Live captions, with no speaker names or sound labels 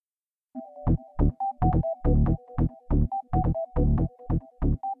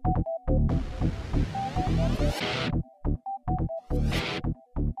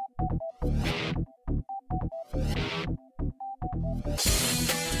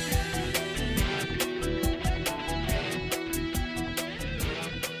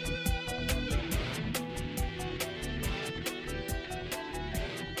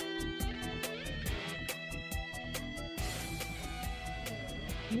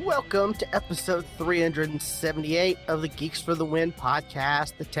Welcome to episode 378 of the Geeks for the Win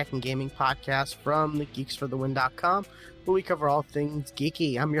podcast, the tech and gaming podcast from the GeeksFTW.com, where we cover all things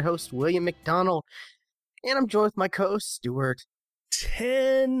geeky. I'm your host, William McDonald, and I'm joined with my co-host, Stuart.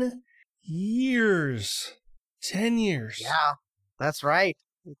 10 years. 10 years. Yeah, that's right.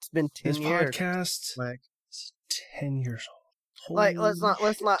 It's been 10 this years. Podcast, it's 10 years old. Like, let's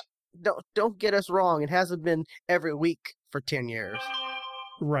not, don't get us wrong. It hasn't been every week for 10 years.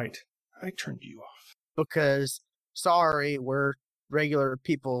 Right. I turned you off. Because, sorry, we're regular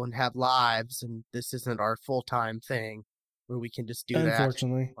people and have lives, and this isn't our full-time thing where we can just do that.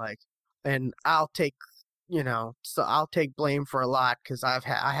 Unfortunately. And I'll take, I'll take blame for a lot, because I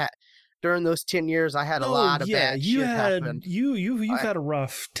had, during those 10 years, I had a lot of bad shit happen. You've had a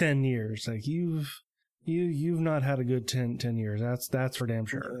rough 10 years. Like, you've not had a good 10 years. That's for damn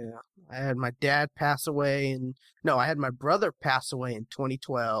sure. Yeah. I had my dad pass away I had my brother pass away in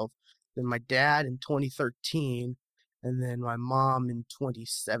 2012, then my dad in 2013, and then my mom in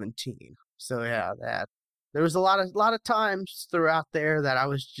 2017. So yeah, there was a lot of times throughout there that I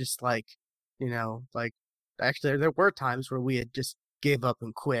was just actually there were times where we had just gave up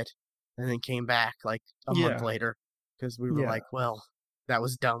and quit and then came back like a month later because we were like, well, that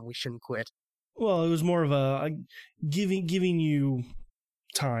was dumb. We shouldn't quit. Well, it was more of a giving you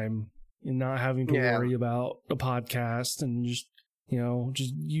time and not having to worry about a podcast and just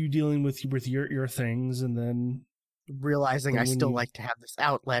you dealing with your things, and then realizing I still like to have this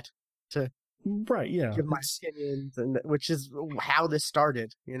outlet to give my opinions, and which is how this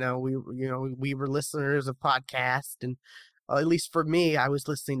started. We were listeners of podcasts, and at least for me, I was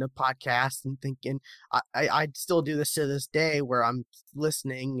listening to podcasts and thinking, I still do this to this day where I'm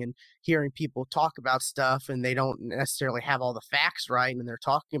listening and hearing people talk about stuff and they don't necessarily have all the facts right, and they're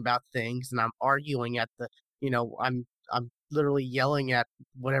talking about things, and I'm arguing at I'm literally yelling at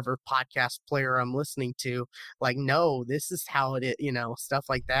whatever podcast player I'm listening to, like, no, this is how it is, stuff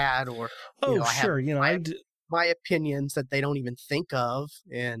like that. Or, I have my opinions that they don't even think of.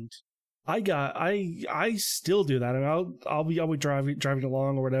 And I still do that. And I'll be driving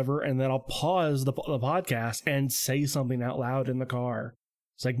along or whatever, and then I'll pause the podcast and say something out loud in the car.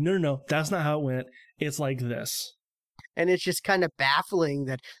 It's like, no, that's not how it went. It's like this. And it's just kind of baffling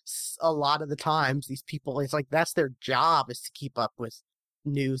that a lot of the times these people, it's like that's their job, is to keep up with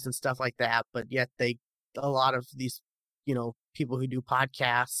news and stuff like that. But yet a lot of these, people who do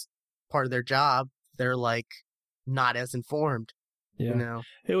podcasts, part of their job, they're like not as informed. Yeah.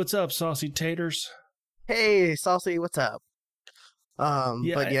 Hey, what's up, Saucy Taters? Hey, Saucy, what's up? I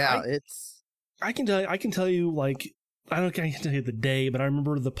can tell you, like, I can't tell you the day, but I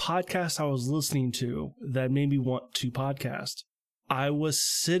remember the podcast I was listening to that made me want to podcast. I was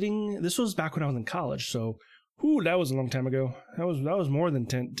sitting, this was back when I was in college, so that was a long time ago. That was more than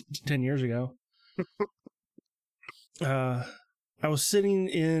 10 years ago. I was sitting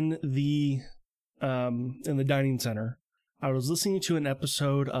in the dining center. I was listening to an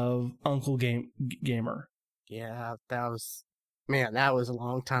episode of Uncle Gamer. Yeah, that was a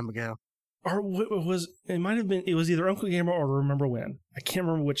long time ago. Or it might have been, it was either Uncle Gamer or Remember When. I can't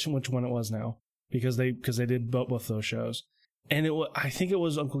remember which one it was now, because they did both those shows. And I think it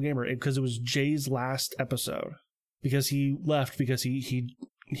was Uncle Gamer, because it was Jay's last episode, because he left because he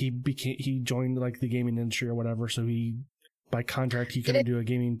joined like the gaming industry or whatever, so by contract he couldn't do a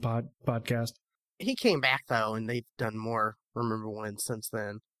gaming podcast. He came back though, and they've done more Remember When since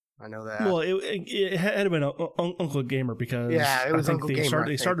then. I know that. Well, it had been Uncle Gamer, because it was Uncle Gamer.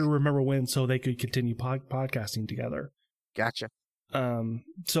 They started to Remember When so they could continue podcasting together. Gotcha.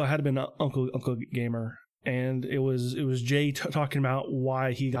 So it had been Uncle Gamer, and it was Jay talking about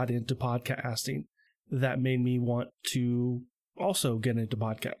why he got into podcasting that made me want to also get into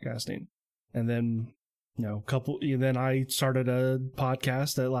podcasting. And then then I started a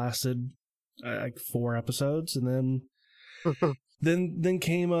podcast that lasted like 4 episodes, and then then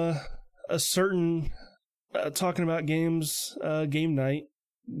came a certain talking about games game night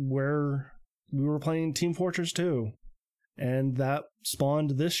where we were playing Team Fortress 2, and that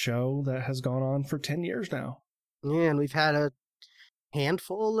spawned this show that has gone on for 10 years now. Yeah, and we've had a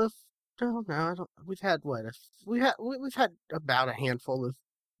handful of we've had about a handful of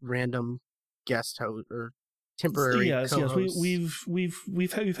random guest hosts or temporary co-hosts. Yes,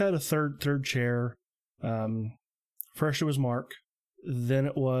 we've had a third chair. First it was Mark, then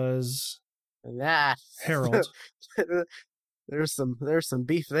it was Harold. There's some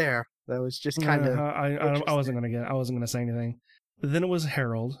beef there. That was just kind of. I wasn't gonna say anything. Then it was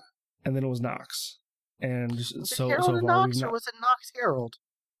Harold, and then it was Knox, and was it Harold and Knox, or was it Knox Harold?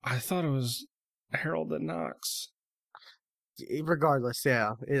 I thought it was Harold and Knox. regardless,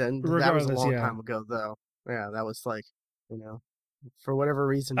 yeah. That was a long time ago, though. Yeah, that was like, for whatever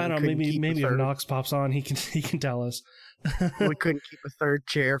reason, I don't know. Maybe if Knox pops on, he can tell us. We couldn't keep a third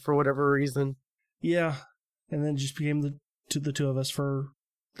chair for whatever reason. Yeah, and then just became the two of us for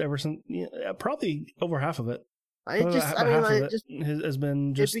ever since. Yeah, probably over half of it. Half of it has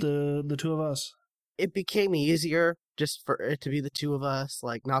been just the two of us. It became easier just for it to be the two of us.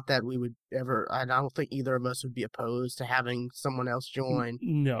 Like, not that we would ever. I don't think either of us would be opposed to having someone else join.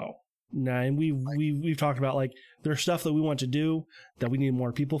 No, and we've talked about, like, there's stuff that we want to do that we need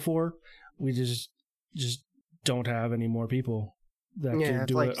more people for. We just don't have any more people that can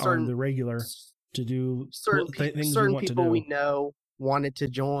do it on the regular to do things we want to do. Certain people we know wanted to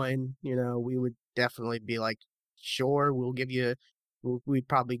join. We would definitely be like, sure, we'll give you. We'd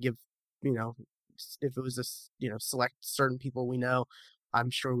probably give, if it was select certain people we know, I'm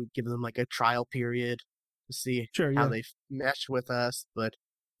sure we'd give them like a trial period to see how they mesh with us. But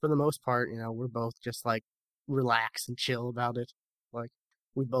for the most part, we're both just like relax and chill about it. Like,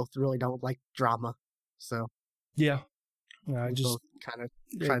 we both really don't like drama, so yeah. I just both kind of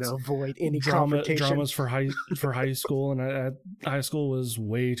try to avoid any confrontation. Dramas for high school, and at high school was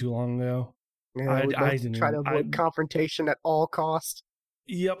way too long ago. Yeah, I didn't try to avoid confrontation at all costs.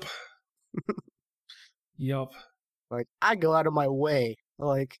 Yep. Yep. Like, I go out of my way,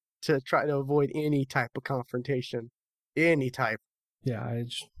 like, to try to avoid any type of confrontation. Any type. Yeah,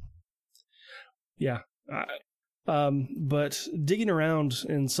 but digging around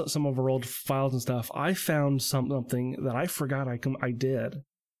in some of our old files and stuff, I found something that I forgot I did.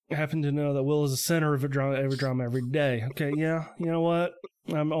 I happen to know that Will is the center of every drama every day. Okay, yeah, you know what?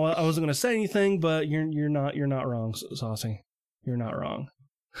 I wasn't going to say anything, but you're not wrong, Saucy. You're not wrong.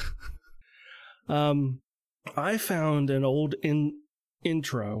 I found an old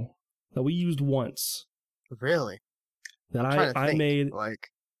intro that we used once. Really? That I made. Like,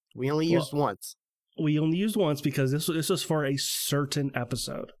 we only used once. We only used once because this was for a certain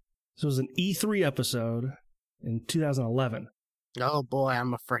episode. This was an E3 episode in 2011. Oh boy,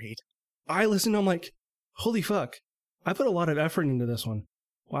 I'm afraid. I listened to him like, holy fuck, I put a lot of effort into this one.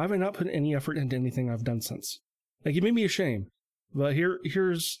 Why have I not put any effort into anything I've done since? Like, it made me ashamed. But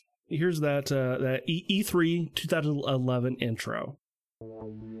here's that E3 2011 intro.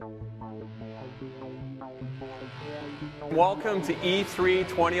 Welcome to E3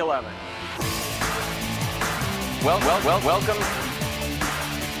 2011. Welcome.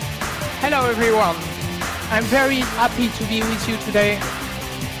 Hello everyone. I'm very happy to be with you today.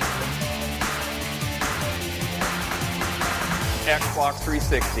 Xbox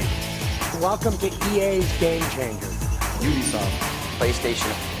 360. Welcome to EA's Game Changer. Ubisoft.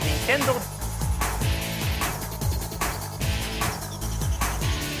 PlayStation. Nintendo.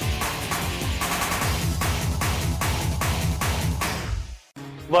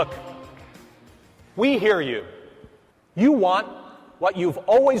 Look, we hear you. You want what you've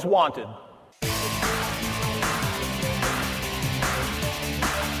always wanted.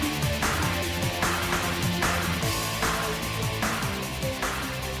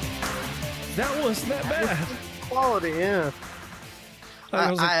 That wasn't that bad. Quality, yeah. I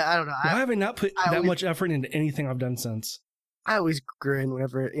don't know. Why have I not put that much effort into anything I've done since? I always grin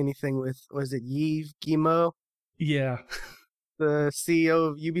whenever anything with, was it Yves Guillemot? Yeah. The CEO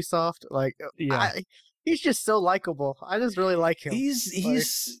of Ubisoft. Like, yeah. He's just so likable. I just really like him. He's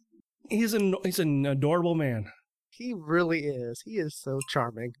an adorable man. He really is. He is so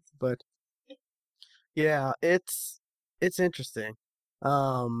charming. But yeah, it's interesting.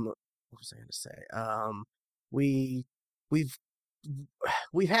 What was I going to say?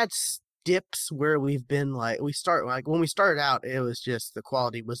 We've had dips where we've been like, when we started out, it was just the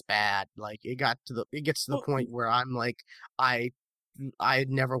quality was bad. Like, it gets to the point where I'm like, I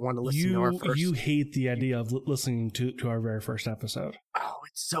never want to listen to our first. You hate the idea of listening to our very first episode. Oh,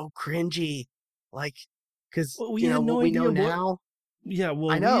 it's so cringy. Like, because we had no idea now. Yeah,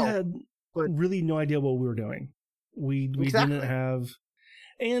 well, I know, we had really no idea what we were doing. We didn't have,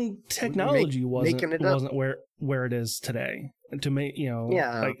 and technology wasn't where it is today. To make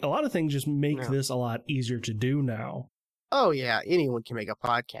like a lot of things just make this a lot easier to do now. Oh yeah, anyone can make a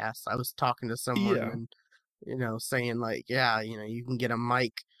podcast. I was talking to someone and saying like, you can get a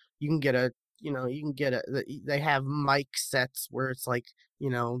mic, they have mic sets where it's like,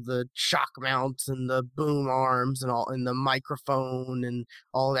 the shock mounts and the boom arms and all, and the microphone and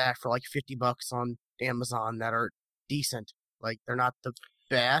all that for like $50 on Amazon that are decent. Like, they're not the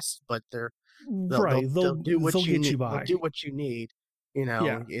best, but they'll do what you need. They'll do what you need,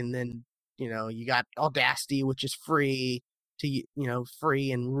 and then, you got Audacity, which is free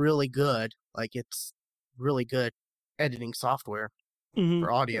and really good. Like, it's really good. editing software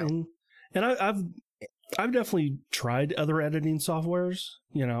for audio. And I've definitely tried other editing softwares.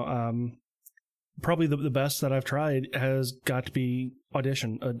 Probably the best that I've tried has got to be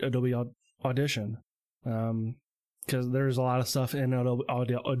Adobe Audition. Because there's a lot of stuff in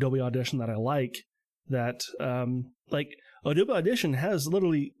Adobe Audition that I like. That like Adobe Audition has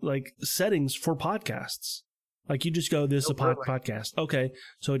literally like settings for podcasts. Like you just go, this is a podcast. Okay,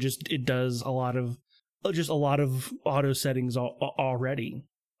 so it does a lot of auto settings already.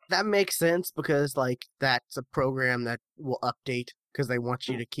 That makes sense because like that's a program that will update because they want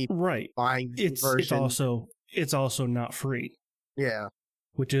you to keep buying the version. It's also not free. Yeah,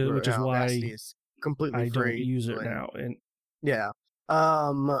 which is why is completely I free. Don't use it now. And yeah,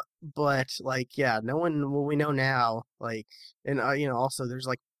 but like what we know now, like, and also there's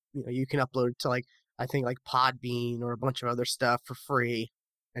like you can upload to like I think like Podbean or a bunch of other stuff for free,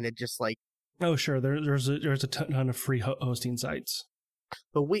 and it just like sure there's a ton of free hosting sites.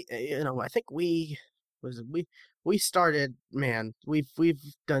 But I think we started, man, we've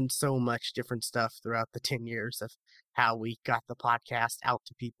done so much different stuff throughout the 10 years of how we got the podcast out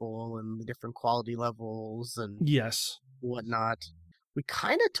to people and the different quality levels and whatnot. We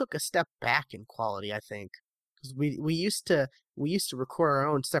kind of took a step back in quality, I think, because we used to record our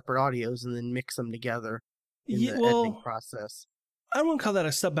own separate audios and then mix them together in the editing process. I don't want to call that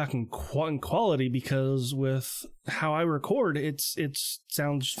a step back in quality because with how I record, it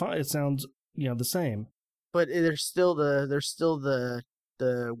sounds fine. It sounds the same. But there's still the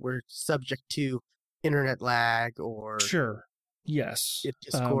we're subject to internet lag or if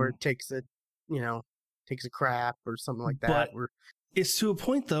Discord takes a crap or something like that. But it's to a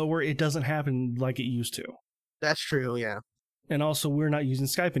point though where it doesn't happen like it used to. That's true, yeah. And also we're not using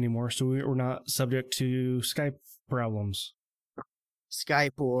Skype anymore, so we're not subject to Skype problems.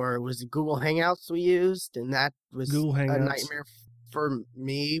 Skype, or was it Google Hangouts we used, and that was a nightmare for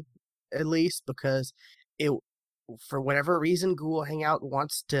me, at least, because for whatever reason Google Hangout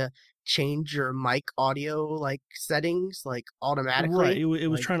wants to change your mic audio like settings like automatically. Right, it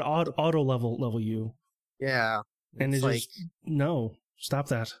was trying to auto level you. Yeah, and it's like no, stop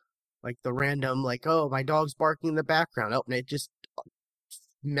that. Like the random oh, my dog's barking in the background. Oh, and it just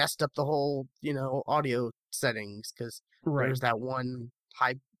messed up the whole audio settings because there's that one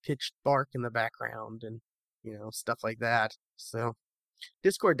high-pitched bark in the background and stuff like that. So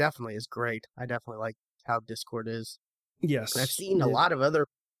Discord definitely is great. I definitely like how Discord is. Yes. And I've seen a lot of other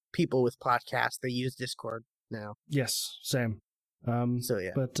people with podcasts that use Discord now. Yes, same. So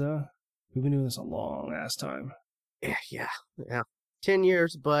yeah. But we've been doing this a long ass time. Yeah. 10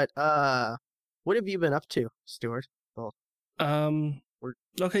 years, but what have you been up to, Stuart? Well, we're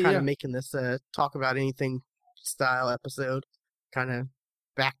kind of making this talk about anything style episode, kind of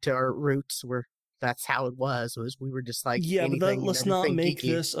back to our roots where that's how it was we were just like but let's not make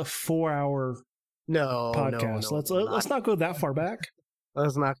this a 4-hour podcast. Let's not go that far back.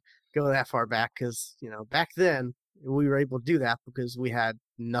 Let's not go that far back because back then we were able to do that because we had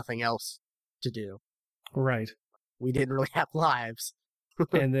nothing else to do. Right. We didn't really have lives.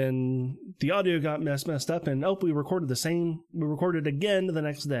 And then the audio got messed up, and we recorded again the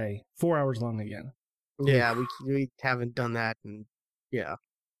next day, 4 hours long again. Yeah, we haven't done that, and yeah,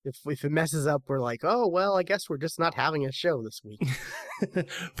 if it messes up, we're like, oh well, I guess we're just not having a show this week.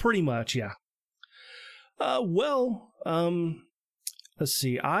 Pretty much, yeah. Let's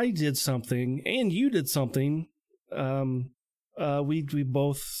see. I did something, and you did something. We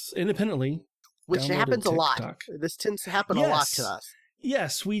both independently, which happens TikTok. A lot. This tends to happen a lot to us.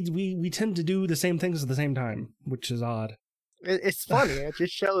 Yes, we tend to do the same things at the same time, which is odd. It's funny. It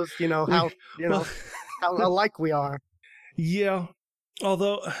just shows, how how alike we are. Yeah.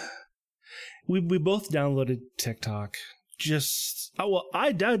 Although we both downloaded TikTok.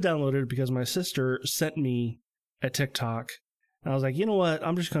 I downloaded it because my sister sent me a TikTok. And I was like, you know what?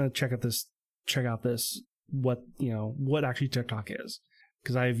 I'm just going to check out this what actually TikTok is,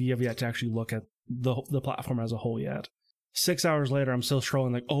 because I have yet to actually look at the platform as a whole yet. 6 hours later, I'm still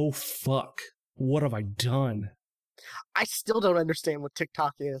scrolling like, oh fuck, what have I done? I still don't understand what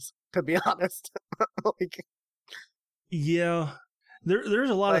TikTok is, to be honest. Yeah, there's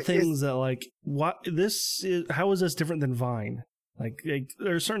a lot of things that how is this different than Vine? Like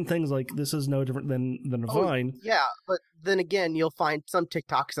there are certain things like this is no different than a Vine. Yeah, but then again, you'll find some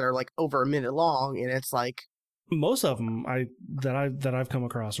TikToks that are like over a minute long, and it's like most of them that I've come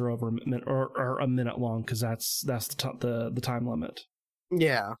across are over a minute or a minute long because that's the time limit.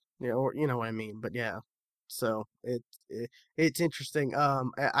 Yeah, you know what I mean. But yeah, so it's interesting.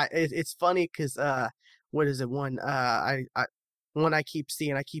 It's funny because what is it? I keep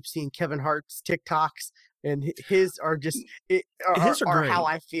seeing Kevin Hart's TikToks and his are just are how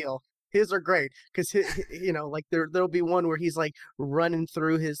I feel. His are great because you know, like there'll be one where he's like running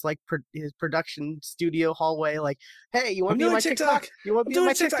through his like his production studio hallway, like, "Hey, you want to be on my TikTok? You want to be on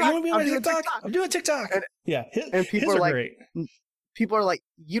my TikTok? You want to be on my TikTok? I'm doing TikTok." And people are like, people are like,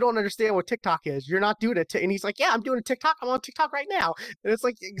 "You don't understand what TikTok is. You're not doing it." And he's like, "Yeah, I'm doing a TikTok. I'm on TikTok right now." And it's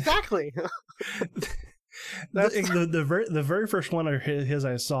like, exactly. The very first one of his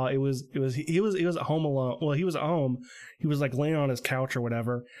I saw, he was at home alone. Well, he was at home. He was like laying on his couch or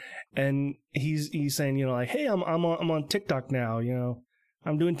whatever, and he's saying, you know, like, "Hey, I'm on TikTok now. You know,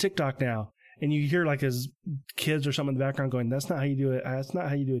 I'm doing TikTok now." And you hear like his kids or something in the background going, "That's not how you do it. That's not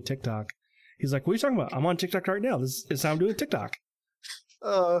how you do a TikTok." He's like, "What are you talking about? I'm on TikTok right now. This is how I'm doing TikTok."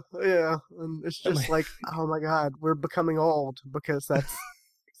 Yeah, and it's just like, oh my God, we're becoming old because that's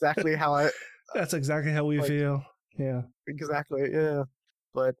exactly how I. That's exactly how we feel. Yeah. Exactly. Yeah.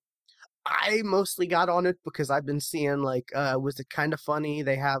 But I mostly got on it because I've been seeing like, was it kind of funny?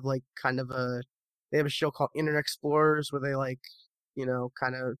 They have like they have a show called Internet Explorers where they like, you know,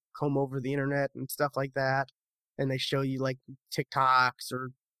 kind of comb over the internet and stuff like that. And they show you like TikToks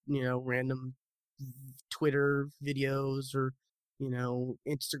or, you know, random Twitter videos or, you know,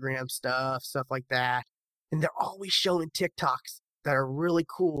 Instagram stuff like that. And they're always showing TikToks that are really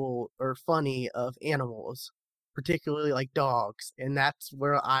cool or funny of animals, particularly like dogs. And that's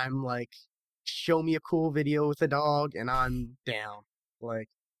where I'm like, show me a cool video with a dog and I'm down. Like,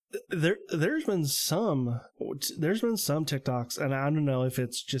 there's been some TikToks, and I don't know if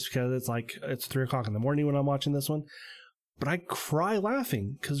it's just because it's 3:00 in the morning when I'm watching this one, but I cry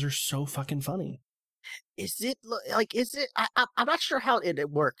laughing because they're so fucking funny. Is it I'm not sure how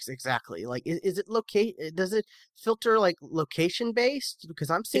it works exactly. Like, is it does it filter like location based? Because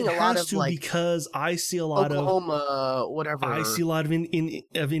I'm seeing a lot of like, because I see a lot Oklahoma, whatever. I see a lot of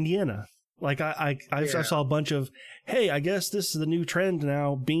of Indiana. Like I saw a bunch of, "Hey, I guess this is the new trend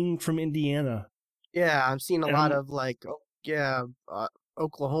now, being from Indiana." Yeah, I'm seeing a lot of like,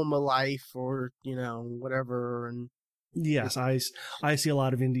 Oklahoma life or, you know, whatever. And yes, I see a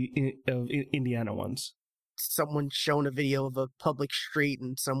lot of Indiana ones. Someone showing a video of a public street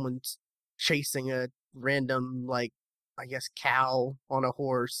and someone's chasing a random, like, I guess, cow on a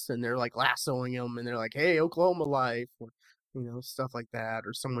horse, and they're like lassoing him, and they're like, "Hey, Oklahoma life," or, you know, stuff like that,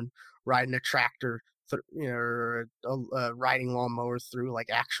 or someone riding a tractor, you know, or riding lawnmower through like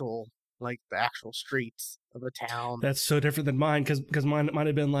the actual streets of a town. That's so different than mine, because mine might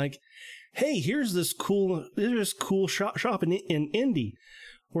have been like, "Hey, here's this cool shop in Indy,"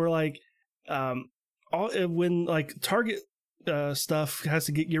 where like, when like Target stuff has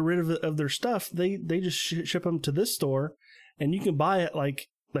to get rid of their stuff, they just ship them to this store, and you can buy it like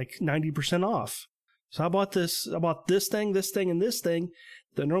 90% off. So I bought this thing, and this thing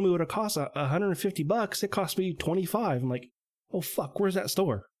that normally would have cost $150. It cost me $25. I'm like, oh fuck, where's that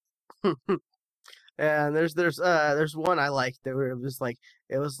store? And there's one I liked that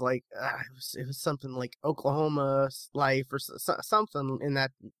it was something like Oklahoma life or something in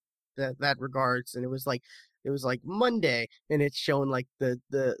that regards, and it was like Monday, and it's showing like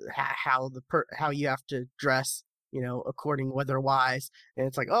how you have to dress, you know, according weather-wise, and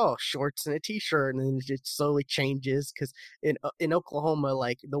it's like, oh, shorts and a t-shirt, and then it just slowly changes because in Oklahoma,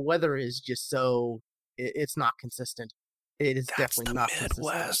 like, the weather is just so it's not consistent. It is definitely not consistent.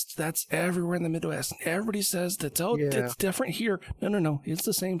 Midwest. That's everywhere in the Midwest. Everybody says that, it's different here. No, it's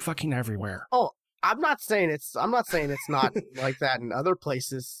the same fucking everywhere. Oh, I'm not saying it's not like that in other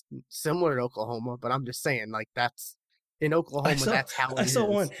places similar to Oklahoma, but I'm just saying, like, that's in Oklahoma. That's how it is. I saw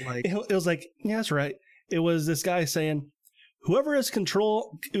one. Like, it was like, yeah, that's right. It was this guy saying, "Whoever is in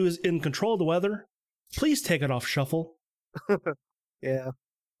control of the weather, please take it off shuffle." Yeah.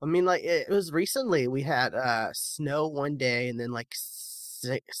 I mean, like, it was recently we had snow one day and then like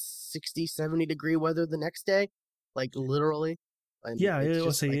 60, 70 degree weather the next day, like literally. And yeah,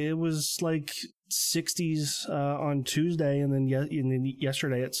 it was like 60s on Tuesday, and then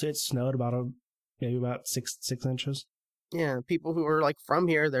yesterday it snowed maybe about six inches. Yeah, people who are like from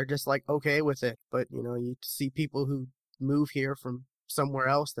here, they're just like okay with it, but you know, you see people who move here from somewhere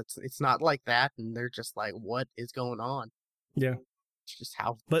else it's not like that, and they're just like, what is going on? Yeah. It's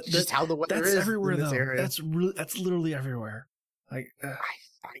just how the weather is everywhere, in this area. That's literally everywhere. Like,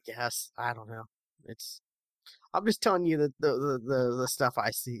 I guess, I don't know. I'm just telling you the stuff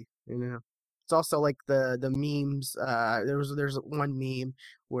I see. You know, it's also like the memes. There's one meme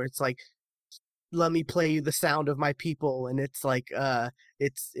where it's like, "Let me play you the sound of my people," and it's like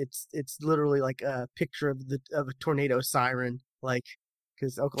it's literally like a picture of a tornado siren, like,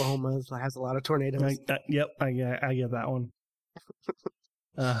 because Oklahoma has a lot of tornadoes. Yep, I get that one.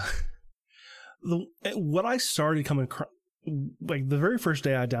 what I started coming across, like the very first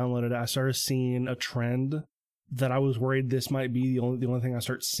day I downloaded it, I started seeing a trend that I was worried this might be the only thing I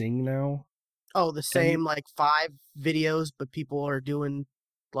start seeing now. Oh, the same like 5 videos, but people are doing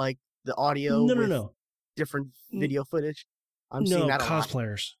like the audio with different video footage. I'm seeing that a lot.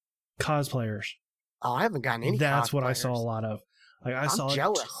 Cosplayers. Oh, I haven't gotten any. That's what I saw a lot of. Like I'm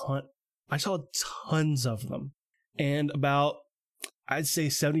jealous. I saw tons of them, and about I'd say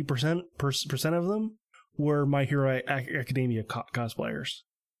 70% of them were My Hero Academia cosplayers.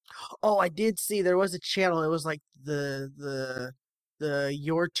 Oh, I did see there was a channel. It was like the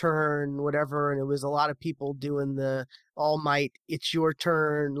Your Turn, whatever, and it was a lot of people doing the All Might, It's Your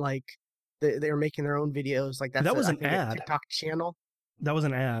Turn, like they were making their own videos. Like that was an ad. TikTok channel. That was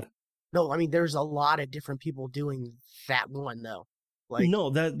an ad. No, I mean there's a lot of different people doing that one though. Like no,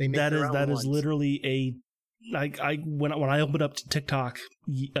 that is literally a like when I opened up to TikTok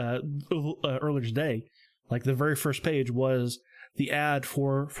earlier today, like the very first page was the ad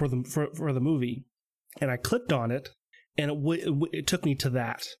for the movie, and I clicked on it, and it took me to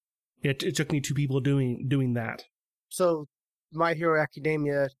that. It took me to people doing that. So, My Hero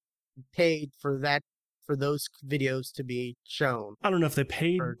Academia paid for those videos to be shown. I don't know if they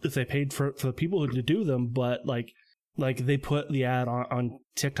paid for the people to do them, but like they put the ad on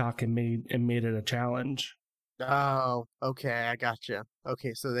TikTok and made it a challenge. Oh, okay, I gotcha.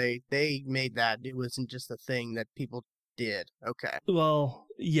 Okay, so they made that. It wasn't just a thing that people did. Okay. Well,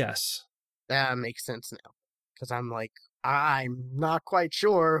 yes. That makes sense now. Because I'm not quite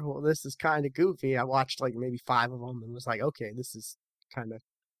sure. Well, this is kind of goofy. I watched like maybe 5 of them and was like, okay, this is kind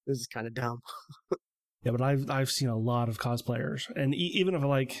of dumb. Yeah, but I've seen a lot of cosplayers, and even if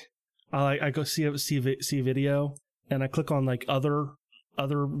I go see a video and I click on like other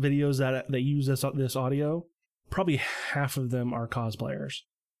videos that use this audio, probably half of them are cosplayers.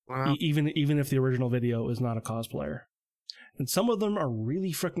 Wow. Even if the original video is not a cosplayer, and some of them are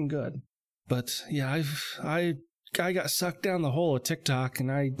really freaking good. But yeah, I got sucked down the hole of TikTok,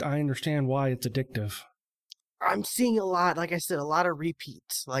 and I understand why it's addictive. I'm seeing a lot, like I said, a lot of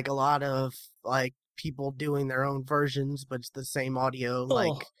repeats, like a lot of like people doing their own versions, but it's the same audio.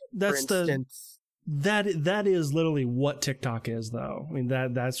 That's for instance, that is literally what TikTok is, though. I mean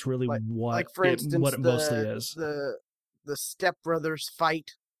that's really what it mostly is. The Step Brothers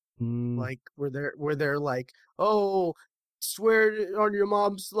fight, like where they're like, oh, swear on your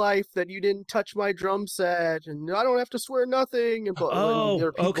mom's life that you didn't touch my drum set, and I don't have to swear nothing. And there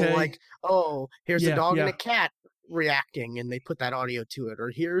are people like, oh, here's a dog and a cat reacting, and they put that audio to it, or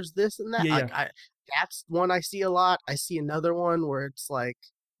here's this and that. That's one I see a lot. I see another one where it's I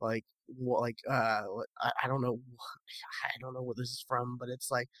don't know where this is from, but it's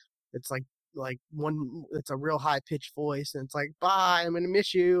one, it's a real high pitched voice, and it's like, bye, I'm gonna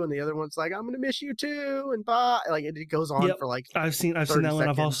miss you, and the other one's like, I'm gonna miss you too, and bye. Like it goes on for like I've seen that seconds. One.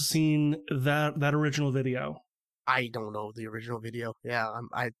 I've also seen that original video. I don't know the original video. Yeah,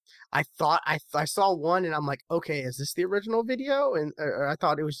 I thought I saw one, and I'm like, okay, is this the original video? And I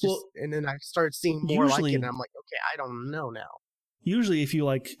thought it was just, and then I started seeing more like it, and I'm like, okay, I don't know now. Usually, if you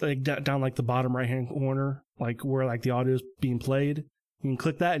like down like the bottom right hand corner, like where like the audio is being played, you can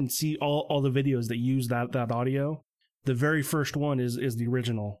click that and see all the videos that use that audio. The very first one is the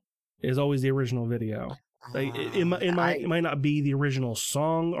original. Is always the original video. Like it might not be the original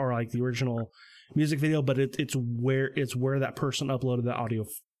song or like the original music video, but it's where that person uploaded that audio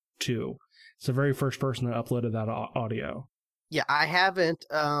to. It's the very first person that uploaded that audio. Yeah, I haven't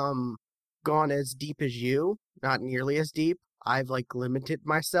gone as deep as you. Not nearly as deep. I've like limited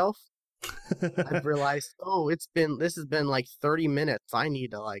myself. I've realized, this has been like 30 minutes. I need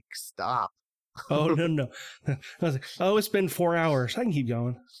to like stop. Oh, no. I was like, it's been 4 hours. I can keep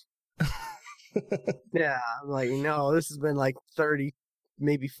going. Yeah, I'm like, no, this has been like 30,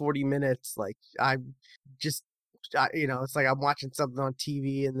 maybe 40 minutes. Like it's like I'm watching something on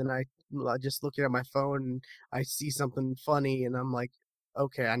TV, and then I just looking at my phone and I see something funny, and I'm like,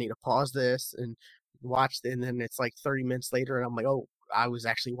 okay, I need to pause this and watch it. And then it's like 30 minutes later, and I'm like, oh, I was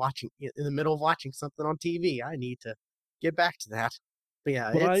actually in the middle of watching something on TV. I need to get back to that. But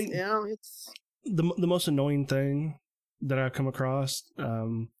yeah, it's the most annoying thing that I've come across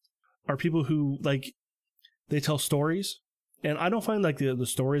are people who like they tell stories, and I don't find like the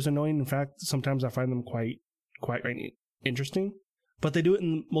stories annoying. In fact, sometimes I find them quite interesting, but they do it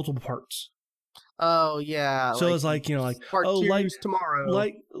in multiple parts. Oh yeah. So it's like, part 2's tomorrow.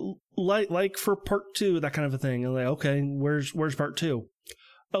 Like for part 2, that kind of a thing. And like, okay, where's part 2?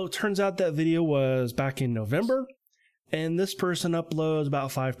 Oh, it turns out that video was back in November, and this person uploads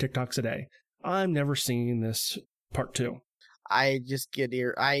about 5 TikToks a day. I'm never seeing this part 2. I just get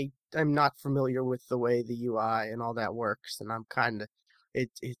here. I'm not familiar with the way the UI and all that works, and I'm kind of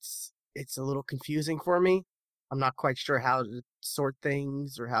it's a little confusing for me. I'm not quite sure how to sort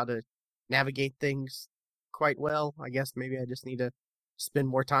things or how to navigate things quite well. I guess maybe I just need to spend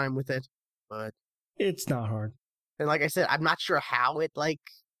more time with it. But it's not hard. And like I said, I'm not sure how it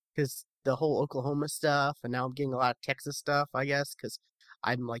because the whole Oklahoma stuff, and now I'm getting a lot of Texas stuff. I guess because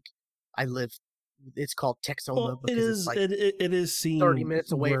I'm I live. It's called Texoma because it is seen 30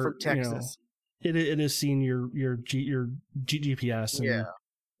 minutes away from Texas. It is seeing your GPS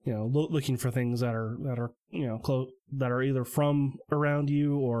and looking for things that are close, that are either from around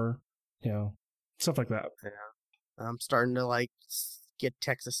you or stuff like that. Yeah, I'm starting to get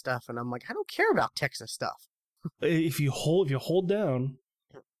Texas stuff, and I'm like, I don't care about Texas stuff. If you hold down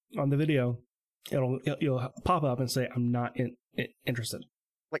on the video, you'll pop up and say, I'm not interested.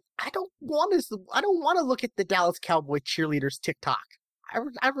 I don't want to look at the Dallas Cowboy cheerleaders TikTok.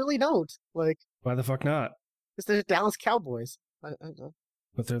 I really don't. Why the fuck not? It's the Dallas Cowboys.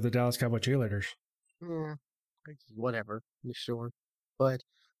 But they're the Dallas Cowboy cheerleaders. Yeah, whatever. Sure, but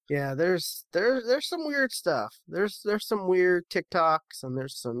yeah, there's some weird stuff. There's some weird TikToks, and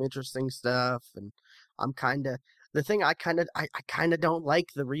there's some interesting stuff, and I'm I kind of don't like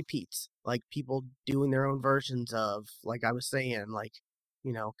the repeats, like people doing their own versions of, like I was saying,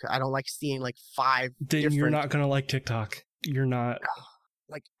 I don't like seeing 5 then different... You're not gonna like TikTok. You're not.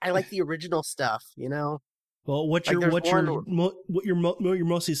 I like the original stuff, Well, what you're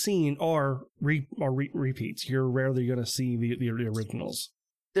mostly seeing are repeats. You're rarely gonna see the originals.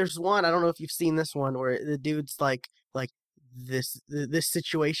 There's one, I don't know if you've seen this one, where the dude's like this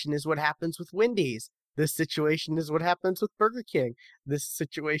situation is what happens with Wendy's. This situation is what happens with Burger King. This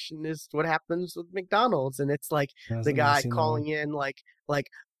situation is what happens with McDonald's. And it's the guy calling in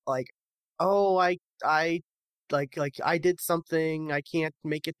oh, I did something, I can't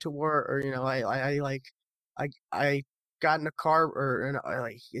make it to work, or I got in a car, or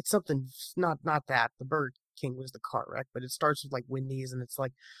it's something, not that the Burger King was the car wreck, but it starts with Wendy's, and it's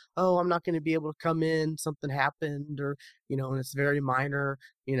oh, I'm not going to be able to come in, something happened, or and it's very minor,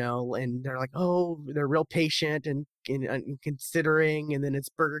 and they're oh, they're real patient and considering, and then it's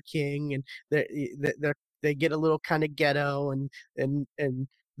Burger King, and they get a little kind of ghetto, and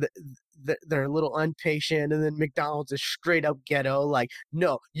they're a little impatient, and then McDonald's is straight up ghetto,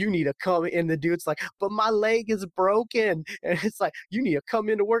 no, you need to come, and the dude's but my leg is broken, and it's you need to come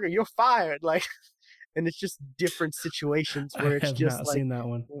into work or you're fired, and it's just different situations where it's just not seen that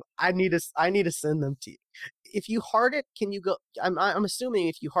one. I need to send them to you. If you heart it, can you go? I'm assuming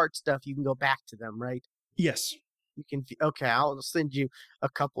if you heart stuff, you can go back to them, right? Yes. You can. Okay, I'll send you a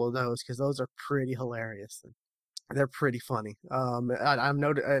couple of those because those are pretty hilarious. They're pretty funny. I'm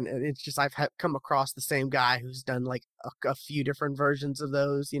noted, and it's just I've come across the same guy who's done a few different versions of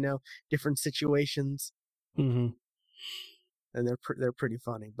those, different situations. Mm-hmm. And they're pretty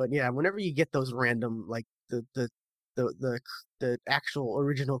funny. But yeah, whenever you get those random the actual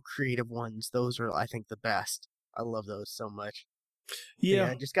original creative ones, those are, I think, the best. I love those so much.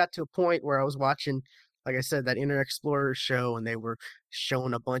 Yeah, I just got to a point where I was watching, like I said, that Internet Explorer show, and they were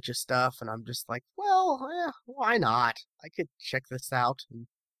showing a bunch of stuff, and I'm just well, yeah, why not? I could check this out. And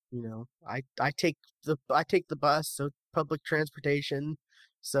I take the bus, so public transportation,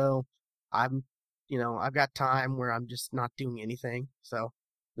 so I'm I've got time where I'm just not doing anything, so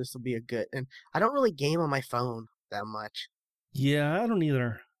this will be a good. And I don't really game on my phone that much. Yeah, I don't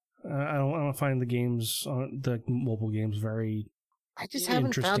either. I don't find the games, the mobile games, very. I just haven't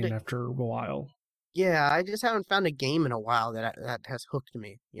interesting found it after a while. Yeah, I just haven't found a game in a while that has hooked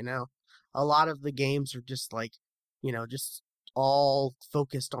me. A lot of the games are just just all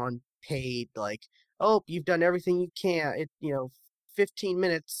focused on paid. Oh, you've done everything you can. 15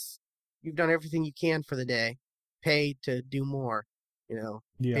 minutes. You've done everything you can for the day. Pay to do more,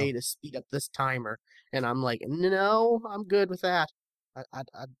 pay to speed up this timer. And I'm no, I'm good with that. I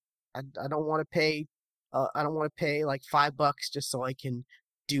don't want to pay. I don't want to pay $5 just so I can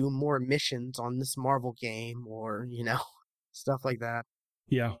do more missions on this Marvel game, or stuff like that.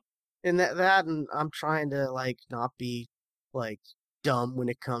 Yeah. And and I'm trying to not be dumb when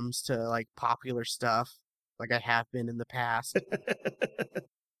it comes to popular stuff like I have been in the past.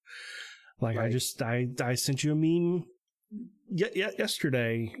 I sent you a meme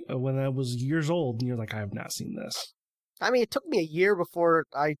yesterday when I was years old, and you're I have not seen this. I mean, it took me a year before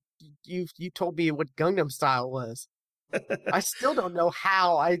you told me what Gangnam Style was. I still don't know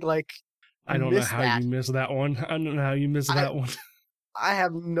how I don't know how you missed that one. I don't know how you missed that one. I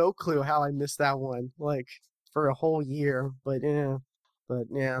have no clue how I missed that one, for a whole year. But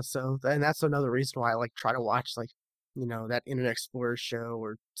yeah, so, and that's another reason why I try to watch that Internet Explorer show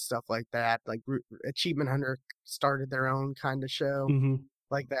or stuff like that. Like Achievement Hunter started their own kind of show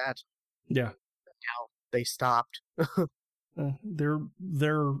like that. Yeah. Now they stopped.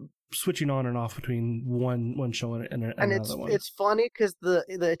 They're switching on and off between one show and another one. It's funny because the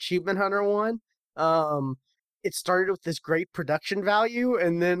Achievement Hunter one, it started with this great production value,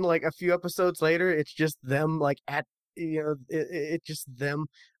 and then like a few episodes later, it's just them like it's just them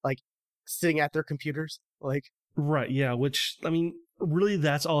like sitting at their computers, like. Right, yeah, which, I mean, really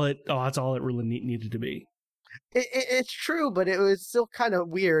that's all it really needed to be. It's true, but it was still kind of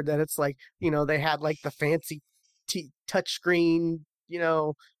weird that it's like, they had like the fancy touch screen,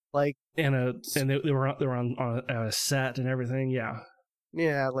 like, and they were on a set and everything, yeah.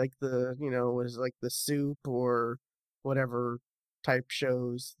 Yeah, like the, was like the Soup or whatever type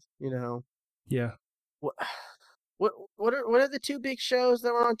shows, Yeah. What are the two big shows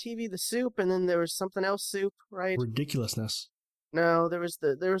that were on TV? The Soup, and then there was something else. Soup, right? Ridiculousness. No, there was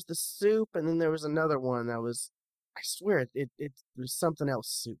the Soup, and then there was another one that was. I swear it was something else.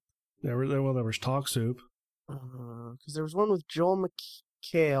 Soup. There was Talk Soup. Because there was one with Joel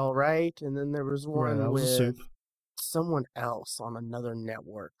McHale, right? And then there was one with Soup. Someone else on another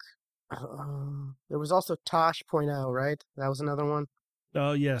network. There was also Tosh.0, right? That was another one.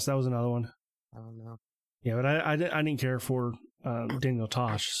 Oh yes, that was another one. I don't know. Yeah, but I didn't care for Daniel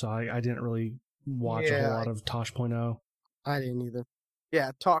Tosh, so I didn't really watch a whole lot of Tosh.0. I didn't either. Yeah,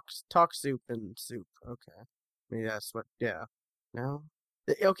 Talk Soup and Soup. Okay, maybe that's what. Yeah, no.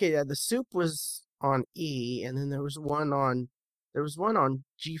 Okay, yeah. The Soup was on E, and then there was one on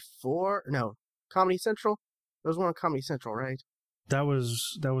G4. No, Comedy Central. There was one on Comedy Central, right? That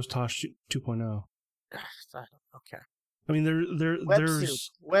was Tosh 2.0. Okay. I mean,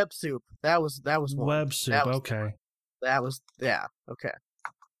 there's Web Soup. That was one. Web Soup. Okay. That was okay.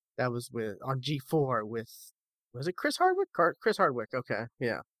 That was on G4 with, was it Chris Hardwick? Chris Hardwick. Okay.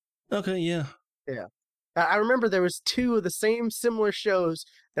 Yeah. Okay. Yeah. Yeah. I remember there was two of the same similar shows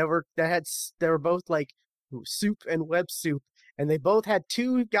that were both like Soup and Web Soup, and they both had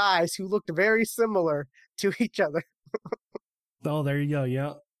two guys who looked very similar to each other. Oh, there you go.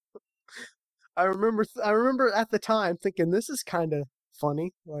 Yeah. I remember at the time thinking this is kind of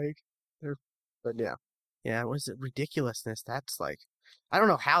funny, like, but yeah. Was it Ridiculousness? That's like, I don't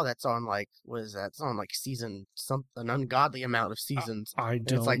know how that's on like, it's on like season an ungodly amount of seasons. I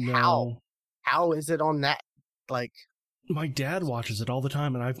don't it's like, know. How is it on that? Like, my dad watches it all the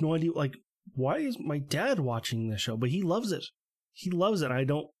time, and I have no idea. Like, why is my dad watching this show? But he loves it. He loves it. I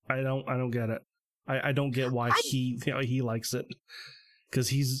don't get it. I don't get why he likes it, because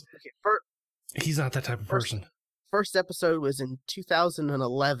he's not that type of person. First episode was in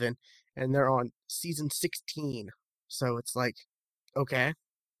 2011, and they're on season 16. So it's like, okay,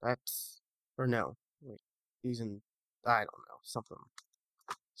 season, I don't know, something.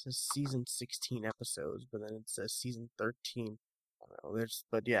 It says season 16 episodes, but then it says season 13. I don't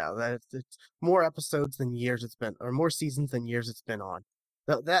know. It's more episodes than years it's been, or more seasons than years it's been on.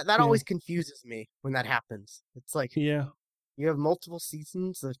 That always confuses me when that happens. It's like, you have multiple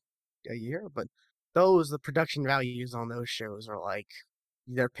seasons a year, but the production values on those shows are like,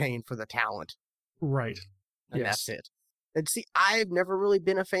 they're paying for the talent. Right. And that's it. And see, I've never really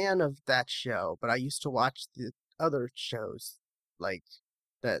been a fan of that show, but I used to watch the other shows, like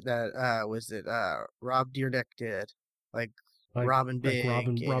that was it Rob Dyrdek did, like Robin Big,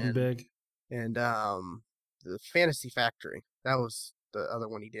 Robin Big, and the Fantasy Factory. That was the other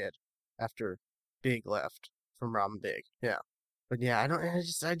one he did after Big left from Robin Big. Yeah. But yeah,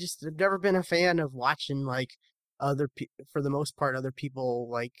 I just have never been a fan of watching like for the most part, other people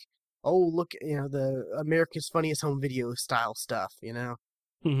like, oh, look, the America's Funniest Home Video style stuff,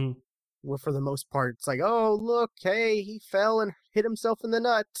 Mm-hmm. Where for the most part, it's like, oh, look, hey, he fell and hit himself in the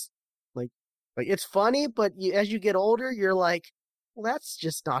nuts. Like it's funny, but as you get older, you're like, well, that's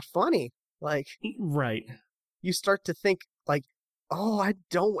just not funny. Like, right. You start to think like, oh, I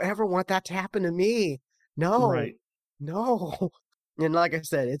don't ever want that to happen to me. No. Right. No. And like I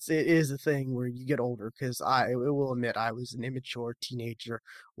said, it is a thing where you get older, because I will admit I was an immature teenager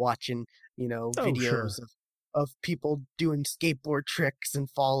watching, videos of people doing skateboard tricks and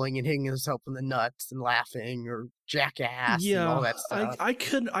falling and hitting themselves in the nuts and laughing, or jackass and all that stuff. I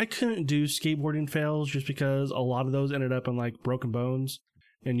couldn't do skateboarding fails just because a lot of those ended up in like broken bones,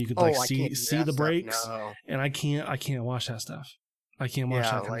 and you could see the breaks, and I can't watch that stuff. I can't watch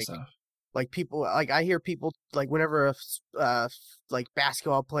that kind of stuff. Like people, like I hear people, like whenever a like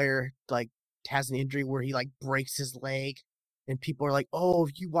basketball player like has an injury where he like breaks his leg, and people are like, "Oh,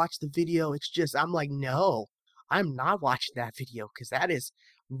 if you watch the video, it's just," I'm like, "No, I'm not watching that video, because that is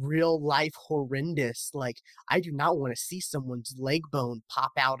real life horrendous. Like, I do not want to see someone's leg bone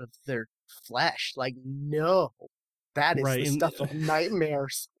pop out of their flesh. Like, no, that is the stuff of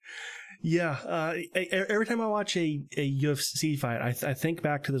nightmares. Yeah, every time I watch a UFC fight, I think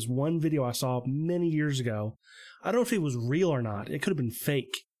back to this one video I saw many years ago. I don't know if it was real or not. It could have been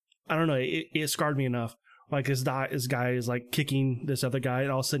fake. I don't know. It scarred me enough. Like this guy is like kicking this other guy,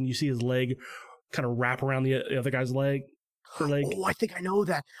 and all of a sudden you see his leg kind of wrap around the other guy's leg. Oh, I think I know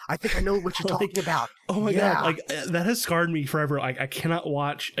that. I think I know what you're talking about. Oh my God. Like that has scarred me forever. Like I cannot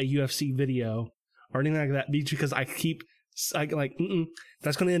watch a UFC video or anything like that because I keep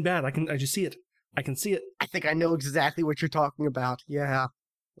that's going to end bad. I just see it. I can see it. I think I know exactly what you're talking about. Yeah.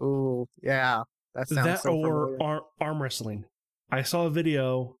 Oh, yeah. That sounds that so or arm wrestling. I saw a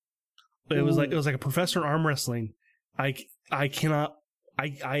video. It was like a professor in arm wrestling. I cannot.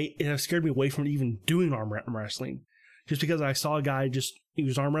 It has scared me away from even doing arm wrestling, just because I saw a guy he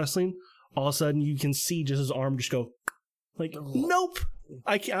was arm wrestling. All of a sudden, you can see just his arm just go like, nope.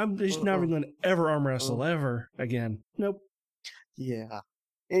 I'm just never going to ever arm wrestle ever again. Nope. Yeah.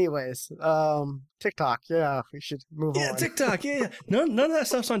 Anyways, TikTok. Yeah, we should move on. Yeah, TikTok. Yeah. None of that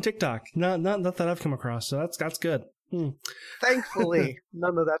stuff's on TikTok. Not that I've come across. So that's good. Thankfully,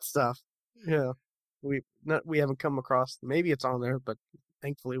 none of that stuff. Yeah, we haven't come across. Maybe it's on there, but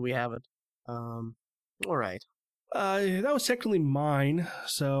thankfully we haven't. All right. That was technically mine,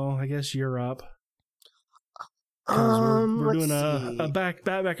 so I guess you're up. We're doing a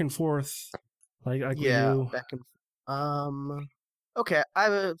back and forth, like yeah, we do. back and okay.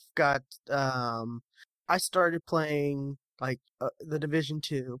 I've got I started playing like the Division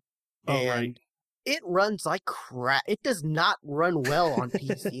 2, and right. It runs like crap. It does not run well on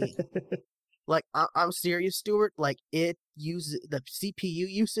PC. Like I'm serious, Stuart. Like it uses the CPU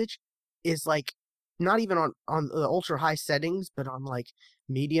usage is like not even on the ultra high settings, but on like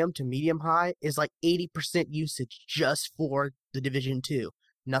medium to medium high is like 80% usage just for the Division 2.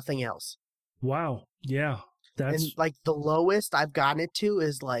 Nothing else. Wow. Yeah. And like the lowest I've gotten it to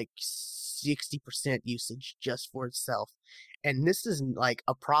is like 60% usage just for itself. And this is like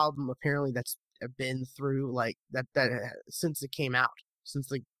a problem apparently that's been through like that since it came out, since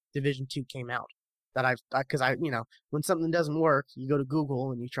the Division 2 came out. That because when something doesn't work, you go to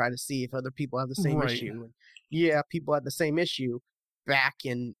Google and you try to see if other people have the same issue. And yeah, people had the same issue back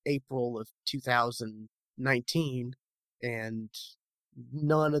in April of 2019, and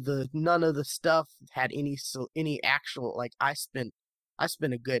none of the stuff had any actual like. I spent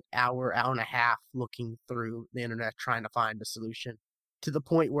a good hour and a half looking through the internet trying to find a solution, to the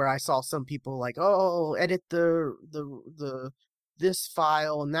point where I saw some people like, oh, edit the this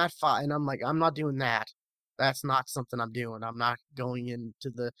file and that file, and I'm like, I'm not doing that. That's not something I'm doing. I'm not going into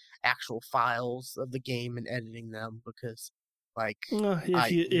the actual files of the game and editing them, because like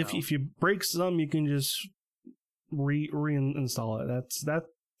if you break some, you can just reinstall it.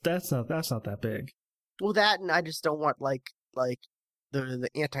 That's not that big. Well, that, and I just don't want like the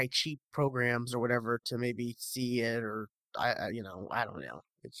anti-cheat programs or whatever to maybe see it, or I don't know.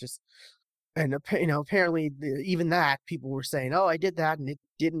 It's just. And apparently, even that, people were saying, "Oh, I did that, and it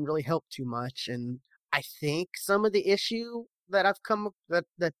didn't really help too much." And I think some of the issue that I've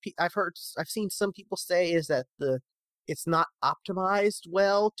seen some people say is that it's not optimized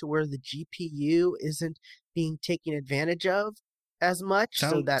well to where the GPU isn't being taken advantage of as much,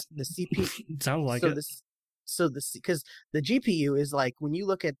 so that the CPU sounds like it. Because the GPU is like, when you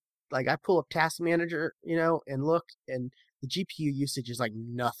look at, like, I pull up Task Manager, and look, and the GPU usage is like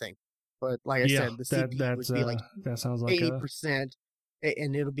nothing. But like I said, the CPU would be like that sounds like 80%,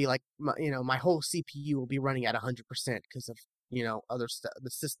 and it'll be like my whole CPU will be running at 100% because of other stuff,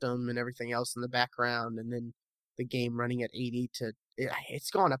 the system and everything else in the background, and then the game running at 80 to it's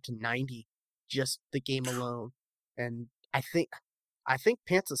gone up to 90, just the game alone. And I think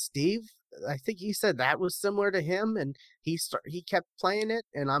Pantsa Steve, I think he said that was similar to him, and he kept playing it,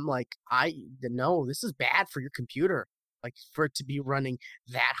 and I'm like, no, this is bad for your computer. Like, for it to be running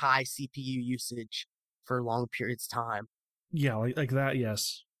that high CPU usage for long periods of time. Yeah, like that,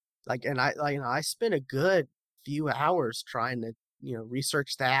 yes. Like, and I spent a good few hours trying to,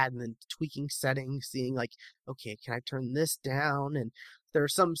 research that, and then tweaking settings, seeing like, okay, can I turn this down? And there are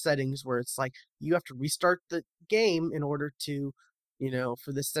some settings where it's like, you have to restart the game in order to,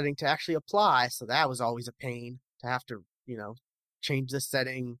 for this setting to actually apply. So that was always a pain to have to, change this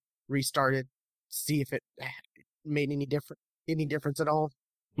setting, restart it, see if it made any difference at all.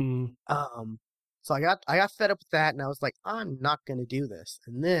 So I got fed up with that, and I was like, I'm not gonna do this.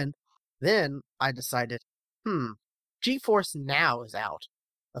 And then I decided, GeForce Now is out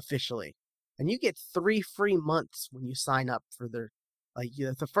officially, and you get 3 free months when you sign up for their Like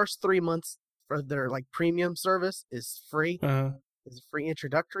the first 3 months for their like premium service is free. It's a free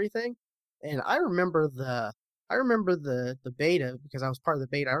introductory thing. And I remember the beta because I was part of the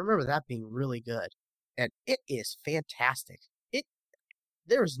beta. I remember that being really good. And it is fantastic.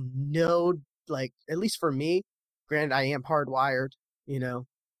 There's no like, at least for me, granted I am hardwired, and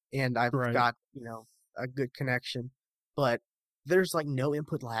I've got, a good connection, but there's like no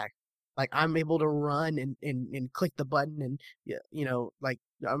input lag. Like I'm able to run and click the button and like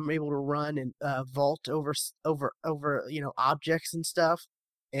I'm able to run and vault over objects and stuff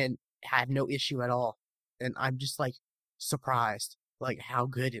and have no issue at all. And I'm just like surprised like how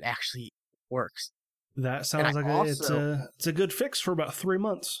good it actually works. That sounds like it's a good fix for about 3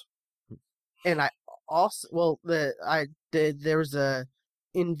 months. And I also there was a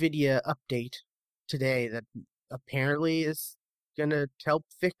NVIDIA update today that apparently is gonna help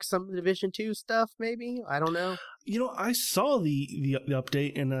fix some of the Division 2 stuff, maybe? I don't know. I saw the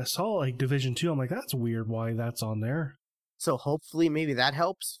update and I saw like Division 2. I'm like, that's weird why that's on there. So hopefully maybe that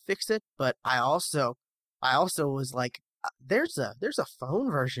helps fix it. But I also was like, there's a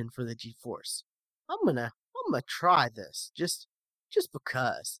phone version for the GeForce. I'm gonna try this just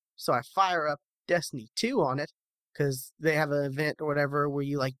because. So I fire up Destiny 2 on it because they have an event or whatever where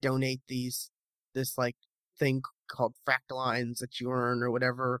you like donate this like thing called fractalines that you earn or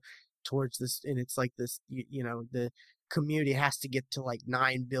whatever towards this, and it's like this, the community has to get to like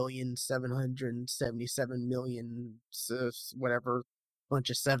 9,777,000,000 whatever, bunch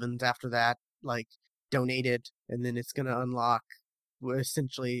of sevens after that, like donated, and then it's gonna unlock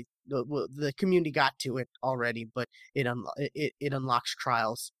essentially the community got to it already, but it unlocks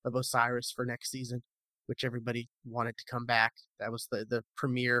Trials of Osiris for next season, which everybody wanted to come back. That was the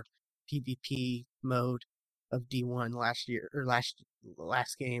premier PvP mode of D1 last year, or last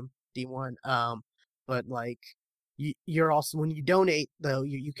game D1. But like you're also, when you donate though,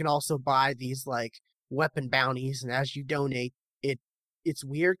 you can also buy these like weapon bounties, and as you donate, it's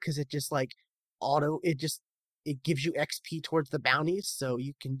weird because it just like it gives you XP towards the bounties, so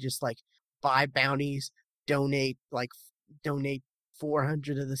you can just like buy bounties, donate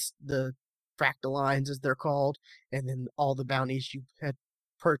 400 of the fractalines as they're called, and then all the bounties you had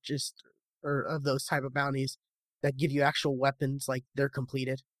purchased or of those type of bounties that give you actual weapons, like they're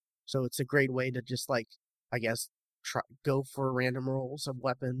completed. So it's a great way to just like, I guess, go for random rolls of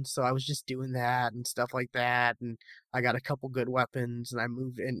weapons. So I was just doing that and stuff like that, and I got a couple good weapons, and I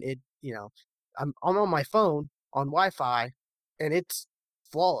moved, and it, I'm on my phone on Wi-Fi, and it's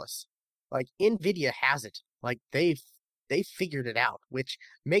flawless. Like NVIDIA has it. Like they figured it out, which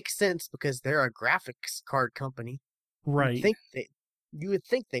makes sense because they're a graphics card company. Right. You would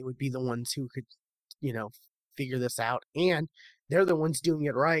think they would be the ones who could, figure this out, and they're the ones doing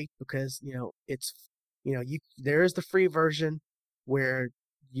it right because it's there is the free version where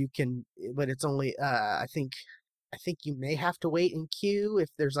you can, but it's only I think you may have to wait in queue if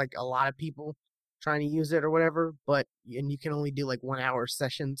there's like a lot of people trying to use it or whatever, and you can only do like 1 hour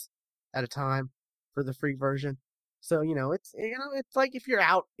sessions at a time for the free version. So it's like if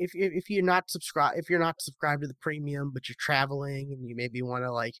you're not subscribed to the premium, but you're traveling and you maybe want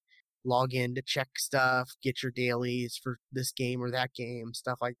to like log in to check stuff, get your dailies for this game or that game,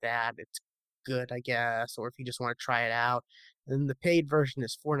 stuff like that, it's good, I guess. Or if you just want to try it out, then the paid version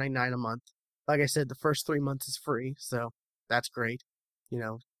is $4.99 a month. Like I said, the first 3 months is free, so that's great.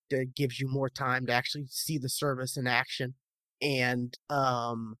 It gives you more time to actually see the service in action, and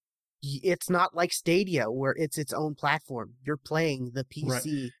it's not like Stadia where it's its own platform. You're playing the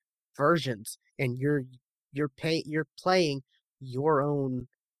PC versions, and you're playing your own,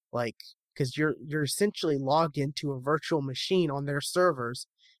 like, because you're essentially logged into a virtual machine on their servers,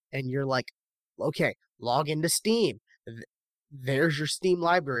 and you're like, okay, log into Steam. There's your Steam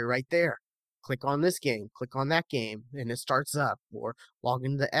library right there. Click on this game, click on that game, and it starts up. Or log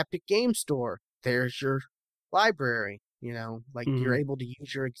into the Epic Game Store. There's your library. You're able to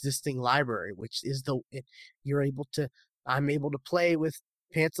use your existing library, which is I'm able to play with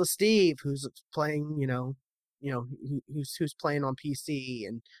Pantsless Steve, who's playing, who's playing on PC,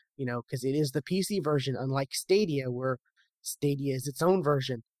 and because it is the PC version, unlike Stadia, where Stadia is its own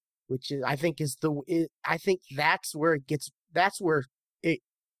version, which is, I think that's where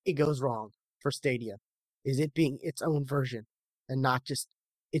it goes wrong for Stadia, is it being its own version and not just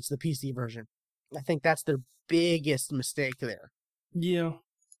it's the PC version. I think that's their biggest mistake there. Yeah.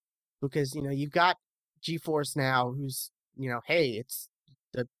 Because, you've got GeForce now, who's, hey, it's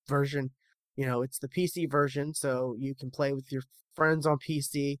the version, it's the PC version, so you can play with your friends on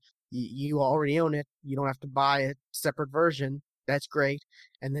PC. You already own it. You don't have to buy a separate version. That's great.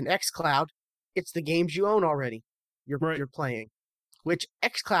 And then xCloud, it's the games you own already. You're playing. which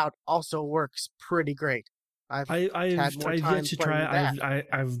xCloud also works pretty great. I've yet to try it.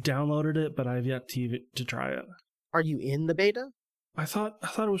 I've downloaded it, but I've yet to try it. Are you in the beta? I thought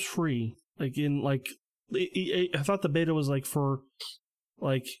it was free. I thought the beta was like for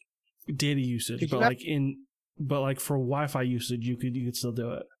like data usage, but like for Wi-Fi usage, you could still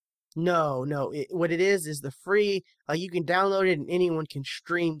do it. No. What it is the free. You can download it and anyone can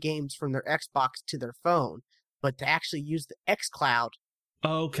stream games from their Xbox to their phone. But to actually use the xCloud,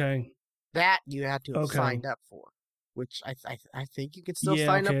 okay, that you have to have signed up for, which I think you can still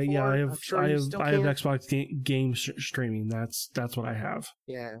sign up for. Yeah, I have Xbox game streaming. That's what I have.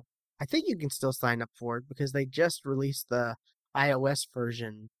 Yeah, I think you can still sign up for it because they just released the iOS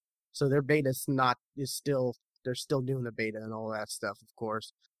version, so their beta they're still doing the beta and all that stuff, of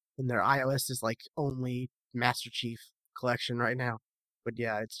course. And their iOS is like only Master Chief Collection right now. But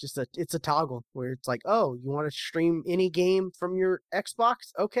yeah, it's a toggle where it's like, oh, you want to stream any game from your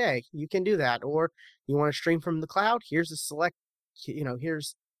Xbox? Okay, you can do that. Or you want to stream from the cloud? Here's a select,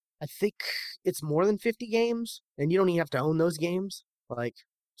 I think it's more than 50 games, and you don't even have to own those games.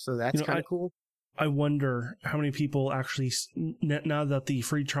 So that's kind of cool. I wonder how many people actually, now that the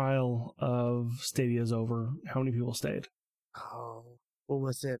free trial of Stadia is over, how many people stayed? Oh, what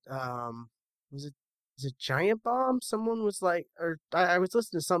was it? Was it Giant Bomb? Someone was like, or I was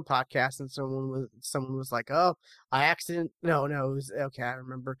listening to some podcast and someone was like, oh, no, it was, okay, I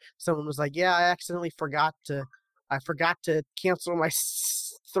remember. Someone was like, yeah, I forgot to cancel my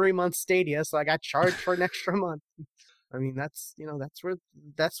 3-month Stadia, so I got charged for an extra month. I mean, that's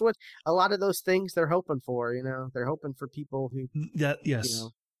what a lot of those things they're hoping for, they're hoping for people who that's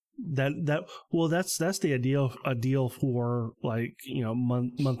the ideal for like,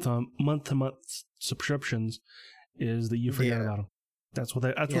 month to month subscriptions is that you forget about them. That's what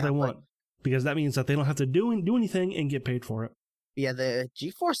they want, because that means that they don't have to do anything and get paid for it. Yeah, the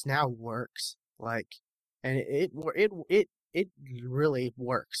GeForce Now works and it really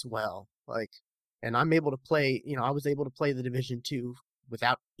works well. And I'm able to play. I was able to play the Division 2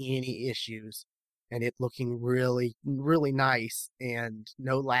 without any issues, and it looking really, really nice and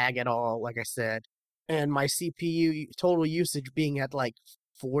no lag at all. Like I said, and my CPU total usage being at like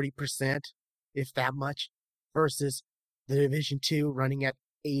 40%. If that much, versus the Division 2 running at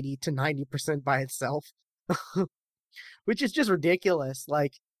 80 to 90% by itself, which is just ridiculous.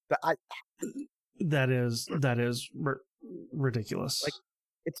 That is ridiculous.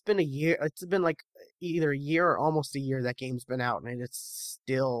 It's been a year. It's been like either a year or almost a year that game's been out, and it's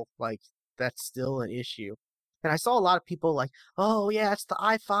still that's still an issue. And I saw a lot of people like, oh yeah, it's the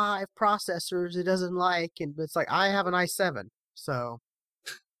i5 processors it doesn't like, and it's like I have an i7, so.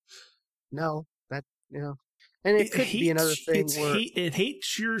 No, and it could be another thing where it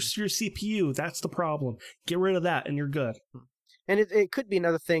hates your CPU. That's the problem. Get rid of that, and you're good. And it could be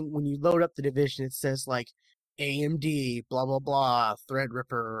another thing when you load up the Division. It says like AMD, blah blah blah,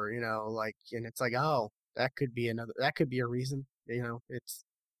 Threadripper, and it's like, oh, that could be a reason. It's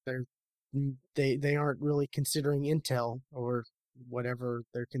they aren't really considering Intel or whatever.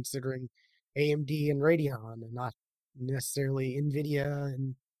 They're considering AMD and Radeon, and not necessarily Nvidia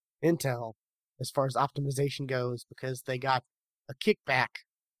and Intel as far as optimization goes, because they got a kickback.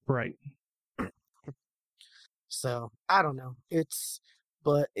 Right. So I don't know. It's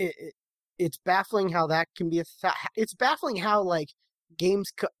baffling how that can be it's baffling how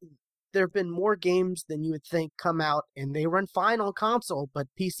games there have been more games than you would think come out and they run fine on console, but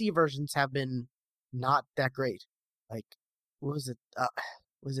PC versions have been not that great. What was it?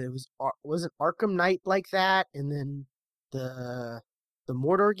 Was it Arkham Knight like that, and then the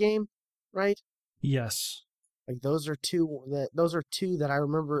Mordor game, right? Yes. Those are two that I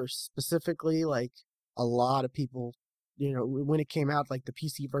remember specifically. A lot of people, when it came out, the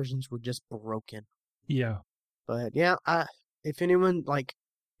PC versions were just broken. Yeah. But yeah, if anyone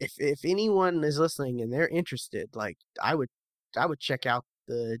if anyone is listening and they're interested, I would check out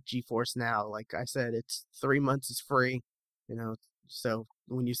the GeForce Now. Like I said, it's 3 months is free. So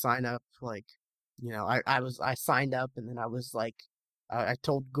when you sign up, I signed up, and then I was I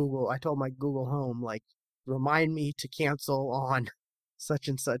told my Google Home, remind me to cancel on such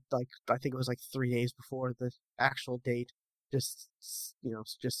and such. I think it was 3 days before the actual date, just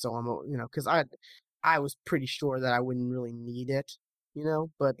so I'm, because I was pretty sure that I wouldn't really need it,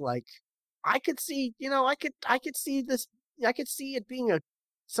 but I could see, I could see this, I could see it being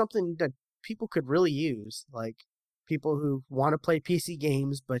something that people could really use, people who want to play PC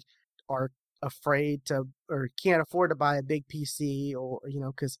games but are afraid to or can't afford to buy a big PC, or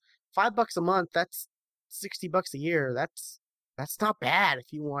because $5 a month, that's $60 a year. That's not bad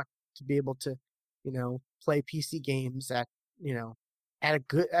if you want to be able to play PC games at at a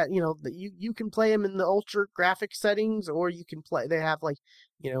good, you can play them in the ultra graphic settings, or you can play. They have like,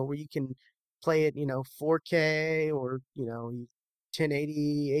 where you can play it, 4K or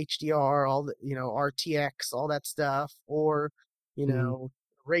 1080 HDR, all the RTX, all that stuff, or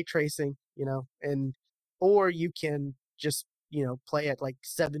ray tracing, and or you can just play at like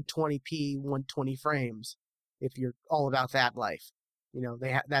 720p 120 frames if you're all about that life.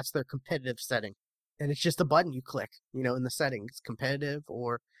 That's their competitive setting, and it's just a button you click, in the settings, competitive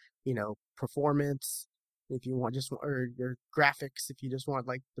or performance if you want, just or your graphics if you just want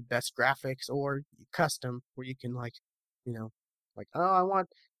like the best graphics, or custom where you can like like, oh,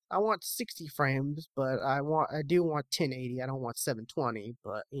 I want 60 frames, but I do want 1080. I don't want 720,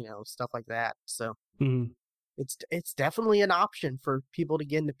 but stuff like that. So it's definitely an option for people to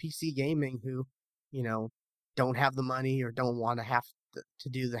get into PC gaming who don't have the money or don't want to have to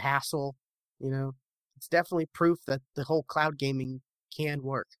do the hassle. It's definitely proof that the whole cloud gaming can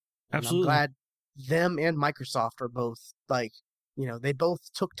work. And Absolutely. I'm glad them and Microsoft are both like, they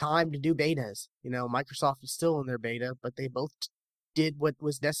both took time to do betas. Microsoft is still in their beta, but they both did what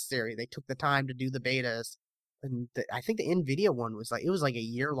was necessary. They took the time to do the betas. And I think the NVIDIA one was like a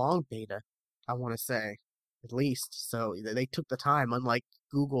year-long beta, I want to say, at least. So they took the time, unlike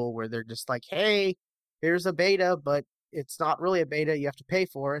Google, where they're just like, hey, here's a beta, but it's not really a beta. You have to pay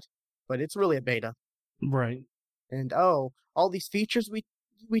for it, but it's really a beta. Right. And all these features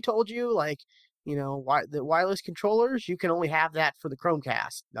we told you, like, the wireless controllers, you can only have that for the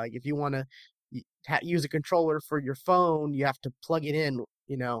Chromecast. Like, if you want to use a controller for your phone, you have to plug it in,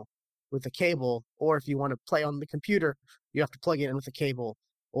 with a cable. Or if you want to play on the computer, you have to plug it in with a cable.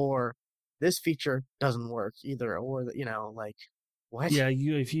 Or this feature doesn't work either. Or, like, what? Yeah,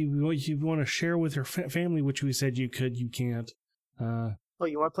 if you want to share with your family, which we said you could, you can't. Oh,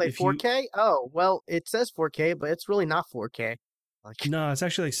 you want to play 4K? Oh, well, it says 4K, but it's really not 4K. Like, no, it's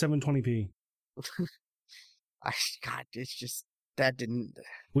actually like 720p. God, it's just that didn't.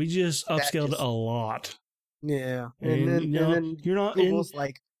 We just upscaled a lot. Yeah, and then you're not. Google's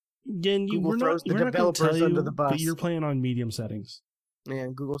like, again, Google throws the developers under the bus. But you're playing on medium settings.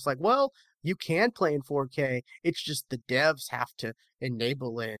 And Google's like, well, you can play in 4K. It's just the devs have to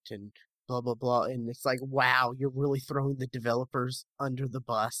enable it and blah blah blah. And it's like, wow, you're really throwing the developers under the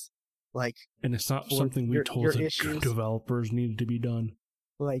bus. Like, and it's not something we told the developers needed to be done.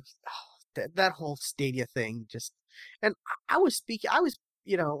 Like, that whole Stadia thing just, and I was,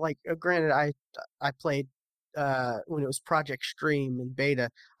 like, granted, I played, when it was Project Stream in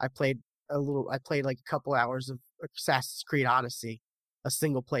beta, I played like a couple hours of Assassin's Creed Odyssey, a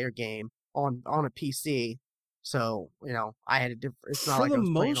single player game on a PC. So, I had it's not like I was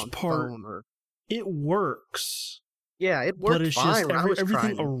playing on phone or. It works. Yeah, it worked, but it's fine. Just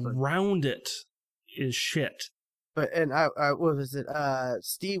everything around it is shit. But, and what was it?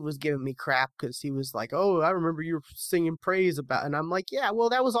 Steve was giving me crap because he was like, "Oh, I remember you were singing praise about," and I'm like, "Yeah, well,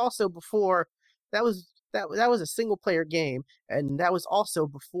 that was also before. That was a single player game, and that was also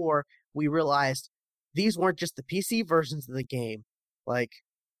before we realized these weren't just the PC versions of the game. Like,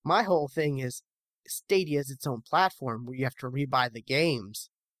 my whole thing is Stadia is its own platform where you have to rebuy the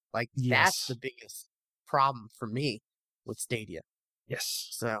games. Like, that's the biggest problem for me with Stadia. Yes.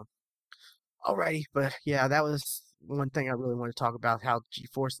 So. Alrighty, but yeah, that was one thing I really want to talk about, how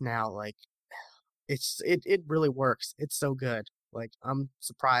GeForce Now, like, it really works. It's so good. Like, I'm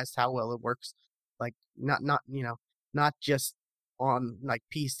surprised how well it works. Like, not just on like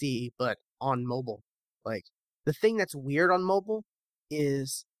PC, but on mobile. Like, the thing that's weird on mobile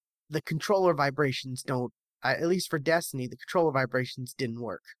is the controller vibrations don't, at least for Destiny, the controller vibrations didn't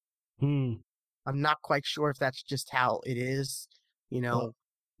work. I'm not quite sure if that's just how it is,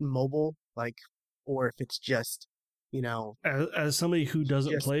 mobile, like, or if it's just, as somebody who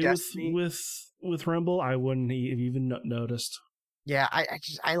doesn't play with Rumble, I wouldn't have even noticed. Yeah,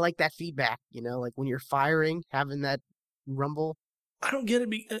 I like that feedback, like when you're firing, having that rumble. I don't get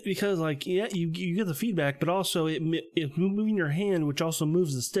it because, like, yeah, you get the feedback, but also if moving your hand, which also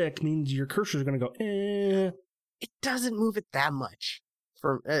moves the stick, means your cursor is going to go, eh. It doesn't move it that much.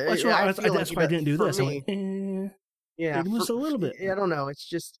 That's why I didn't do this. Me, yeah, it moves a little bit. I don't know. It's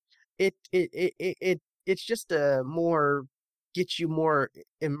just it's just a more, get you more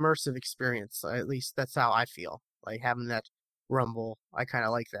immersive experience. At least that's how I feel. Like, having that rumble, I kind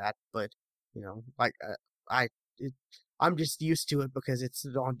of like that. But like, I'm just used to it because it's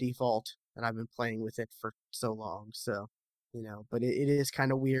on default and I've been playing with it for so long. So, but it is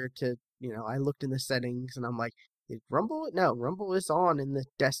kind of weird to, I looked in the settings and I'm like, Rumble? No, Rumble is on in the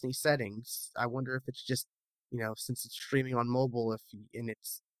Destiny settings. I wonder if it's just, since it's streaming on mobile, and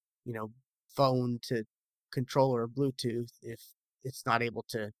it's, phone to controller or Bluetooth, if it's not able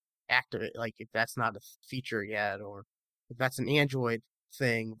to activate, like if that's not a feature yet, or if that's an Android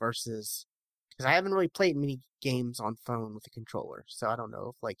thing versus, because I haven't really played many games on phone with a controller, so I don't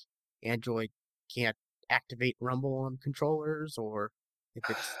know if like Android can't activate Rumble on controllers, or if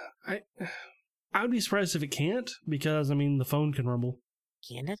it's I would be surprised if it can't, because I mean the phone can rumble.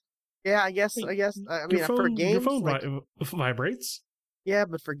 Can it? Yeah, I guess. I mean, for games, your phone like, vibrates. Yeah,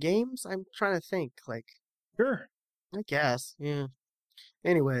 but for games, I'm trying to think. Like, Sure. I guess. Yeah.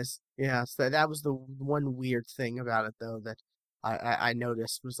 Anyways, yeah. So that was the one weird thing about it, though, that I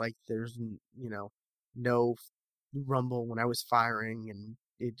noticed was like there's no rumble when I was firing, and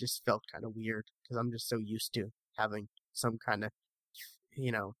it just felt kind of weird because I'm just so used to having some kind of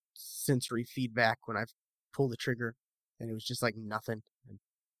sensory feedback when I pull the trigger, and it was just like nothing. And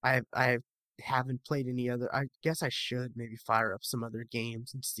I haven't played any other. I guess I should maybe fire up some other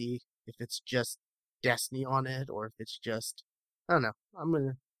games and see if it's just Destiny on it, or if it's just, I don't know. I'm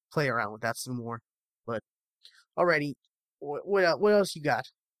gonna play around with that some more. But alrighty, what else you got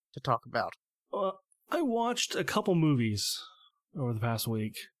to talk about? I watched a couple movies over the past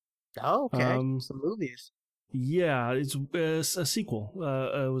week. Oh, okay, some movies. Yeah, it's a sequel.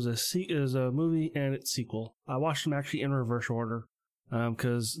 It was a movie and its sequel. I watched them actually in reverse order,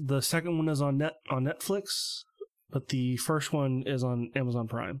 because the second one is on Netflix, but the first one is on Amazon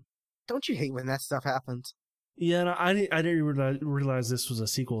Prime. Don't you hate when that stuff happens? Yeah, no, I didn't realize this was a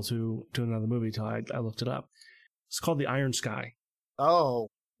sequel to another movie until I looked it up. It's called The Iron Sky. Oh,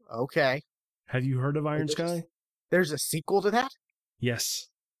 okay. Have you heard of Iron Sky? There's a sequel to that? Yes.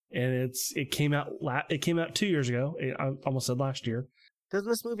 And it came out 2 years ago. I almost said last year. Doesn't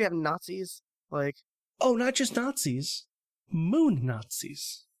this movie have Nazis? Like, oh, not just Nazis, moon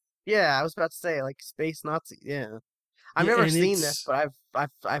Nazis. Yeah, I was about to say like space Nazis. Yeah, I've never seen this, but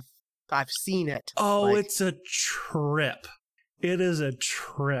I've seen it. Oh, like, it's a trip. It is a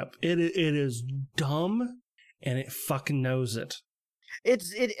trip. It is dumb, and it fucking knows it.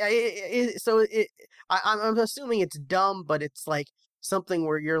 I'm assuming it's dumb, but it's like something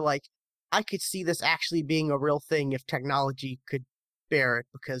where you're like, I could see this actually being a real thing if technology could bear it,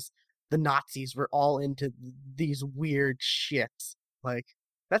 because the Nazis were all into these weird shits. Like,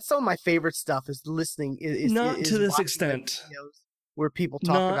 that's some of my favorite stuff is listening. Not to this extent. Where people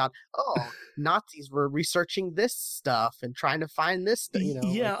talk about, Nazis were researching this stuff and trying to find this,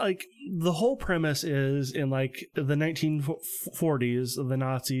 Yeah, like the whole premise is in like the 1940s, the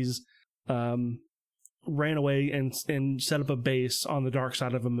Nazis ran away and set up a base on the dark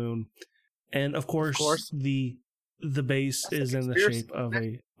side of a moon, and of course. the base is in the shape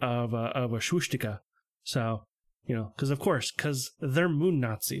of a swastika. So because they're moon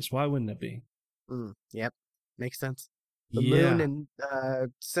Nazis. Why wouldn't it be? Yep, makes sense. The moon and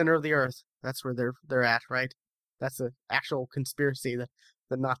center of the earth. That's where they're at, right? That's an actual conspiracy that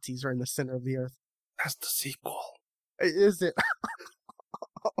the Nazis are in the center of the earth. That's the sequel. Is it?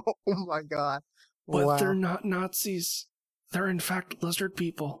 Oh my god. But wow. They're not Nazis. They're in fact lizard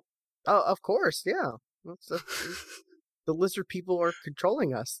people. Oh, of course, yeah. The lizard people are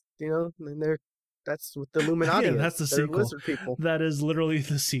controlling us, and that's what the Illuminati is. That's the sequel. Lizard people. That is literally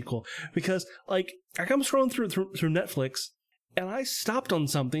the sequel. Because, like, I come scrolling through Netflix, and I stopped on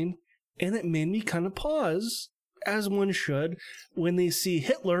something, and it made me kind of pause, as one should, when they see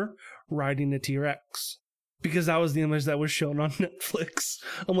Hitler riding a T-Rex. Because that was the image that was shown on Netflix.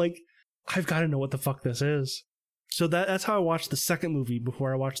 I'm like, I've got to know what the fuck this is. So that's how I watched the second movie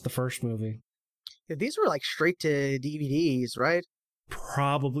before I watched the first movie. Yeah, these were like straight to DVDs, right?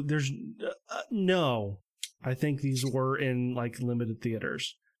 Probably. There's no. I think these were in like limited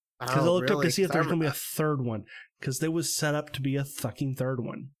theaters. Because I looked up to see if there's going to be a third one. Because they was set up to be a fucking third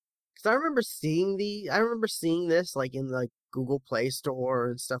one. Because I remember seeing this like in like Google Play Store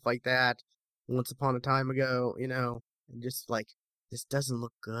and stuff like that once upon a time ago, and just like, this doesn't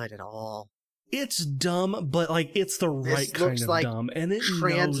look good at all. It's dumb, but like it's the right kind of like dumb, and it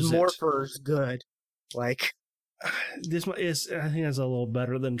Transmorphers good. Like, this is, I think, it's a little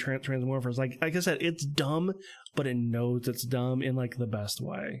better than Transmorphers. Like I said, it's dumb, but it knows it's dumb in like the best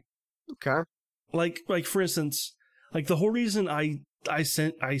way. Okay. Like for instance, like the whole reason I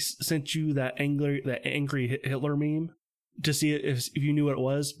sent you that angry Hitler meme to see if you knew what it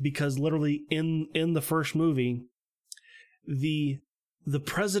was, because literally in the first movie, the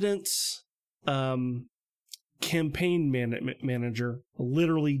president's campaign manager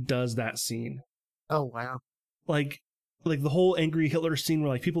literally does that scene. Oh wow! Like the whole angry Hitler scene where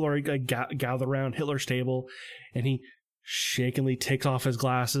like people are like, gather around Hitler's table, and he shakingly takes off his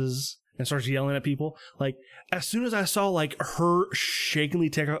glasses and starts yelling at people. Like, as soon as I saw like her shakingly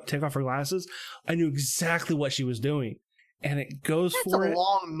take off her glasses, I knew exactly what she was doing. and it goes That's for it. It's a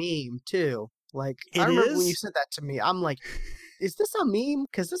long meme too. Like I remember when you said that to me, I'm like, is this a meme?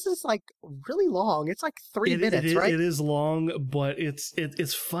 Because this is like really long. It's like 3 minutes, right? It is long, but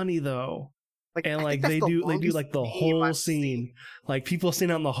it's funny though. Like, and like they do like the whole scene, like people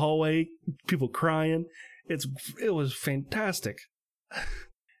sitting out in the hallway, people crying. It was fantastic.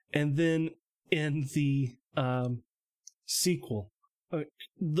 And then in the sequel, I'm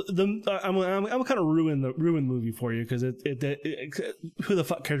kind of ruin the movie for you because who the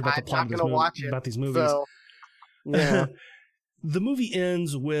fuck cares about the plot about these movies? So, yeah. The movie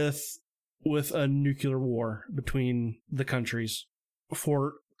ends with a nuclear war between the countries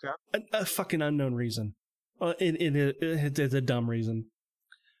for a fucking unknown reason. It's a dumb reason,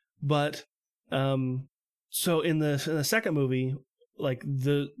 but so in the second movie, like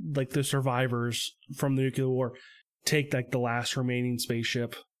the survivors from the nuclear war take like the last remaining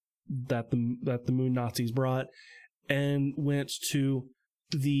spaceship that the moon Nazis brought and went to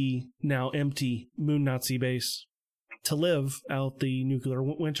the now empty moon Nazi base to live out the nuclear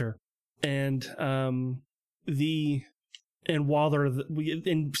winter. And while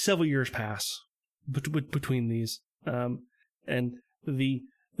and several years pass between these, and the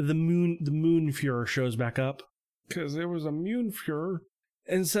moon Fuhrer shows back up because there was a moon Fuhrer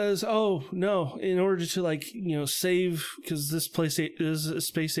and says, "Oh no! In order to save, because this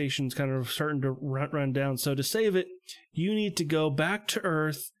space station's kind of starting to run down. So to save it, you need to go back to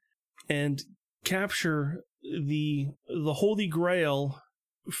Earth and capture the Holy Grail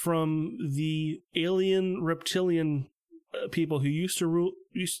from the alien reptilian people who used to rule,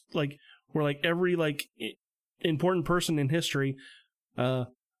 were like every important person in history.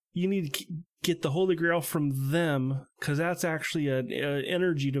 You need to get the Holy Grail from them because that's actually an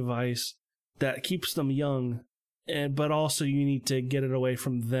energy device that keeps them young, but also you need to get it away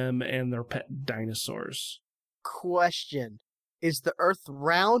from them and their pet dinosaurs." Question: is the Earth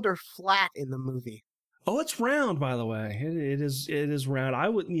round or flat in the movie? Oh, it's round, by the way. It is round.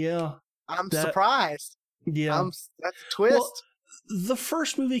 I'm surprised. Yeah. That's a twist. Well, the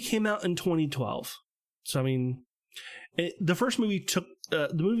first movie came out in 2012. So, I mean, the first movie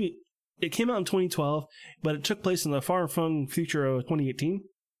it came out in 2012, but it took place in the far-flung future of 2018.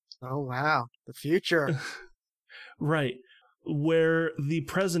 Oh, wow. The future. Right. Where the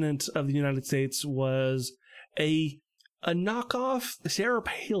president of the United States was a knockoff Sarah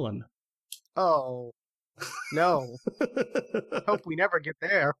Palin. Oh, no. Hope we never get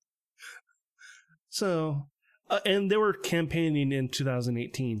there. So, and they were campaigning in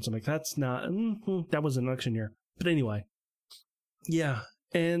 2018. So I'm like, that's not, that was an election year. But anyway, yeah.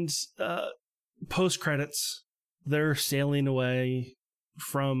 And post credits, they're sailing away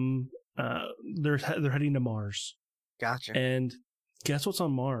from, they're heading to Mars. Gotcha. And guess what's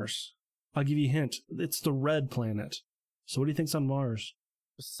on Mars? I'll give you a hint. It's the red planet. So what do you think's on Mars?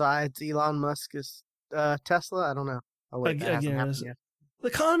 Besides Elon Musk's Tesla? I don't know. Oh, wait, that hasn't happened yet. The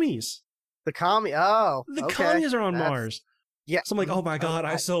commies. The commies are on Mars. Yeah. So I'm like, oh my God,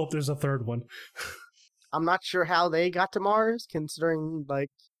 I so hope there's a third one. I'm not sure how they got to Mars, considering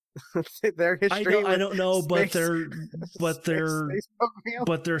their history. I don't know, but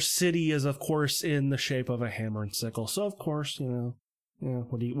their city is, of course, in the shape of a hammer and sickle. So of course, what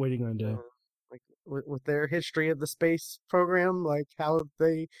are you going to do? With their history of the space program, how have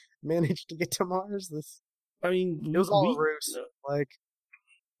they managed to get to Mars? It was all a ruse.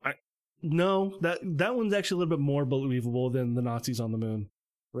 No, that one's actually a little bit more believable than the Nazis on the moon.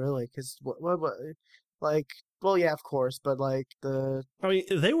 Really? Because well, yeah, of course, but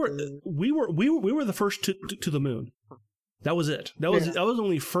they were. We were the first to the moon. That was it. That was the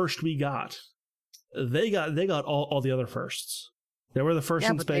only first we got. They got all the other firsts. They were the first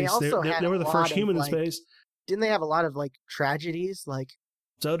in space. They were the first human in space. Didn't they have a lot of tragedies?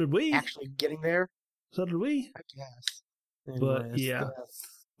 So did we. Actually getting there. So did we. I guess. But yeah,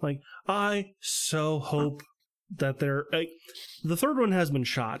 I so hope that the third one has been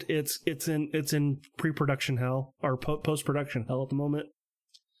shot. It's in pre-production hell or post-production hell at the moment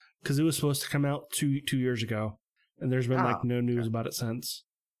because it was supposed to come out two years ago, and there's been no news about it since.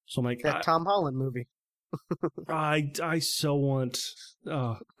 So I'm like, that Tom Holland movie. I so want.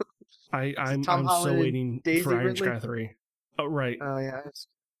 I'm so waiting for Iron Sky 3. Oh right. Oh yeah,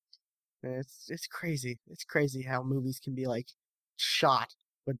 it's crazy. It's crazy how movies can be shot,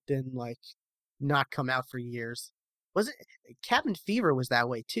 but then not come out for years. Was it Cabin Fever was that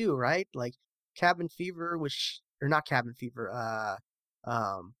way too, right? Cabin Fever was or not Cabin Fever.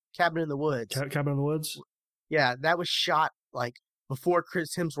 Cabin in the Woods. Cabin in the Woods. Yeah, that was shot before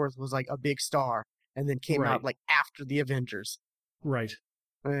Chris Hemsworth was a big star, and then came out after the Avengers. Right.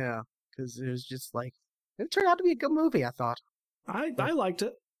 Yeah, because it was just It turned out to be a good movie, I thought. I liked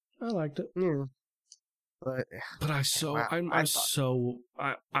it. I liked it. Yeah. But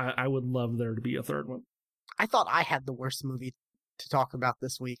I would love there to be a third one. I thought I had the worst movie to talk about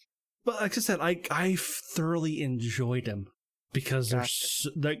this week. But like I said, I thoroughly enjoyed them because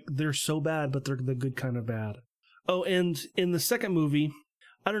they're so bad, but they're the good kind of bad. Oh, and in the second movie,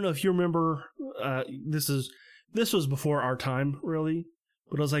 I don't know if you remember. This was before our time, really,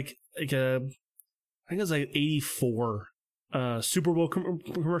 but it was like I think it was like 84 Super Bowl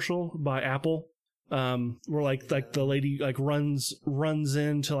commercial by Apple. Where like the lady like runs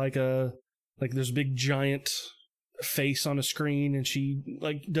into like there's a big giant face on a screen, and she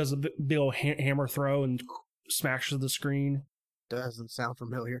like does a big old hammer throw and smashes the screen. Doesn't sound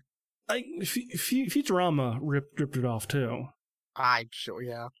familiar. Like Futurama ripped it off too. I'm sure,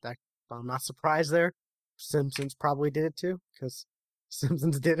 yeah. I'm not surprised there. Simpsons probably did it too, because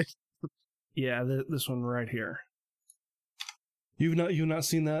Simpsons did it. Yeah, this one right here. You've not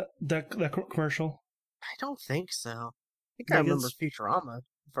seen that commercial? I don't think so. I think I remember Futurama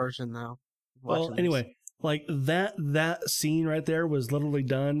version though. Well, anyway, like that scene right there was literally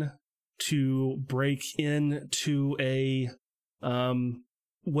done to break into a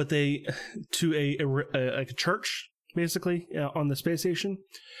church basically on the space station,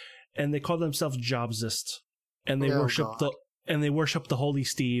 and they call themselves Jobsists, and they worship the Holy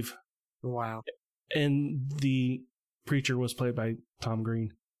Steve. Wow. And the preacher was played by Tom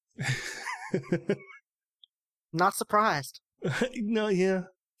Green. Not surprised. No, yeah.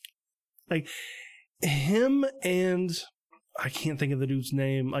 Like him, and I can't think of the dude's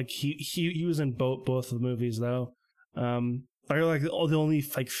name. Like he was in both of the movies though. They're like the only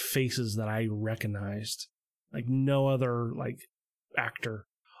like faces that I recognized. Like no other like actor.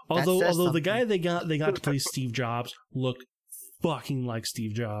 Although the guy they got to play Steve Jobs looked fucking like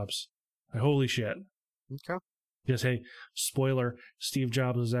Steve Jobs. Like, holy shit. Okay. Yes, hey, spoiler, Steve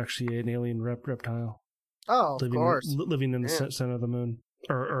Jobs was actually an alien reptile. Oh, of course. Living in the center of the moon,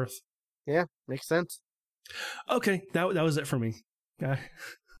 or Earth. Yeah, makes sense. Okay, that was it for me. The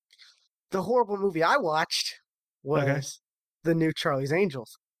horrible movie I watched was the new Charlie's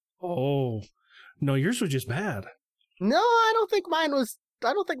Angels. Oh, no, yours was just bad. No, I don't think mine was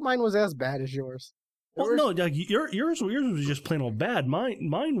as bad as yours. Well, no, like yours was just plain old bad.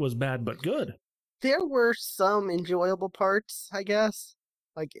 Mine was bad but good. There were some enjoyable parts, I guess.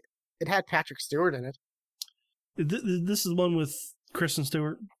 Like it had Patrick Stewart in it. This is one with Kristen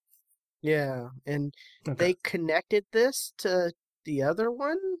Stewart. Yeah, and they connected this to the other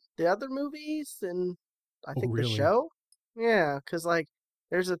movies, and I think the show. Yeah, because like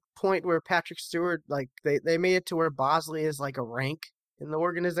there's a point where Patrick Stewart, like they made it to where Bosley is like a rank in the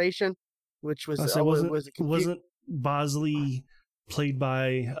organization, which was wasn't Bosley played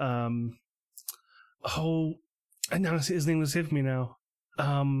by I know his name escapes me now.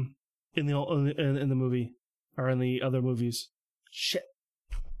 In the movie or in the other movies. Shit.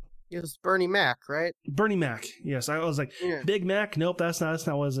 It was Bernie Mac, right? Bernie Mac. Yes, I was like Big Mac. Nope, that's not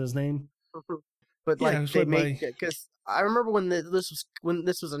what his name. But like they made because I remember when this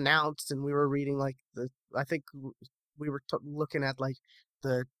was announced, and we were reading like I think we were looking at like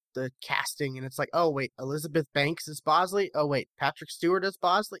the casting, and it's like, oh wait, Elizabeth Banks is Bosley. Oh wait, Patrick Stewart is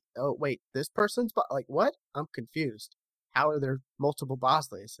Bosley. Oh wait, this person's like what? I'm confused. How are there multiple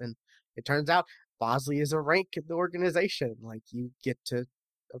Bosleys? And it turns out Bosley is a rank in the organization. Like you get to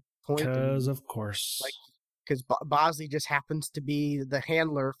a point because of course, like because Bosley just happens to be the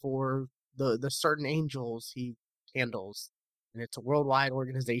handler for the certain angels he handles, and it's a worldwide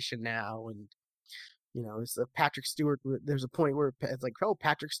organization now. And you know, it's Patrick Stewart. There's a point where it's like, oh,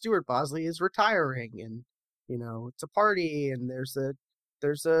 Patrick Stewart Bosley is retiring, and you know, it's a party, and there's a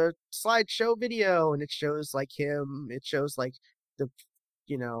slideshow video, and it shows like him. It shows like the,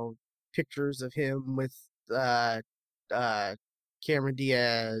 you know, pictures of him with Cameron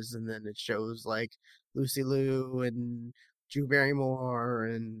Diaz, and then it shows like Lucy Liu and Drew Barrymore,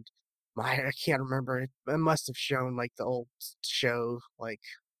 and I can't remember. It must have shown like the old show, like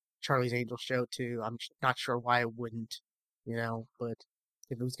Charlie's Angels show too. I'm not sure why it wouldn't, you know, but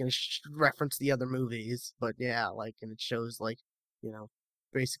if it was going to reference the other movies, but yeah, like, and it shows like, you know,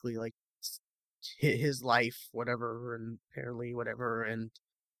 basically like his life, whatever, and apparently whatever, and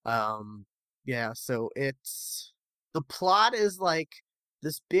yeah, so it's the plot is like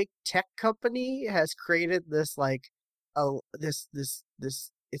this big tech company has created this like this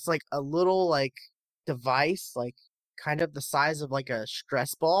it's like a little like device, like kind of the size of like a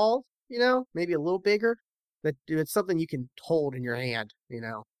stress ball, you know, maybe a little bigger, but it's something you can hold in your hand, you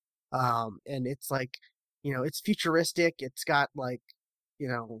know. And it's like, you know, it's futuristic. It's got like, you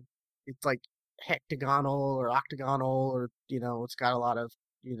know, it's like hectagonal or octagonal, or it's got a lot of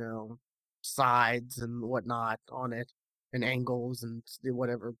sides and whatnot on it, and angles and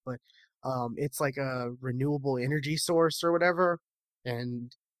whatever. But it's like a renewable energy source or whatever,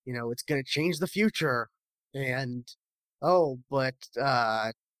 and it's gonna change the future. And but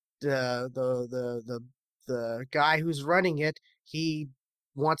the guy who's running it, he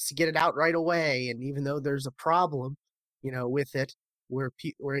wants to get it out right away, and even though there's a problem with it, where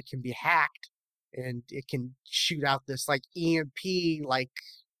it can be hacked and it can shoot out this like EMP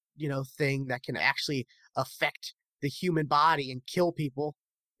thing that can actually affect the human body and kill people.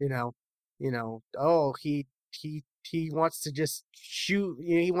 He wants to just shoot.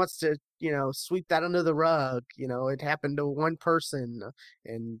 He wants to sweep that under the rug. It happened to one person,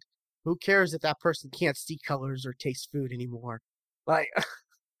 and who cares if that person can't see colors or taste food anymore? Like,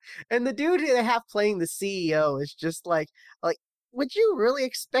 and the dude they have playing the CEO is just like, would you really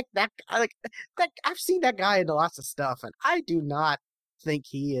expect that guy? Like, that I've seen that guy in lots of stuff, and I do not think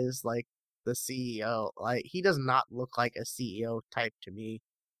he is like the CEO. Like, he does not look like a CEO type to me.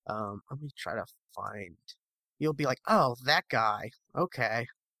 Let me try to find. You'll be like, oh, that guy. Okay,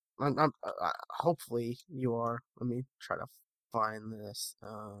 hopefully you are. Let me try to find this.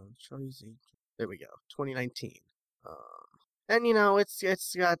 There we go. 2019. And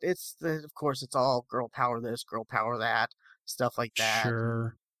of course it's all girl power this, girl power that, stuff like that.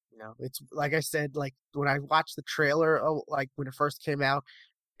 Sure. And, it's like I said, like when I watched the trailer, like when it first came out,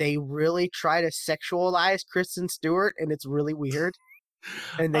 they really try to sexualize Kristen Stewart, and it's really weird.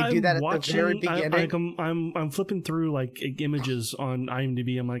 And they do that at the very beginning. I'm flipping through like images on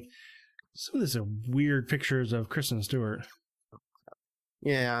IMDb. I'm like, some of these are weird pictures of Kristen Stewart.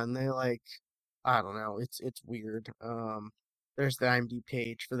 Yeah, and they like, I don't know, it's weird. There's the IMDb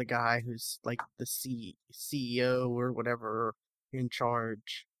page for the guy who's like the CEO or whatever in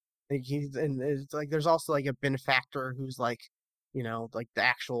charge. And it's like there's also like a benefactor who's like, like the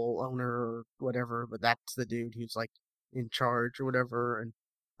actual owner or whatever, but that's the dude who's like in charge or whatever. And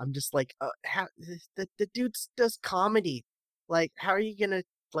I'm just like, how the dude does comedy? Like, how are you gonna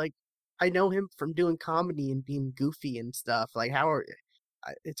like? I know him from doing comedy and being goofy and stuff. Like,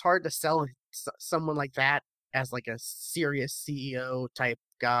 it's hard to sell someone like that as like a serious CEO type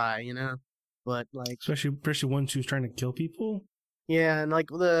guy, but like especially ones who's trying to kill people. Yeah, and like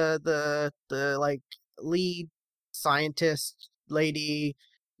the like lead scientist lady,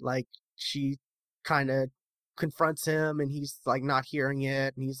 like she kind of confronts him, and he's like not hearing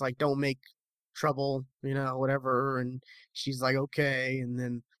it, and he's like, don't make trouble, whatever. And she's like, okay. And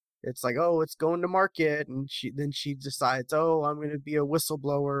then it's like, oh, it's going to market. And she decides, oh, I'm going to be a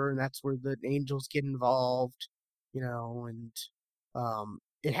whistleblower. And that's where the angels get involved, and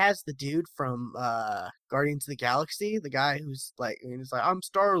it has the dude from Guardians of the Galaxy, the guy who's like, and he's like, I'm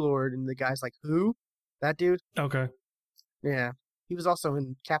Star-Lord. And the guy's like, who? That dude? Okay. Yeah. He was also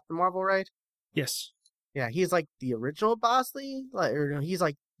in Captain Marvel, right? Yes. Yeah, he's like the original Bosley, like, or no, he's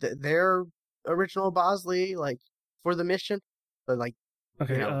like their original Bosley, like for the mission, but like,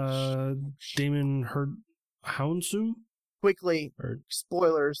 okay, Damon Hounsu. Quickly,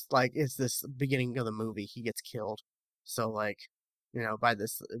 spoilers, like, it's this beginning of the movie, he gets killed, so like, by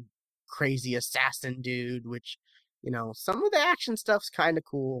this crazy assassin dude, which, some of the action stuff's kind of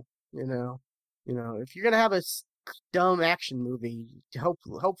cool, if you're gonna have a dumb action movie,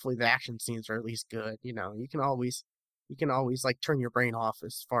 hopefully the action scenes are at least good. You can always like turn your brain off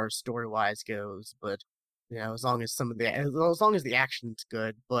as far as story wise goes, but as long as the action's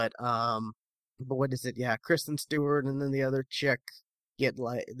good. But what is it? Yeah, Kristen Stewart and then the other chick get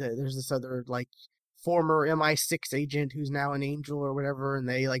like there's this other like former MI6 agent who's now an angel or whatever, and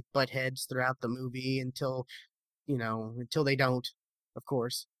they like butt heads throughout the movie until they don't, of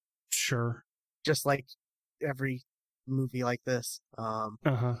course. Sure. Just like every movie like this.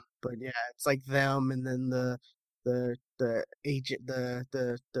 But yeah, it's like them, and then the agent,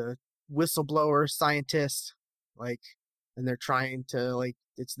 the whistleblower scientist, like, and they're trying to like,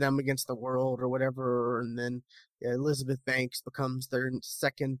 it's them against the world or whatever. And then Elizabeth Banks becomes their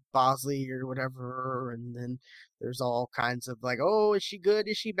second Bosley or whatever. And then there's all kinds of like, oh, is she good?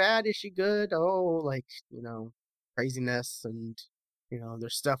 Is she bad? Is she good? Oh, like, craziness. And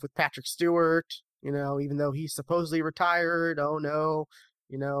there's stuff with Patrick Stewart. Even though he's supposedly retired, oh no,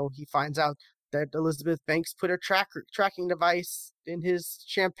 he finds out that Elizabeth Banks put a tracking device in his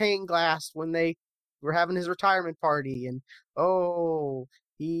champagne glass when they were having his retirement party, and oh,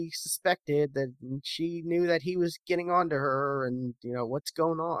 he suspected that she knew that he was getting onto her, and what's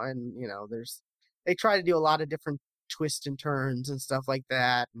going on. They try to do a lot of different twists and turns and stuff like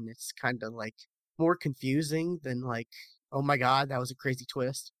that, and it's kind of like more confusing than like, oh my god, that was a crazy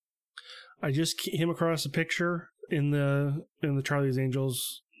twist. I just came across a picture in the Charlie's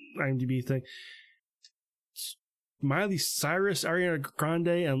Angels IMDb thing. Miley Cyrus, Ariana Grande,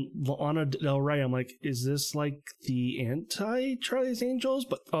 and Lana Del Rey. I'm like, is this like the anti-Charlie's Angels,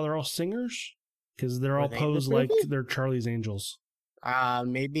 but they're all singers? Because they're all posed like they're Charlie's Angels.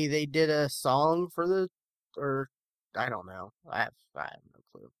 Maybe they did a song for or I don't know. I have no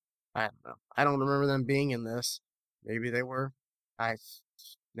clue. I don't know. I don't remember them being in this. Maybe they were.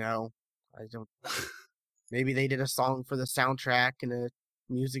 No, I don't. Maybe they did a song for the soundtrack and a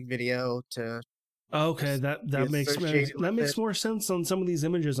music video to. Okay, that makes more sense on some of these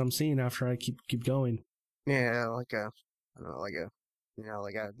images I'm seeing after I keep going. Yeah, like a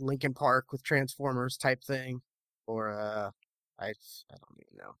Linkin Park with Transformers type thing, or I don't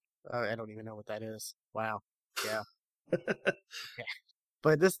even know. I don't even know what that is. Wow. Yeah. Okay.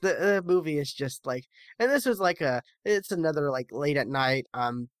 But the movie is just like, and this was like it's another like late at night.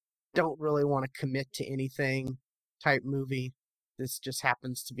 Don't really want to commit to anything type movie. This just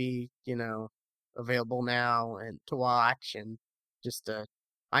happens to be, available now and to watch, and just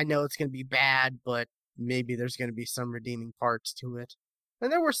I know it's gonna be bad, but maybe there's gonna be some redeeming parts to it.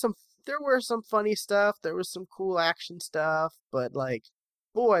 And there were some funny stuff, there was some cool action stuff, but like,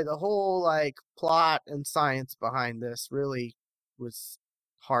 boy, the whole like plot and science behind this really was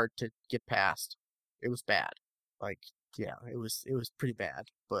hard to get past. It was bad. Like, yeah, it was pretty bad.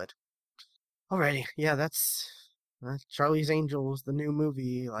 But alrighty, yeah, that's Charlie's Angels, the new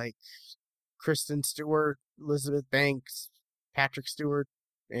movie, like Kristen Stewart, Elizabeth Banks, Patrick Stewart,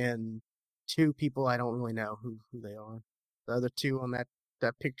 and two people I don't really know who they are. The other two on that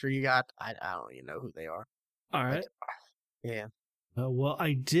picture you got, I don't even know who they are. All right. Yeah. Well,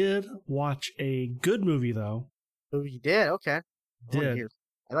 I did watch a good movie though. Oh, you did? Okay.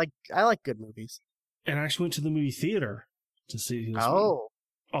 I like good movies. And I actually went to the movie theater to see this. Oh.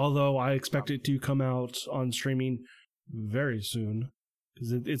 Although I expect it to come out on streaming very soon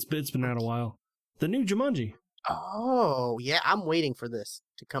because it's been out a while. The new Jumanji. Oh yeah, I'm waiting for this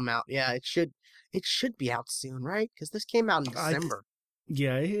to come out. Yeah, it should be out soon, right? Because this came out in December.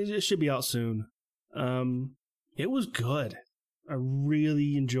 Yeah, it should be out soon. It was good. I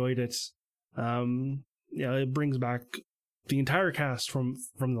really enjoyed it. It brings back the entire cast from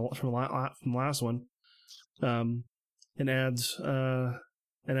the last one. And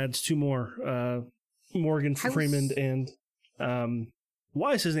adds two more. Morgan Freeman and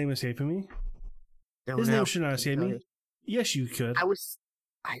why is his name escaping me? His name should not escape me. Yes, you could.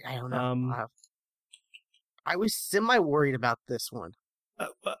 I don't know. I was semi worried about this one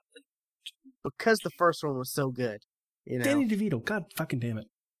because the first one was so good. Danny DeVito. God fucking damn it.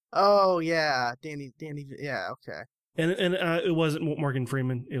 Oh yeah, Danny. Yeah, okay. And it wasn't Morgan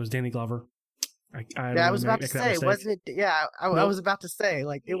Freeman. It was Danny Glover. I was about to say, wasn't it? Yeah, I was about to say,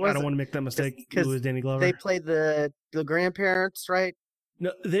 like, it was. I don't want to make that mistake. It was Danny Glover. They play the grandparents, right?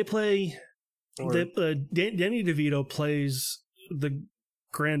 No, they play. Danny DeVito plays the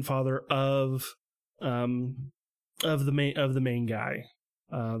grandfather of the main guy,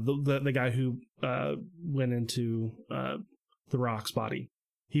 the guy who went into The Rock's body.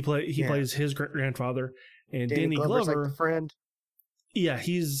 He plays his grandfather, and Danny Glover's like the friend. Yeah,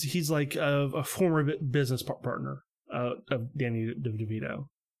 he's like a former business partner of Danny DeVito.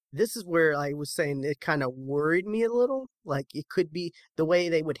 This is where I was saying it kind of worried me a little. Like, it could be the way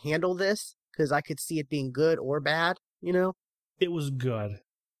they would handle this, because I could see it being good or bad, It was good.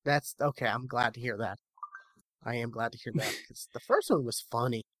 That's okay. I'm glad to hear that. I am glad to hear that, because the first one was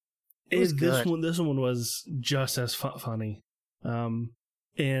funny. It was good. This one was just as funny.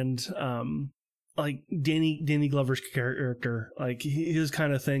 Like Danny Glover's character, like his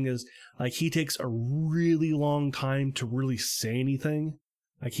kind of thing is like he takes a really long time to really say anything.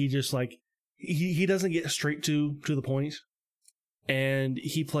 Like he just like he doesn't get straight to the point, and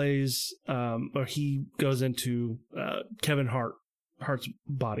he plays or he goes into Kevin Hart's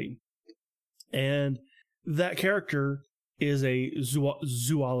body, and that character is a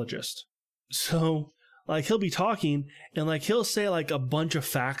zoologist. So like he'll be talking and like he'll say like a bunch of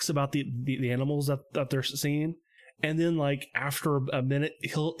facts about the animals that they're seeing, and then like after a minute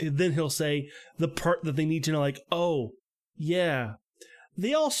he'll say the part that they need to know, like, oh yeah,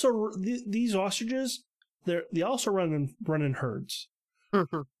 they also these ostriches they also run in herds.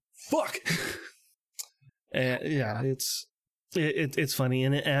 Fuck. And yeah, it's funny,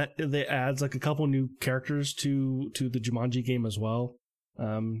 and it adds like a couple new characters to the Jumanji game as well.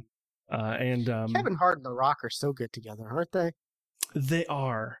 Kevin Hart and The Rock are so good together, aren't they? They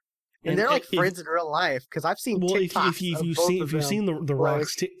are, and they're like friends in real life. Because I've seen TikToks. If you've seen the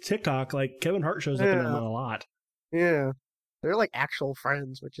Rock's TikTok, like Kevin Hart shows up in them a lot. Yeah, They're like actual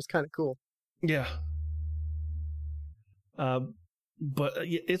friends, which is kind of cool. Yeah. But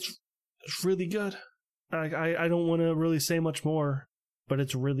it's really good. I don't want to really say much more, but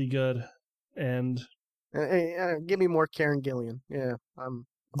it's really good. And give me more Karen Gillan. Yeah, I'm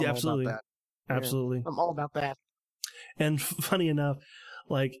all absolutely. about that. Absolutely. Yeah, I'm all about that. And funny enough,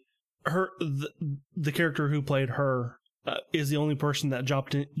 like the character who played her is the only person that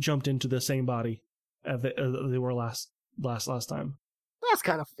jumped into the same body as they were last time. That's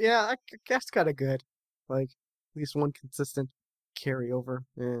kind of I guess kind of good. Like at least one consistent carryover.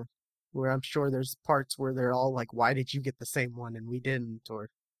 Yeah, where I'm sure there's parts where they're all like, "Why did you get the same one and we didn't?" Or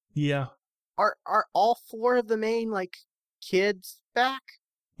yeah. Are all 4 of the main like kids back?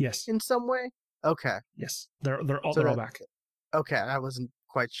 Yes. In some way. Okay. Yes, they're all back. Okay, I wasn't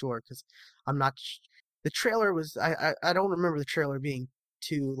quite sure because I'm not. The trailer was I don't remember the trailer being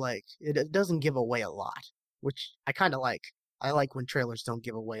too like it doesn't give away a lot, which I kind of like. I like when trailers don't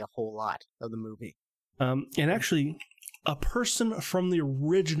give away a whole lot of the movie. And actually, a person from the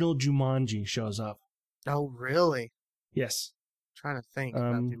original Jumanji shows up. Oh, really? Yes. I'm trying to think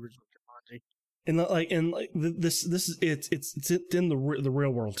about the original Jumanji. And this is it's in the real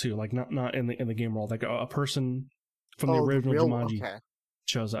world too, like not in the game world. Like a person from the original Jumanji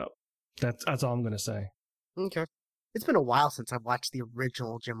shows up. That's all I'm gonna say. Okay. It's been a while since I've watched the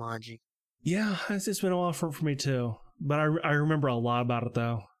original Jumanji. Yeah, it's been a while for me too. But I remember a lot about it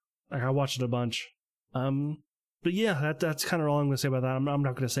though. Like I watched it a bunch. But yeah, that's kind of all I'm gonna say about that. I'm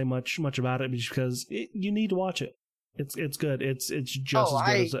not gonna say much about it because you need to watch it. It's good. It's just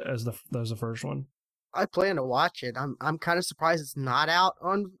as good as the first one. I plan to watch it. I'm kind of surprised it's not out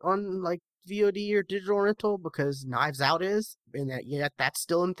on like VOD or digital rental because Knives Out is, and that's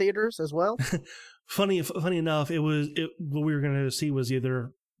still in theaters as well. Funny enough, what we were gonna see was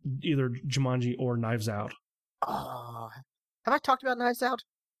either Jumanji or Knives Out. Oh, have I talked about Knives Out?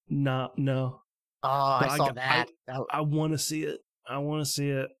 No. Oh, I saw that. I want to see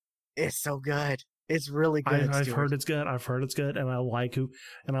it. It's so good. It's really good. I've heard it's good. And I like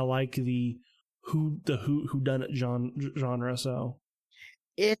the who done it genre. So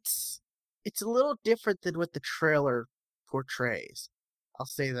it's a little different than what the trailer portrays. I'll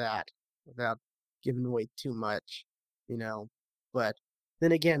say that without giving away too much, But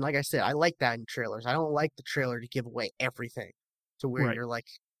then again, like I said, I like that in trailers. I don't like the trailer to give away everything to where you're like,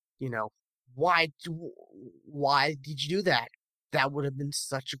 why did you do that? That would have been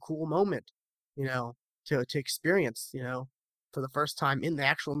such a cool moment, to experience, for the first time in the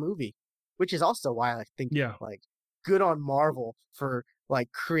actual movie, which is also why I think, like, good on Marvel for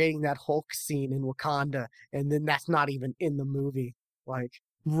like creating that Hulk scene in Wakanda, and then that's not even in the movie, like.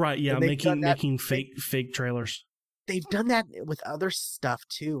 Right, yeah, making fake trailers. They've done that with other stuff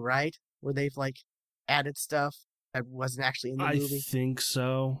too, right? Where they've like added stuff that wasn't actually in the movie. I think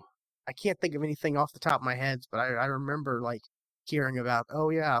so. I can't think of anything off the top of my head, but I remember like hearing about, oh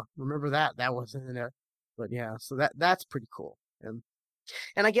yeah, remember that wasn't in there. But yeah, so that's pretty cool. And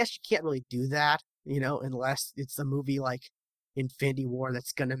I guess you can't really do that, unless it's a movie like Infinity War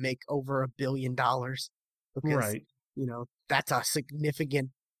that's gonna make over $1 billion. Because, right. That's a significant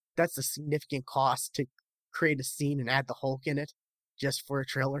cost to create a scene and add the Hulk in it just for a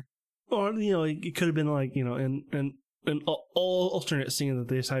trailer. Or, it could have been like, an alternate scene that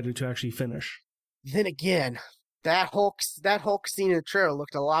they decided to actually finish. Then again, that Hulk scene in the trailer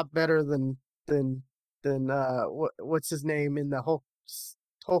looked a lot better than what's his name in the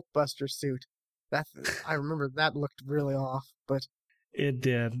Hulkbuster suit. I remember that looked really off, but it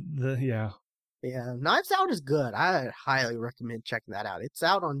did. Yeah, Knives Out is good. I highly recommend checking that out. It's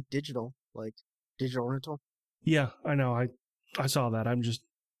out on digital rental. Yeah, I know. I saw that. I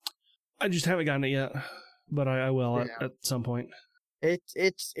just haven't gotten it yet, but I will at some point.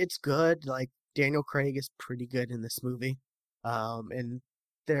 It's good. Like Daniel Craig is pretty good in this movie. And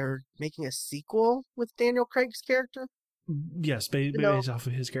they're making a sequel with Daniel Craig's character. Yes, based off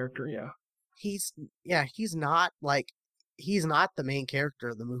of his character. Yeah. He's not the main character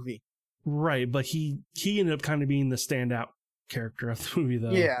of the movie. Right, but he ended up kind of being the standout character of the movie, though.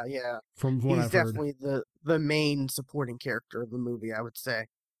 Yeah. From what I've heard, he's definitely the main supporting character of the movie, I would say.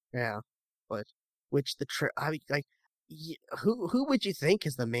 Yeah, but who would you think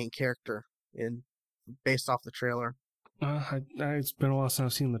is the main character based off the trailer? It's been a while since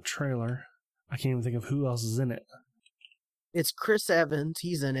I've seen the trailer. I can't even think of who else is in it. It's Chris Evans.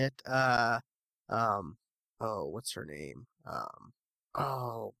 He's in it. What's her name?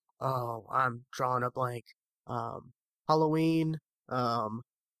 I'm drawing a blank. Halloween.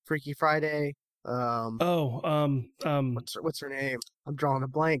 Freaky Friday. What's her name? I'm drawing a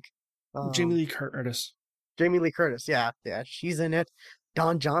blank. Jamie Lee Curtis. Jamie Lee Curtis, yeah, she's in it.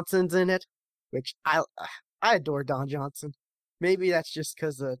 Don Johnson's in it, which I adore Don Johnson. Maybe that's just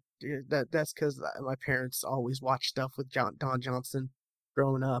because that's because my parents always watched stuff with Don Johnson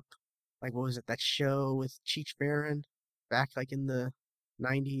growing up. Like, what was it, that show with Cheech Marin back like in the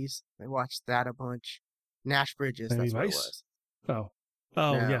 90s? I watched that a bunch. Nash Bridges, Miami that's what it Vice?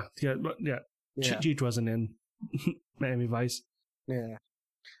 was. Yeah. Cheech wasn't in Miami Vice. Yeah.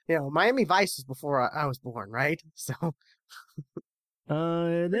 Miami Vice was before I was born, right? So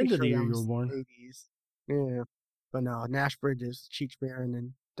it ended the year you were born. 80s. Yeah. But no, Nash Bridges, Cheech Marin,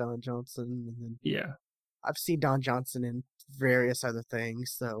 and Don Johnson. And then Yeah. I've seen Don Johnson in various other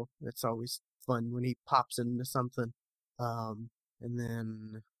things, so it's always fun when he pops into something. And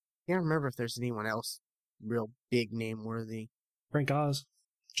then I can't remember if there's anyone else real big name worthy. Frank Oz.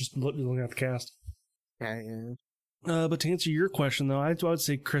 Just looking at the cast. Yeah. But to answer your question, though, I would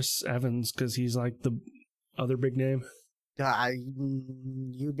say Chris Evans, because he's like the other big name.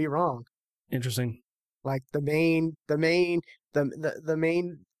 You'd be wrong. Interesting. Like the main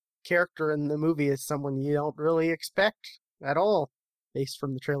character in the movie is someone you don't really expect at all, based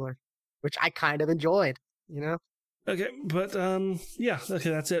from the trailer, which I kind of enjoyed. Okay, but yeah, okay,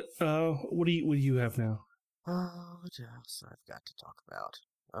 that's it. What do you have now? What else I've got to talk about?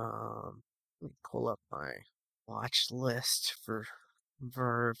 Let me pull up my watch list for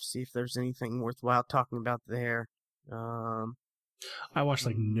Verve, see if there's anything worthwhile talking about there. I watched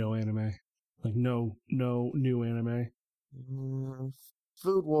like no anime, like no new anime.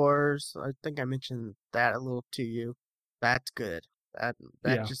 Food Wars. I think I mentioned that a little to you. That's good. That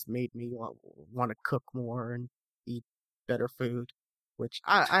just made me want to cook more and eat better food, which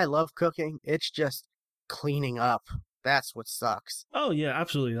I love cooking. It's just cleaning up. That's what sucks. Oh yeah,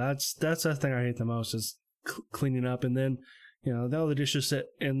 absolutely. That's the thing I hate the most is cleaning up, and then all the dishes sit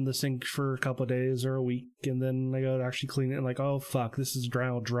in the sink for a couple of days or a week, and then I go to actually clean it and like, oh fuck, this is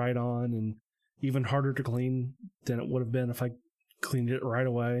dried on, and even harder to clean than it would have been if I cleaned it right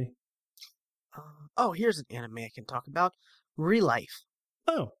away. Here's an anime I can talk about. Real Life.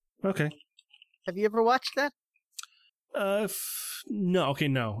 Oh, okay. Have you ever watched that? No. Okay,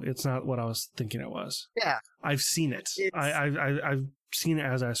 no. It's not what I was thinking it was. Yeah. I've seen it. I've seen it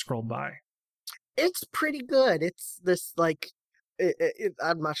as I scrolled by. It's pretty good. It's this like,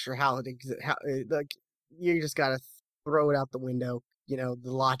 I'm not sure how like you just gotta throw it out the window. The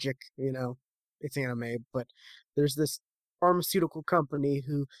logic. It's anime, but there's this pharmaceutical company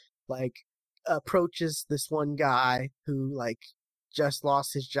who like approaches this one guy who like just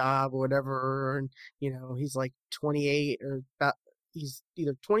lost his job or whatever, and he's like 28 or about, he's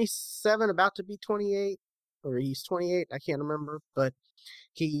either 27 about to be 28 or he's 28, I can't remember, but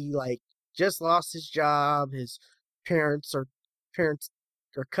he like just lost his job. His parents are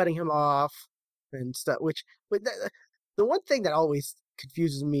cutting him off and stuff, which the one thing that always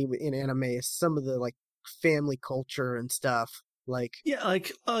confuses me in anime is some of the like family culture and stuff. Like, yeah,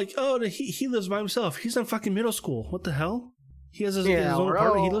 oh, he lives by himself. He's in fucking middle school. What the hell? He has his own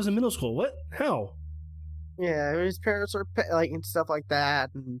apartment. He lives in middle school. What? How? Yeah, his parents are and stuff like that,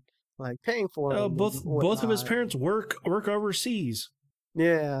 and like paying for him. Both of his parents work overseas.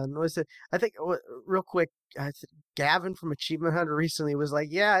 Yeah, and I think real quick, Gavin from Achievement Hunter recently was like,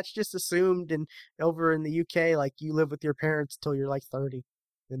 yeah, it's just assumed, and over in the UK, like you live with your parents till you're like 30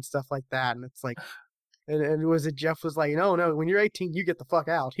 and stuff like that, and it's like. And was it Jeff was like, no, when you're 18, you get the fuck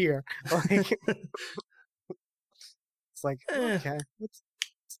out here. Like, it's like, okay, it's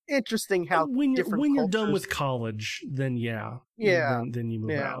interesting how when you're done with college, then then you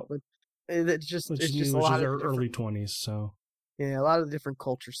move out. But it's just a lot of early 20s. So yeah, a lot of the different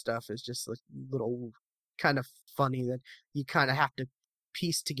culture stuff is just like little kind of funny that you kind of have to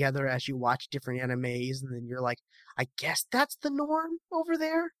piece together as you watch different animes, and then you're like, I guess that's the norm over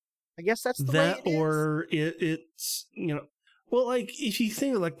there. I guess that's the way it is. Or it's well, like if you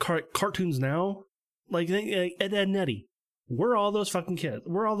think of like cartoons now, like Ed, Edd n Eddy, we're all those fucking kids.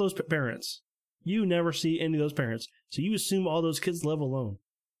 We're all those parents. You never see any of those parents, so you assume all those kids live alone.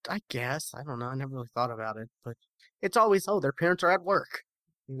 I guess. I don't know. I never really thought about it, but it's always their parents are at work.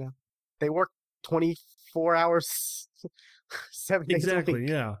 They work 24 hours, 7 days a week. Exactly.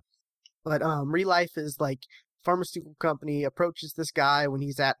 Yeah. But Real Life is like. Pharmaceutical company approaches this guy when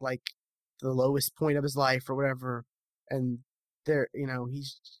he's at like the lowest point of his life or whatever, and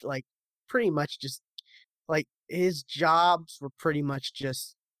he's like pretty much just like his jobs were pretty much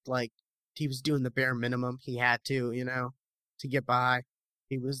just like he was doing the bare minimum he had to get by.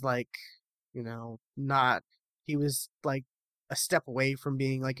 He was like he was like a step away from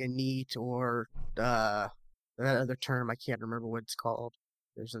being like a NEET or that other term I can't remember what it's called.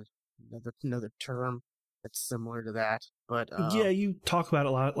 There's another term. that's similar to that. But yeah, you talked about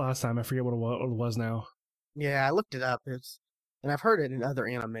it last time. I forget what it was now. Yeah, I looked it up. And I've heard it in other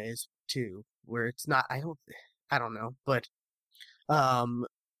animes too, where it's not. I don't know, but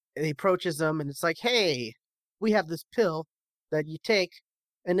he approaches them and it's like, hey, we have this pill that you take,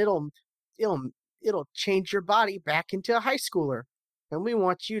 and it'll it'll change your body back into a high schooler, and we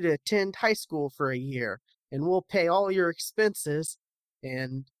want you to attend high school for a year, and we'll pay all your expenses,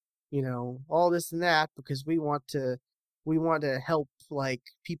 and all this and that because we want to help like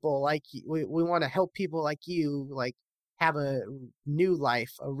people like you. We want to help people like you like have a new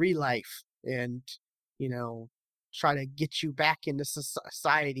life, a re-life, and try to get you back into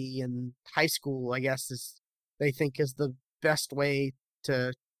society. And high school, I guess, they think is the best way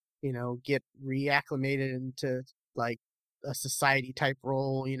to get reacclimated into like a society type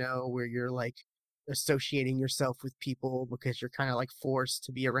role, where you're like associating yourself with people because you're kind of like forced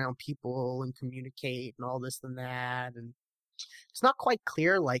to be around people and communicate and all this and that. And it's not quite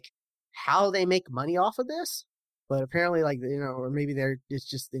clear like how they make money off of this, but apparently like or maybe it's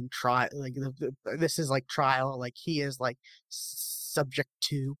just in trial, like this is like trial, like he is like subject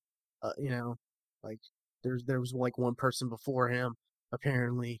to like there was like one person before him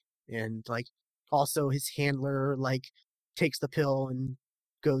apparently, and like also his handler like takes the pill and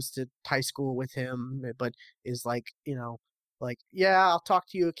goes to high school with him, but is like like, yeah, I'll talk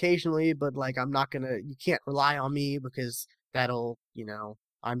to you occasionally, but like you can't rely on me because that'll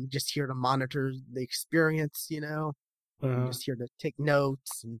I'm just here to monitor the experience, I'm just here to take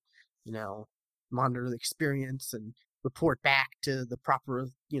notes and monitor the experience and report back to the proper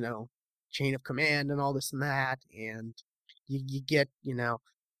chain of command and all this and that. And you get you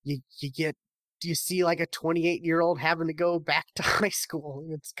get do you see like a 28-year-old having to go back to high school?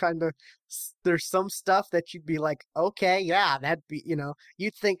 It's kind of, there's some stuff that you'd be like, okay, yeah, that'd be,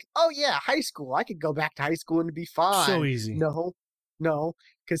 you'd think, oh yeah, high school, I could go back to high school and be fine. So easy. No,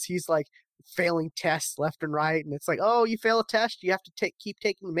 because he's like failing tests left and right, and it's like, oh, you fail a test, you have to keep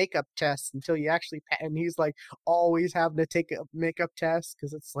taking makeup tests until you actually and he's like always having to take a makeup test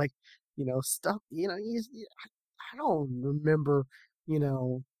because it's like stuff, I don't remember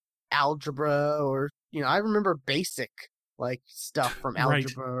algebra or I remember basic like stuff from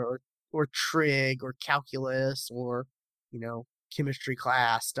algebra right. or trig or calculus or chemistry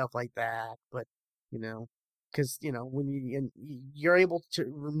class, stuff like that. But because when you're able to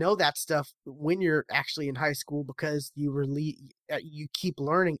know that stuff when you're actually in high school because you keep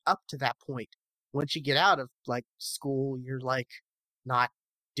learning up to that point. Once you get out of like school, you're like not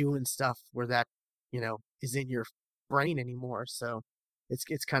doing stuff where that is in your brain anymore. So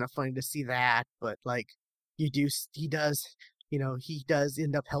it's kind of funny to see that. But like he does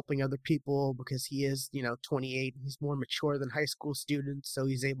end up helping other people because he is 28 and he's more mature than high school students, so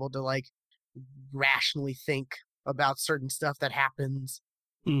he's able to like rationally think about certain stuff that happens.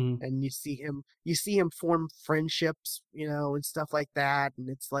 And you see him form friendships and stuff like that. And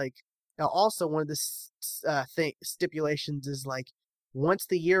it's like also one of the stipulations is like once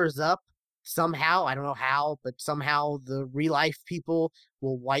the year is up, somehow, I don't know how, but somehow the real life people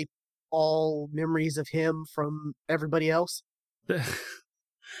will wipe all memories of him from everybody else.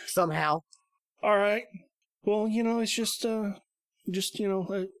 Somehow. All right. Well, it's just a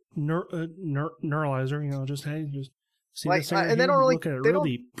neuralizer, just see like, this thing right and they here, don't really look at it real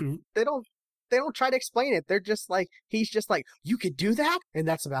deep. They don't try to explain it. They're just like, he's just like, you could do that, and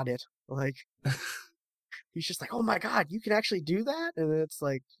that's about it. Like he's just like, oh my god, you can actually do that? And it's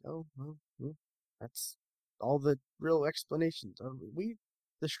like, oh, well, that's all the real explanations. Are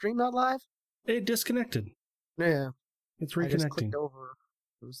the stream not live? It disconnected. Yeah. It's reconnecting. I just clicked over.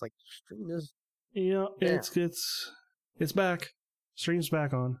 It was like, stream is... Yeah, it's back. Stream's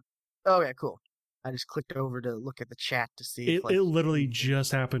back on. Okay, cool. I just clicked over to look at the chat to see it literally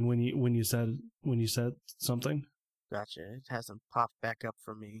just happened when you said something. Gotcha. It hasn't popped back up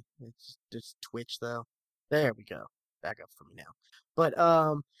for me. It's just Twitch though. There we go. Back up for me now. But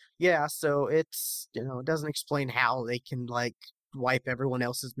yeah, so it's it doesn't explain how they can like wipe everyone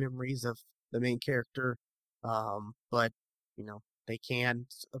else's memories of the main character. But they can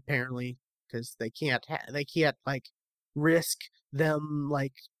apparently, because they can't like risk them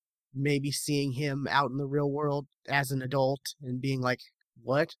like maybe seeing him out in the real world as an adult and being like,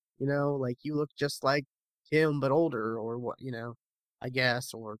 what? Like you look just like him but older, or what, I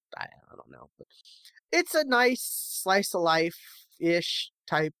guess, or I don't know. But it's a nice slice of life-ish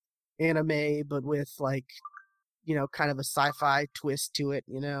type anime, but with like, kind of a sci-fi twist to it,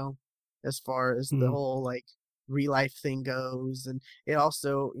 as far as the whole like real life thing goes. And it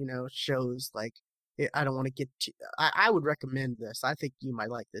also, shows like, I don't want to get I would recommend this. I think you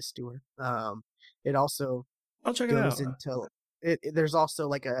might like this, Stuart. it also I'll check it out. goes into it. There's also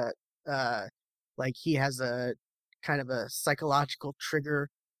like like he has a kind of a psychological trigger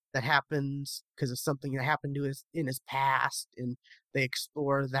that happens because of something that happened to in his past, and they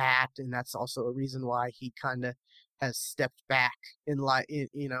explore that, and that's also a reason why he kind of has stepped back in life,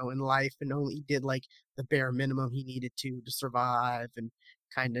 in life, and only did like the bare minimum he needed to survive, and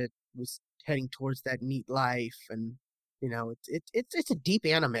kind of was heading towards that neat life. And it's a deep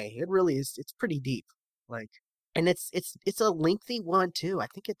anime. It really is. It's pretty deep, like, and it's a lengthy one too. I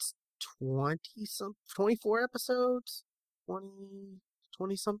think it's 24 episodes,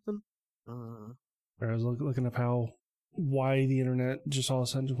 20 something. I was looking up why the internet just all of a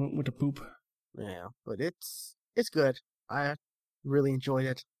sudden went to poop. Yeah, but it's good. I really enjoyed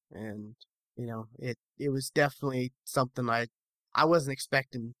it, and it was definitely something I wasn't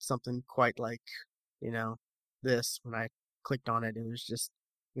expecting something quite like this when I clicked on it. It was just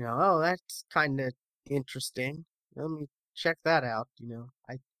oh, that's kind of interesting. Let me check that out.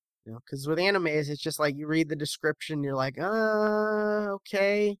 Because with animes, it's just like you read the description, you're like,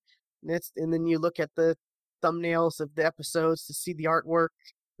 okay. And then you look at the thumbnails of the episodes to see the artwork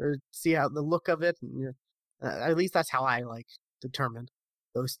or see how the look of it. And at least that's how I determine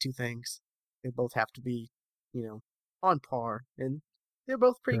those two things. They both have to be, on par, and they're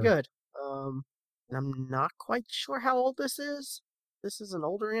both pretty good. And I'm not quite sure how old this is. This is an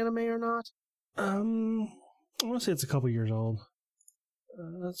older anime or not? I want to say it's a couple years old.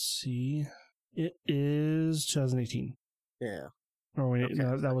 Let's see. It is 2018. Yeah. Oh wait, okay,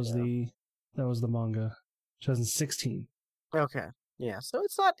 no, that was the manga. 2016. Okay. Yeah. So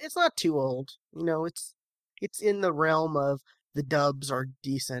it's not too old. It's in the realm of the dubs are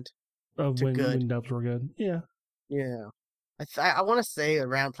decent. When dubs were good. Yeah. Yeah. I want to say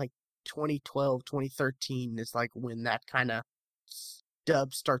around 2012, 2013 is when that kind of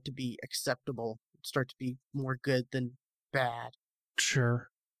dubs start to be acceptable, start to be more good than bad. Sure.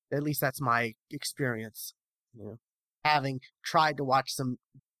 At least that's my experience. Having tried to watch some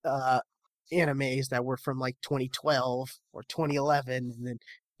animes that were from 2012 or 2011, and then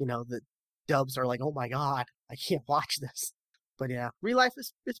the dubs are oh my god, I can't watch this. But yeah, Real Life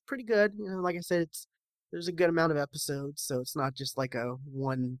is pretty good. Like I said, there's a good amount of episodes, so it's not just a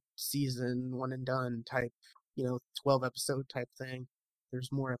one season, one and done type, 12 episode type thing.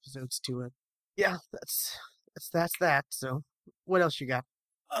 There's more episodes to it. Yeah, that's that. So what else you got?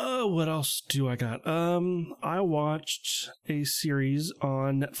 What else do I got? I watched a series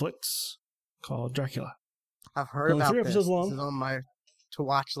on Netflix called Dracula. I've heard about 3 episodes long. This is on my to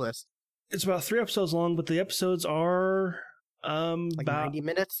watch list. It's about 3 episodes long, but the episodes are about 90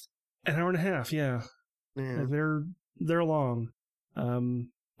 minutes, an hour and a half. Yeah. They're long, and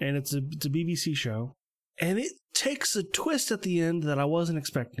it's a BBC show, and it takes a twist at the end that I wasn't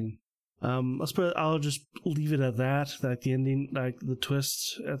expecting. I'll just leave it at that. That the ending, the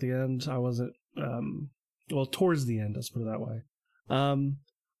twist at the end, I wasn't, towards the end, let's put it that way.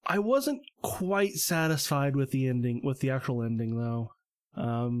 I wasn't quite satisfied with the ending, with the actual ending though.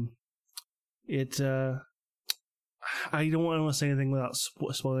 I don't want to say anything without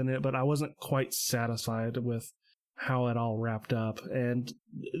spoiling it, but I wasn't quite satisfied with how it all wrapped up, and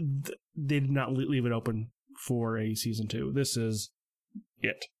they did not leave it open for a season 2. This is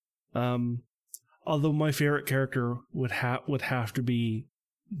it. Although my favorite character would have to be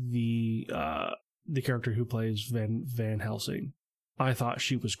the character who plays Van Helsing. I thought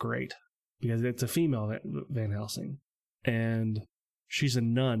she was great because it's a female Van Helsing, and she's a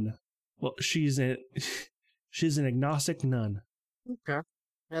nun. Well, she's an agnostic nun. Okay,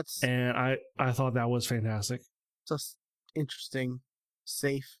 and I thought that was fantastic. It's an interesting,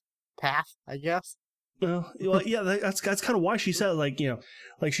 safe path, I guess. Well, yeah, that's kind of why she said,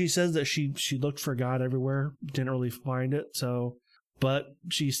 she says that she looked for God everywhere, didn't really find it. So, but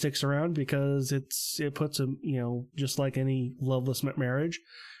she sticks around because it puts just like any loveless marriage,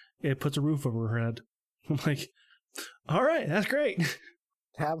 it puts a roof over her head. I'm like, all right, that's great.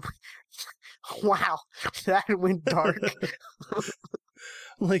 Wow, that went dark.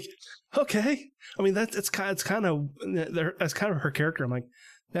 Okay, I mean that's kind of her character. I'm like,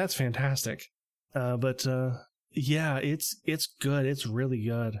 that's fantastic. But yeah, it's good. It's really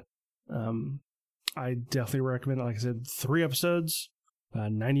good. I definitely recommend it. Like I said, 3 episodes,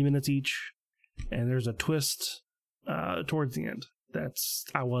 90 minutes each, and there's a twist towards the end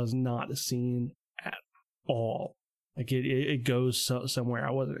I was not seeing at all. It goes somewhere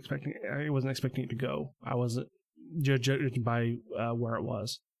I wasn't expecting. I wasn't expecting it to go. I wasn't judging by where it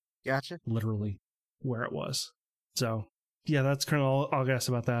was. Gotcha. Literally where it was. So yeah, that's kind of all I'll guess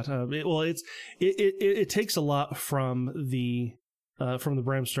about that. It takes a lot from the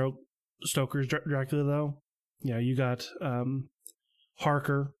Bram Stoker's Dracula, though, you got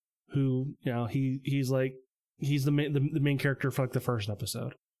Harker, who he's the main character for like the first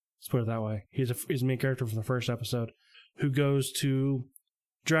episode. Let's put it that way. He's the main character for the first episode, who goes to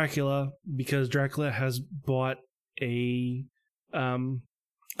Dracula because Dracula has bought some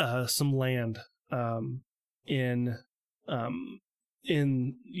land in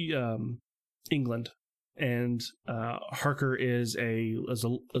England, and Harker is a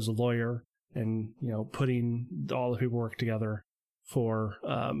lawyer, and putting all the paperwork together for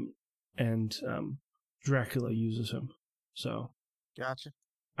and Dracula uses him. So gotcha.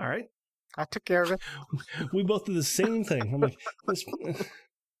 All right, I took care of it. We both did the same thing. I'm like, this...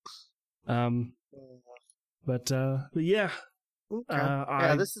 but yeah.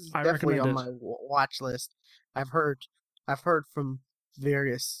 Okay. This is definitely on my watch list. I've heard from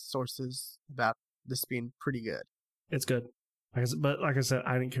various sources about this being pretty good. It's good, but like I said,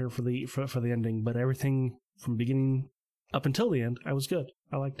 I didn't care for the ending, but everything from beginning up until the end, I was good.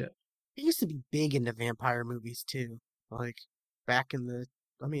 I liked it. I used to be big into vampire movies too. Like back in the,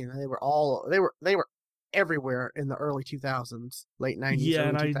 they were everywhere in the early 2000s, late 90s. Yeah,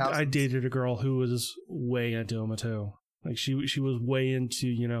 and I dated a girl who was way into them too. Like she was way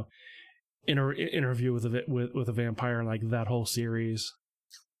into Interview with a Vampire and like that whole series.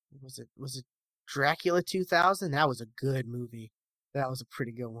 Was it Dracula 2000? That was a good movie. That was a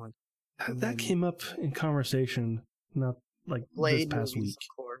pretty good one. That came up in conversation, not like Blade this past movies, week.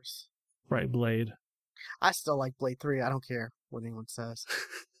 Of course. Right, Blade. I still like Blade 3. I don't care what anyone says.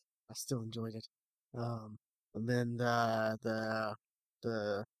 I still enjoyed it. And then the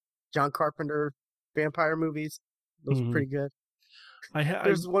John Carpenter vampire movies. Those are pretty good.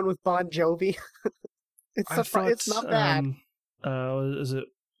 There's one with Bon Jovi. It's not bad. Is it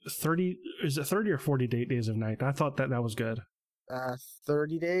 30? Is it 30 or 40 Days of Night? I thought that was good.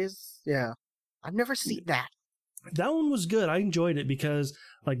 30 Days. Yeah, I've never seen that. That one was good. I enjoyed it because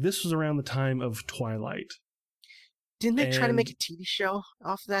like this was around the time of Twilight. Didn't they try to make a TV show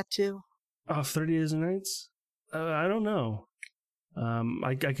off of that too? Off 30 Days and Nights? I don't know.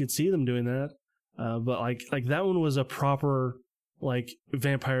 I could see them doing that. But like that one was a proper like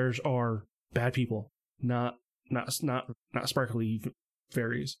vampires are bad people, not sparkly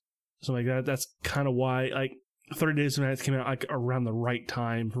fairies. So like that's kind of why like 30 Days of Nights came out like around the right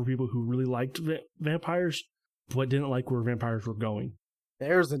time for people who really liked vampires, but didn't like where vampires were going.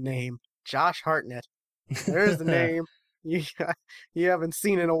 There's a name, Josh Hartnett. There's the name you haven't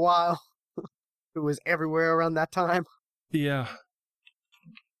seen in a while. Who was everywhere around that time. Yeah.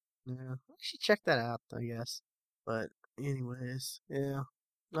 Yeah, I should check that out, I guess. But anyways, yeah.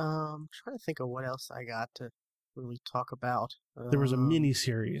 I'm trying to think of what else I got to really talk about. There was a mini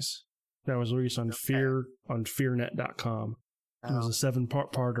series that was released on fearnet.com. It was a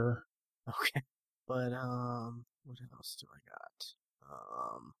 7-parter. Okay. But what else do I got?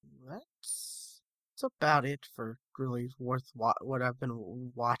 That's about it for really worth what I've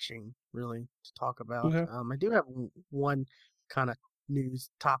been watching really to talk about. Okay. I do have one kind of news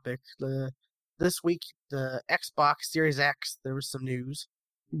topic. This week, the Xbox Series X, there was some news.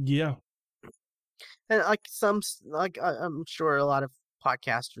 Yeah. And I'm sure a lot of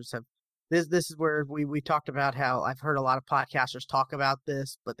podcasters have. This is where we talked about how I've heard a lot of podcasters talk about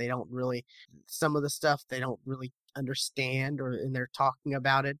this, but they don't really, some of the stuff they don't really understand, and they're talking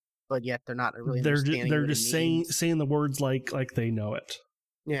about it, but yet they're not really understanding. They're just saying the words like they know it.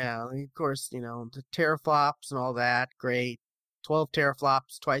 Yeah, of course, the teraflops and all that, great. 12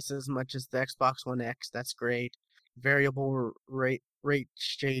 teraflops, twice as much as the Xbox One X, that's great. Variable rate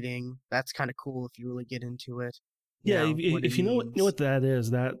shading, that's kind of cool if you really get into it. Yeah, if you know what that is,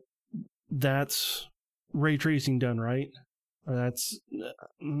 that's ray tracing done, right? Or that's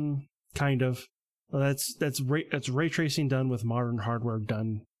kind of. That's ray tracing done with modern hardware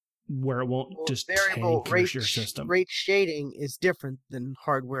done where it won't just variable tank your system. Rate shading is different than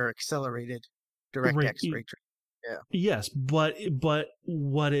hardware accelerated DirectX ray tracing. Yeah. Yes, but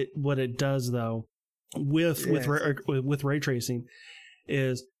what it does though with ray tracing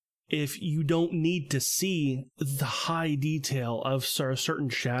is if you don't need to see the high detail of a certain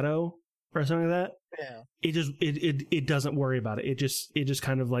shadow or something like that, it doesn't worry about it. It just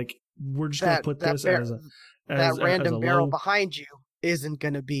kind of like we're just gonna put this as that random barrel behind you isn't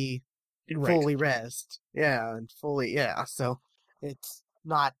gonna be fully rezzed. Yeah, and fully so it's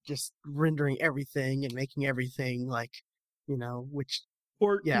not just rendering everything and making everything like, which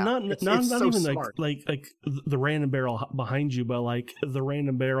not it's so even smart. like the random barrel behind you, but like the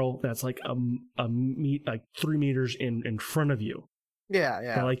random barrel that's like like 3 meters in front of you.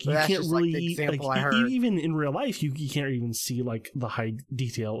 Yeah. But, like, you can't really, like, the example I heard. Even in real life, you can't even see, like, the high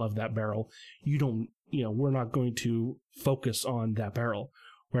detail of that barrel. You don't, we're not going to focus on that barrel.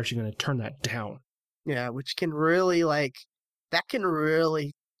 We're actually going to turn that down. Yeah, which can really, that can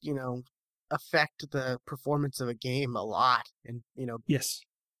really, affect the performance of a game a lot. And, yes.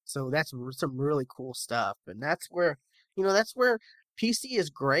 So that's some really cool stuff. And that's where PC is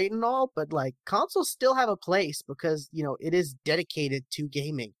great and all, but like consoles still have a place because, it is dedicated to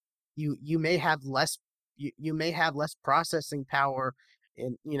gaming. You may have less processing power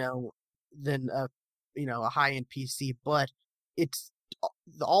in, than a high-end PC, but it's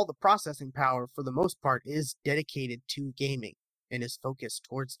all the processing power for the most part is dedicated to gaming and is focused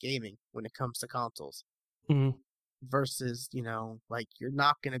towards gaming when it comes to consoles. Mm-hmm. Versus, like you're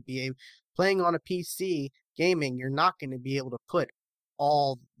not going to be playing on a PC gaming, you're not going to be able to put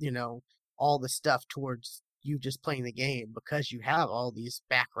all the stuff towards you just playing the game because you have all these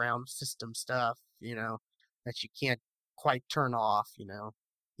background system stuff, that you can't quite turn off,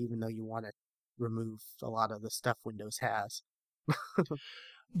 even though you want to remove a lot of the stuff Windows has.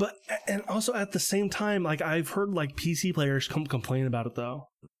 But, and also at the same time, like I've heard like PC players complain about it though.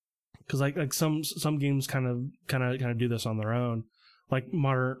 Because like some games kind of do this on their own, like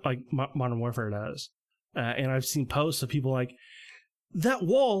Modern Warfare does, and I've seen posts of people like that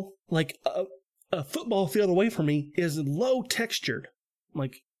wall, like a football field away from me, is low textured. I'm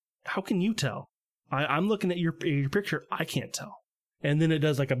like, how can you tell? I'm looking at your picture, I can't tell. And then it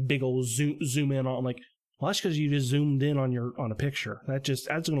does like a big old zoom in on. I'm like, well, that's because you just zoomed in on a picture. That's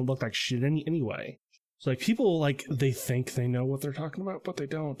going to look like shit anyway. So like people like they think they know what they're talking about, but they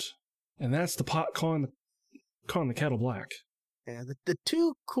don't. And that's the pot calling the kettle black. Yeah, the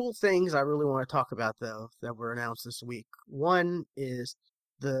two cool things I really want to talk about, though, that were announced this week. One is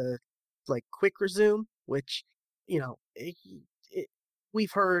the, quick resume, which,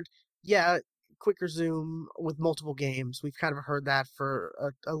 we've heard, quick resume with multiple games. We've kind of heard that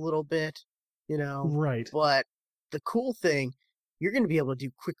for a little bit, Right. But the cool thing, you're going to be able to do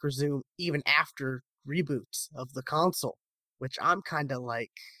quick resume even after reboots of the console, which I'm kind of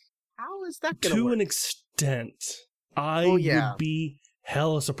like, how is that going to work? To an extent, I would be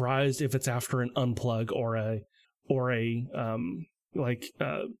hella surprised if it's after an unplug or a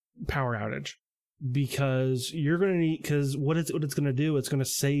power outage, because you're going to need, because what it's going to do, it's going to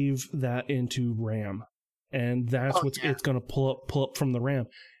save that into RAM, and that's it's going to pull up from the RAM,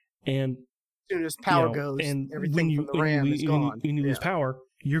 and as soon as power goes, and everything from the RAM is gone. When you lose power,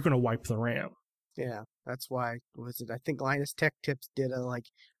 you're going to wipe the RAM. Yeah, that's why. I think Linus Tech Tips did a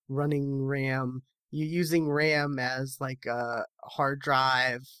running RAM, using RAM as a hard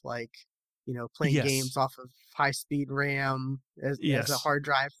drive, playing games off of high speed RAM as a hard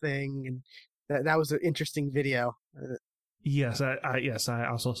drive thing, and that was an interesting video. Yes, I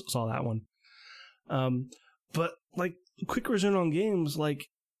also saw that one. But quick resume on games,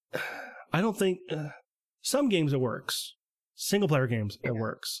 I don't think some games it works. Single player games it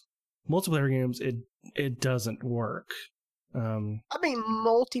works. Multiplayer games it doesn't work. I mean,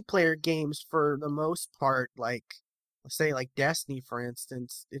 multiplayer games for the most part, let's say Destiny, for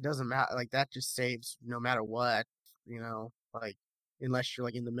instance, it doesn't matter. That just saves no matter what, unless you're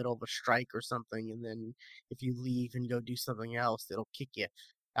in the middle of a strike or something, and then if you leave and go do something else, it'll kick you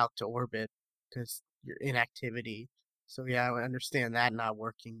out to orbit because you're in activity. So yeah, I understand that not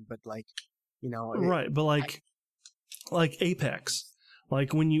working, but right, but like Apex.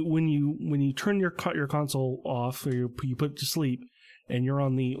 When you turn your console off, or you put it to sleep, and you're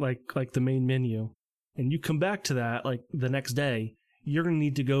on the the main menu, and you come back to that the next day, you're gonna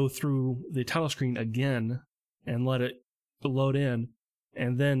need to go through the title screen again and let it load in,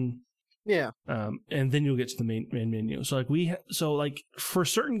 and then and then you'll get to the main menu. So for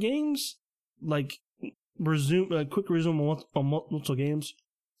certain games, quick resume on multiple games,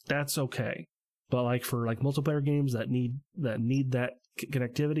 that's okay. But for multiplayer games that need that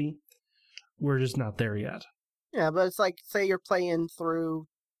connectivity, we're just not there yet. Yeah, but it's say you're playing through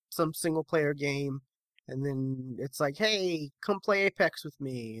some single player game, and then it's hey, come play Apex with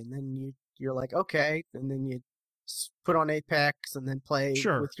me, and then you're okay, and then you put on Apex and then play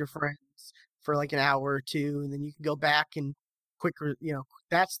with your friends for an hour or two, and then you can go back and quicker.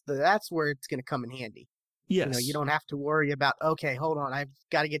 That's where it's going to come in handy. Yes. You don't have to worry about, okay, hold on, I've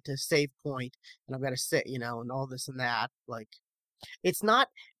got to get to a save point, and I've got to sit, and all this and that. It's not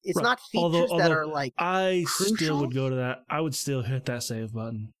features that are I crucial. Still would go to that. I would still hit that save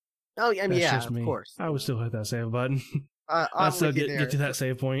button. Oh, I mean, of course. I would still hit that save button. I'd still get to that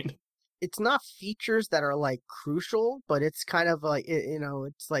save point. It's not features that are crucial, but it's kind of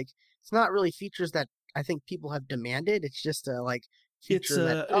it's not really features that I think people have demanded. It's just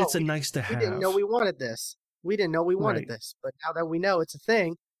feature it's a nice to have. We didn't know we wanted this. We didn't know we wanted this, but now that we know it's a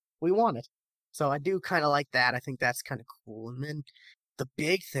thing, we want it. So I do kind of like that. I think that's kind of cool. And then the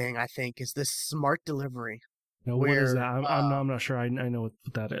big thing I think is this smart delivery. Now, what is that? I'm not sure. I know what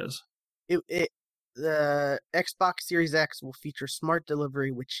that is. The Xbox Series X will feature smart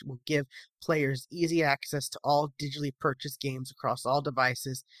delivery, which will give players easy access to all digitally purchased games across all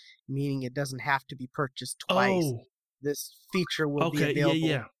devices, meaning it doesn't have to be purchased twice. Oh. This feature will be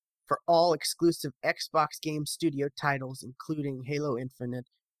available for all exclusive Xbox Game Studio titles, including Halo Infinite,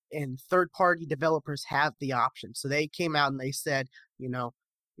 and third-party developers have the option. So they came out and they said,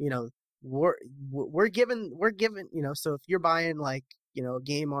 we're given, so if you're buying like, a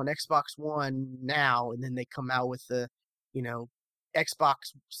game on Xbox One now, and then they come out with the, Xbox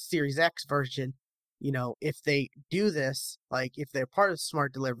Series X version, if they do this, like if they're part of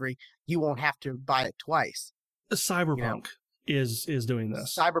Smart Delivery, you won't have to buy it twice. Cyberpunk is doing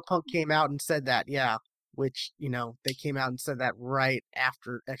this. Cyberpunk came out and said that, yeah, which, they came out and said that right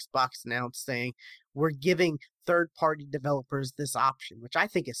after Xbox announced, saying, we're giving third-party developers this option, which I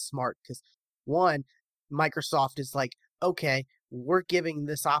think is smart because, one, Microsoft is like, okay, we're giving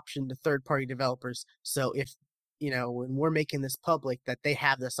this option to third-party developers, so if, when we're making this public, that they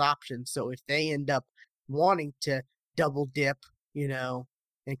have this option, so if they end up wanting to double dip, and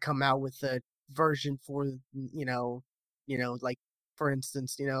come out with a version for, like, for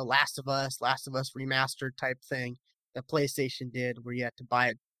instance, Last of Us remastered type thing that PlayStation did where you had to buy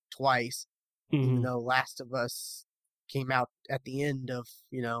it twice, even though Last of Us came out at the end of,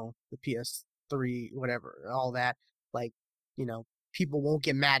 the PS3, whatever, all that. Like, people won't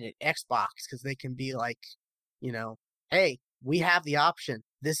get mad at Xbox because they can be like, hey, we have the option.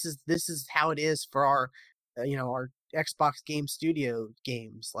 This is how it is for our, our Xbox Game Studio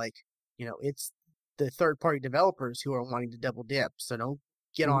games. Like, it's the third-party developers who are wanting to double dip. So don't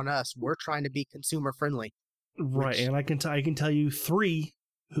get on us. We're trying to be consumer friendly. Right, and I can tell you 3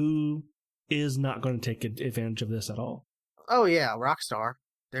 who is not going to take advantage of this at all. Oh yeah, Rockstar.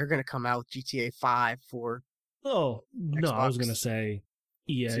 They're going to come out with GTA 5 for. Oh no, Xbox I was going to say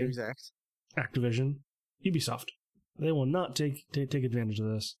EA, Series X, Activision, Ubisoft. They will not take advantage of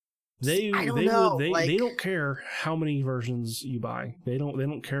this. They don't care how many versions you buy. They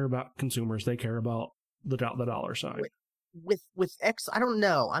don't care about consumers. They care about the dollar sign. With X, I don't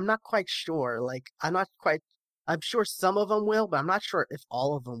know. I'm not quite sure. Like, I'm sure some of them will, but I'm not sure if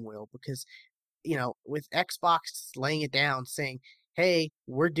all of them will, because, with Xbox laying it down saying, hey,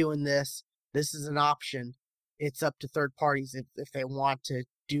 we're doing this. This is an option. It's up to third parties if they want to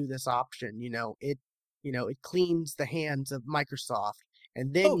do this option. It cleans the hands of Microsoft.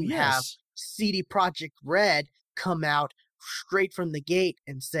 And then you have CD Projekt Red come out straight from the gate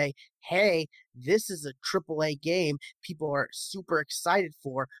and say, hey, this is a AAA game people are super excited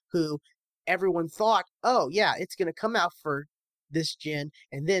for, who everyone thought, oh, yeah, it's going to come out for this gen,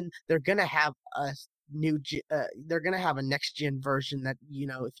 and then they're going to have a they're going to have a next gen version that,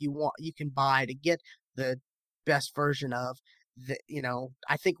 if you want, you can buy to get the best version of.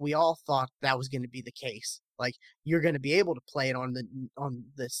 I think we all thought that was going to be the case. Like, you're going to be able to play it on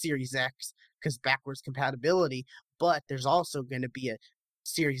the Series X because backwards compatibility, but there's also going to be a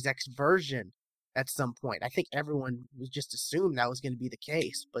Series X version at some point. I think everyone was just assumed that was going to be the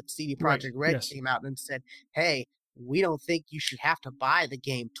case, but CD Projekt Red came out and said, hey, we don't think you should have to buy the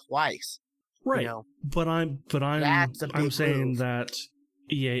game twice. Right. But I'm saying move. That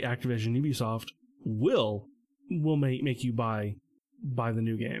EA, Activision, Ubisoft will make you buy the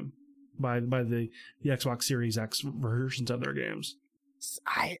new game, by the Xbox Series X versions of their games.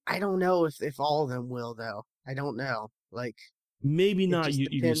 I don't know if all of them will, though. I don't know. Like, maybe not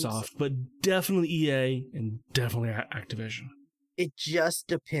Ubisoft, but definitely EA and definitely Activision. It just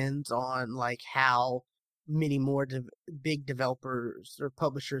depends on like how many more big developers or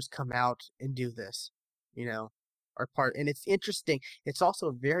publishers come out and do this, are part. And it's interesting. It's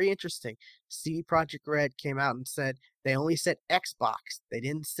also very interesting. CD Projekt Red came out and said they only said Xbox. They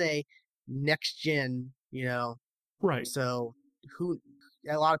didn't say next gen, Right. So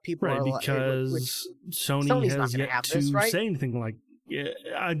a lot of people are because Sony has yet to say anything like. Yeah,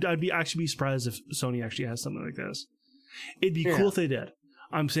 I'd actually be surprised if Sony actually has something like this. It'd be cool if they did.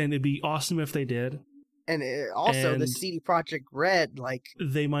 I'm saying it'd be awesome if they did. And the CD Projekt Red, like,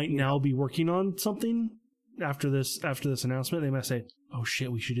 they might now be working on something after this announcement. They might say, "Oh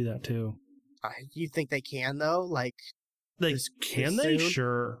shit, we should do that too." You think they can though? Like, they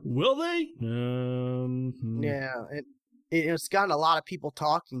sure will they? Yeah, it's gotten a lot of people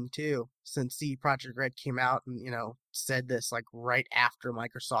talking too since CD Projekt Red came out and said this, like, right after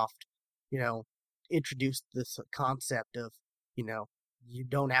Microsoft introduced this concept of you know, you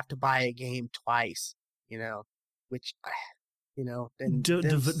don't have to buy a game twice, you know, which, you know, then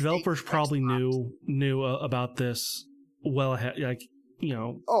developers probably knew about this well ahead, like, you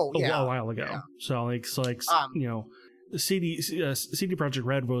know, a while ago. Yeah. So you know, CD Projekt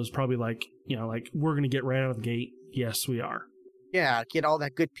Red was probably like, you know, like, we're going to get right out of the gate. Yes, we are. Yeah, get all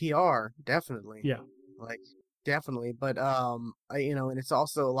that good PR, definitely. Yeah, like definitely. But you know, and it's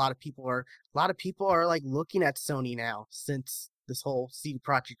also a lot of people are like looking at Sony now, since this whole CD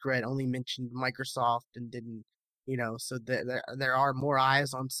Projekt Red only mentioned Microsoft and didn't, you know, so there are more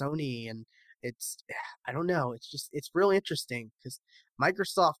eyes on Sony, and it's, I don't know, it's real interesting because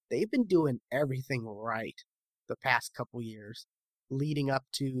Microsoft, they've been doing everything right the past couple years leading up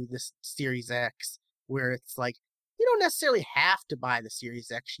to this Series X, where it's like, you don't necessarily have to buy the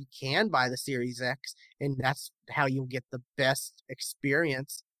Series X. You can buy the Series X, and that's how you'll get the best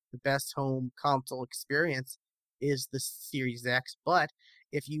experience, the best home console experience is the Series X. But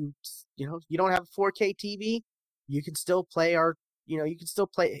if you don't have a 4K TV, you can still play you can still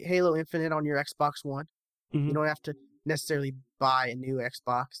play Halo Infinite on your Xbox One. Mm-hmm. You don't have to necessarily buy a new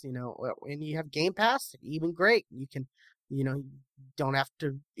Xbox, you know, and you have Game Pass, even great. You can, you know, you don't have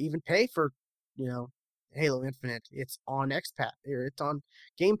to even pay for, you know, Halo Infinite. It's on XPass, or it's on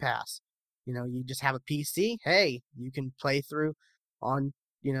Game Pass. You know, you just have a PC. Hey, you can play through on,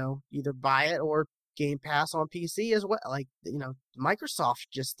 you know, either buy it or Game Pass on PC as well. Like, you know, Microsoft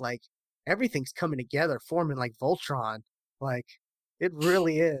just like everything's coming together, forming like Voltron. Like, it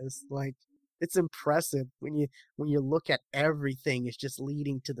really is. Like, it's impressive when you look at everything. It's just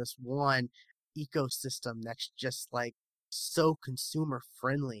leading to this one ecosystem that's just like so consumer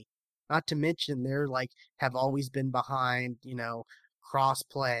friendly. Not to mention they're like have always been behind, you know,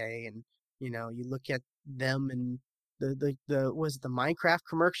 crossplay, and you know, you look at them and the was the Minecraft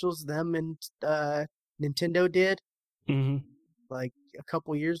commercials them and Nintendo did like a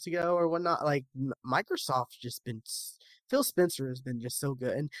couple years ago or whatnot. Like Microsoft's just been, Phil Spencer has been just so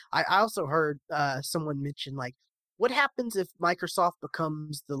good. And I also heard someone mention like, what happens if Microsoft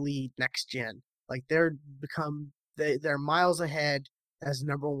becomes the lead next gen? Like they're miles ahead as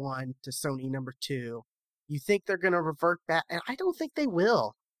number one to Sony number two. You think they're going to revert back? And I don't think they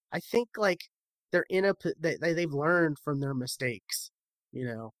will. I think like they're they've learned from their mistakes, you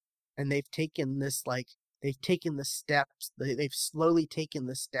know, and they've taken the steps. They've slowly taken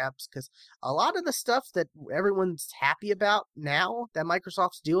the steps, because a lot of the stuff that everyone's happy about now that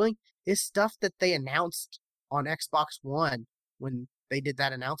Microsoft's doing is stuff that they announced on Xbox One when they did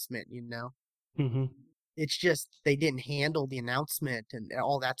that announcement, you know. Mm-hmm. It's just they didn't handle the announcement and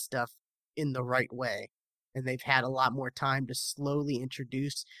all that stuff in the right way. And they've had a lot more time to slowly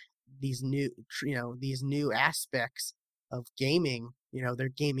introduce these new aspects of gaming, you know, their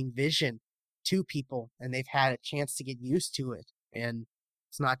gaming vision to people, and they've had a chance to get used to it. And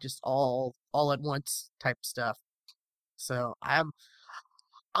it's not just all at once type stuff. So I'm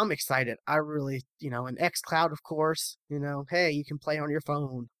excited. I really, you know, and xCloud, of course, you know, hey, you can play on your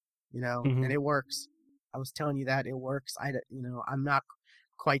phone, you know, and it works. I was telling you that it works. I'm not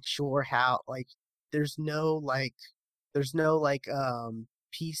quite sure how, like, there's no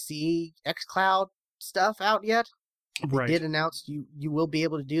PC xCloud stuff out yet. Right. They did announce you will be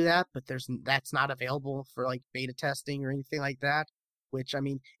able to do that, but that's not available for like beta testing or anything like that. Which, I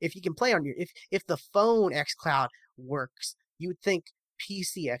mean, if you can play on if the phone xCloud works, you would think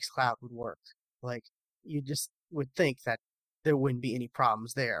PC xCloud would work. Like, you just would think that there wouldn't be any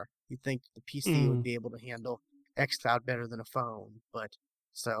problems there. You'd think the PC would be able to handle xCloud better than a phone, but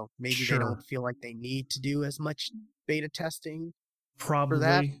so maybe they don't feel like they need to do as much beta testing. Probably, for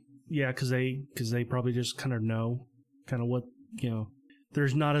that. Yeah, because they probably just kind of know kind of what, you know.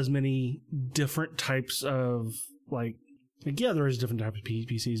 There's not as many different types of like yeah, there is different types of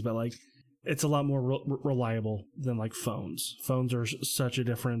PCs, but like it's a lot more reliable than like phones. Phones are such a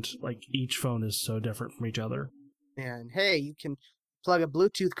different, like each phone is so different from each other. And hey, you can plug a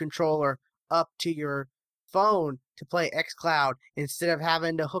Bluetooth controller up to your phone to play xCloud instead of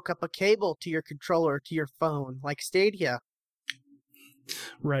having to hook up a cable to your controller to your phone like Stadia.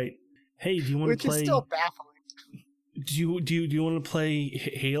 Right. Hey, do you want to play? Which is still baffling. Do you want to play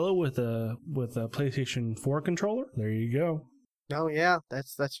Halo with a PlayStation 4 controller? There you go. Oh yeah,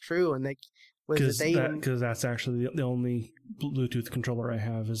 that's true. And because that's actually the only Bluetooth controller I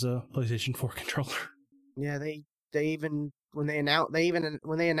have is a PlayStation 4 controller. Yeah, they even when they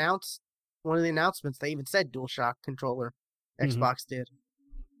announced one of the announcements, they even said DualShock controller. Xbox did,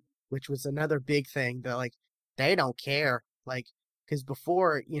 which was another big thing. That like they don't care, like, because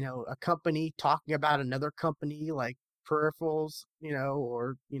before, you know, a company talking about another company like peripherals,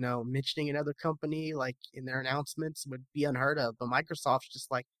 or mentioning another company like in their announcements would be unheard of. But Microsoft's just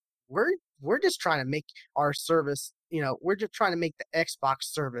like, we're just trying to make our service, we're just trying to make the Xbox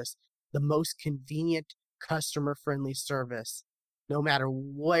service the most convenient, customer-friendly service, no matter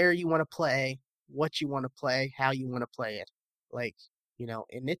where you want to play, what you want to play, how you want to play it. Like,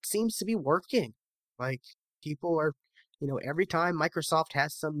 and it seems to be working. Like, people are, every time Microsoft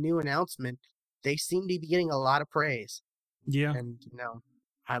has some new announcement, they seem to be getting a lot of praise. Yeah. And,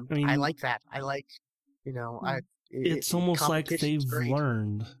 I like that. I like, it's almost like they've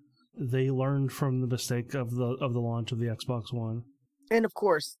learned. They learned from the mistake of the launch of the Xbox One. And of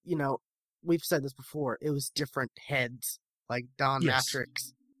course, we've said this before, it was different heads. Like Don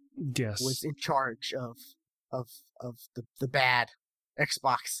Matrix was in charge of the bad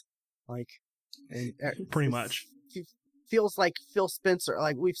Xbox. Like, and pretty much. Feels like Phil Spencer,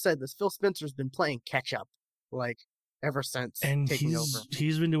 like we've said this, Phil Spencer's been playing catch up, like, ever since taking over.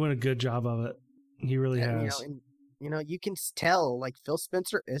 He's been doing a good job of it. He really has. You can tell, like, Phil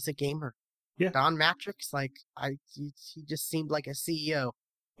Spencer is a gamer. Yeah. Don Matrix, like, he just seemed like a CEO.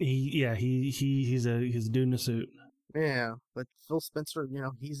 He's a dude in a suit. Yeah, but Phil Spencer,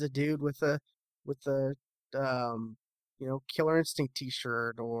 he's a dude with a Killer Instinct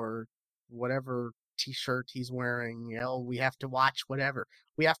t-shirt or whatever t-shirt he's wearing. We have to watch whatever.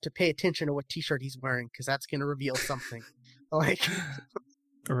 We have to pay attention to what t-shirt he's wearing because that's going to reveal something. Like,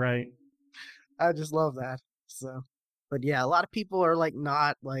 right. I just love that. So, but yeah, a lot of people are like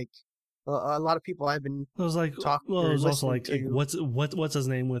not like a lot of people I've been talking. Well, it was also like what's his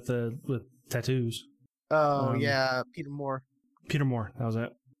name with tattoos? Oh yeah, Peter Moore. Peter Moore, that was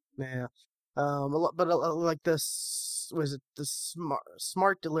it. Yeah, like this was it the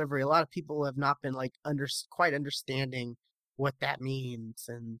smart delivery. A lot of people have not been like quite understanding what that means,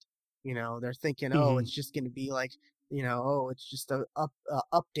 and they're thinking, oh, it's just going to be like it's just a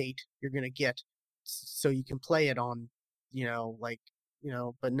update you're going to get so you can play it on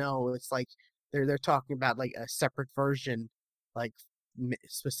but no, it's like they're talking about like a separate version, like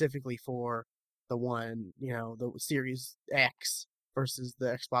specifically for the one, the Series X versus the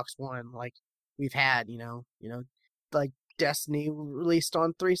Xbox One. Like we've had, like Destiny released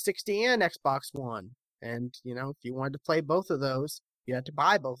on 360 and Xbox One, and if you wanted to play both of those, you had to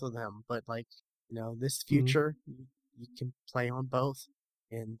buy both of them. But like this future, you can play on both,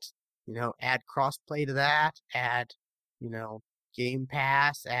 and add crossplay to that, add Game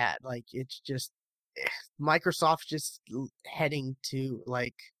Pass, add like it's just Microsoft's just heading to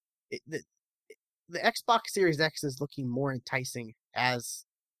like the Xbox Series X is looking more enticing as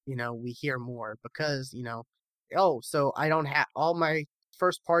we hear more because so I don't have all my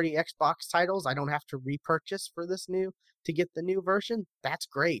first party Xbox titles. I don't have to repurchase for this to get the new version. That's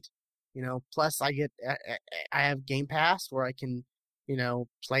great. Plus I have Game Pass where I can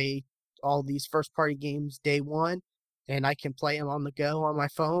play all these first party games day one, and I can play them on the go on my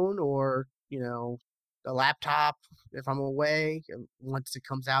phone or a laptop if I'm away once it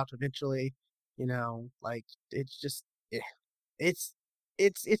comes out eventually. Like it's just it's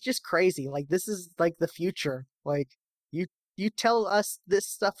just crazy. Like this is like the future. Like you tell us this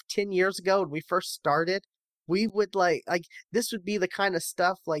stuff 10 years ago when we first started, we would like this would be the kind of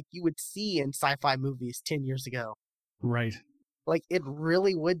stuff like you would see in sci-fi movies 10 years ago. Right. Like it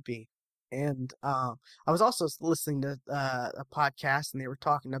really would be. And I was also listening to a podcast, and they were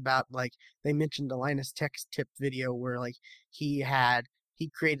talking about like they mentioned the Linus Tech Tip video where like he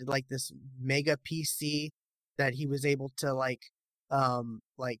created like this mega PC that he was able to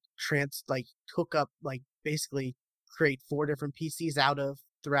hook up, like basically create 4 different PCs out of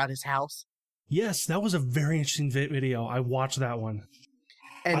throughout his house. Yes, that was a very interesting video. I watched that one.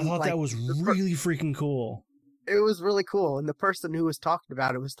 And I thought that was really freaking cool. It was really cool. And the person who was talking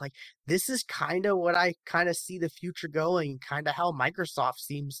about it was like, this is kind of what I kind of see the future going, kind of how Microsoft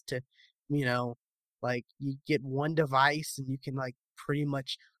seems to, like you get one device and you can like pretty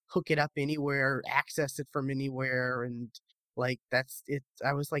much hook it up anywhere, access it from anywhere. And like, that's it.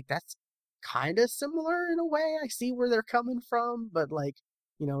 I was like, that's kind of similar in a way. I see where they're coming from, but like,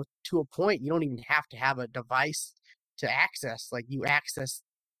 to a point, you don't even have to have a device to access. Like you access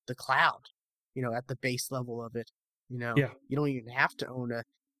the cloud, at the base level of it, Yeah. You don't even have to own a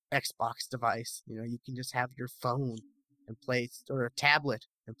Xbox device. You can just have your phone and play, or a tablet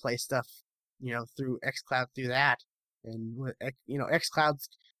and play stuff, through xCloud through that. And xCloud's,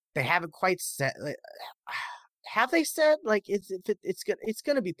 they haven't quite said, like, have they said like it's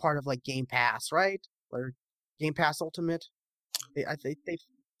going to be part of like Game Pass, right? Or Game Pass Ultimate? I think they've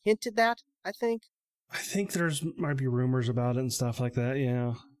hinted that. I think there's might be rumors about it and stuff like that.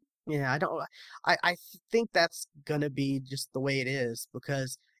 Yeah. Yeah, I think that's gonna be just the way it is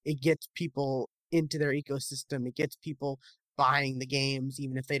because it gets people into their ecosystem. It gets people buying the games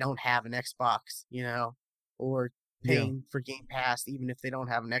even if they don't have an Xbox, or Yeah. paying for Game Pass even if they don't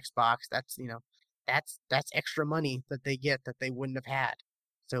have an Xbox. That's extra money that they get that they wouldn't have had.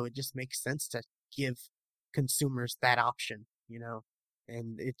 So it just makes sense to give consumers that option.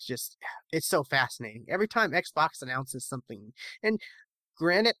 And it's so fascinating. Every time Xbox announces something, and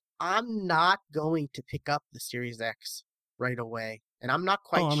granted, I'm not going to pick up the Series X right away, and I'm not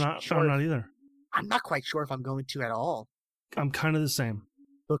quite sure. I'm not either. I'm not quite sure if I'm going to at all I'm kind of the same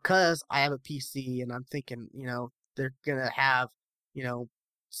because I have a PC, and I'm thinking, they're gonna have,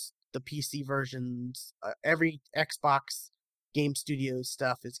 the PC versions. Every Xbox Game Studios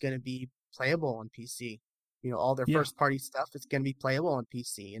stuff is gonna be playable on PC. All their first party stuff is gonna be playable on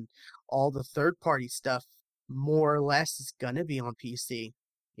PC, and all the third party stuff more or less is gonna be on PC.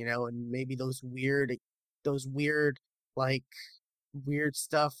 And maybe those weird like weird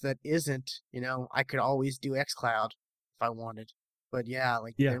stuff that isn't, I could always do xCloud if I wanted. But yeah,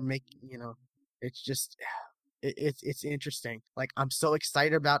 like they're making, it's just it's interesting. Like I'm so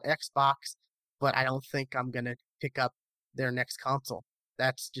excited about Xbox, but I don't think I'm gonna pick up their next console.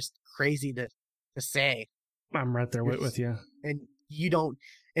 That's just crazy to say. I'm right there with you. And you don't,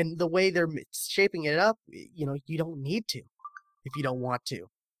 and the way they're shaping it up, you don't need to if you don't want to.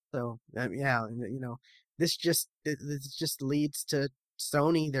 So yeah, this just leads to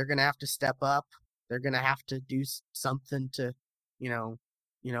Sony. They're gonna have to step up. They're gonna have to do something to,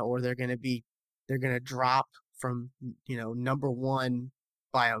 or they're gonna drop from number one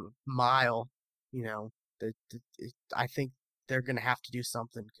by a mile. I think they're gonna have to do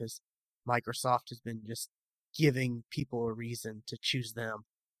something because Microsoft has been just giving people a reason to choose them.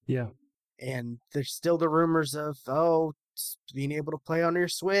 Yeah. And there's still the rumors of being able to play on your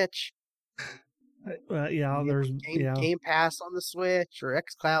Switch. There's Game Pass on the Switch or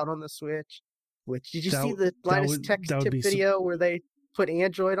xCloud on the Switch. Which did you see the Linus Tech Tip video where they put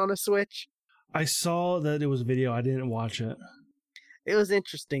Android on a Switch? I saw that it was a video. I didn't watch it. It was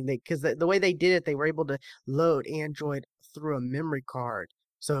interesting because the way they did it, they were able to load Android through a memory card.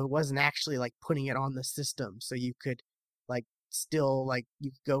 So it wasn't actually like putting it on the system. So you could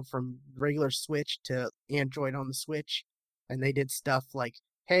you could go from regular Switch to Android on the Switch. And they did stuff like,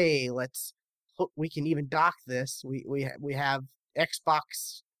 hey, we can even dock this. We have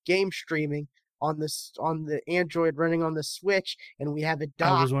Xbox game streaming on the Android running on the Switch, and we have it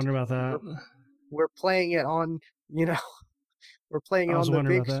docked. I was wondering about that. We're playing it on, we're playing it on the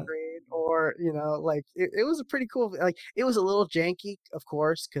big screen, or it was a pretty cool. Like it was a little janky, of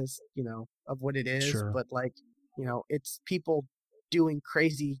course, because of what it is. Sure. But it's people doing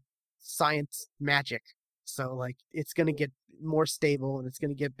crazy science magic. So it's gonna get more stable and it's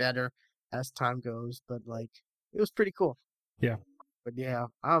gonna get better as time goes. But it was pretty cool. Yeah. But yeah,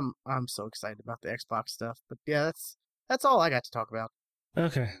 I'm so excited about the Xbox stuff. But yeah, that's all I got to talk about.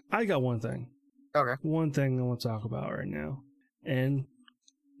 Okay, I got one thing. Okay. One thing I want to talk about right now, and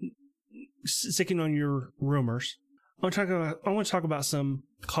sticking on your rumors, I want to talk about some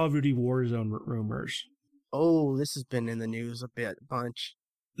Call of Duty Warzone rumors. Oh, this has been in the news a bunch.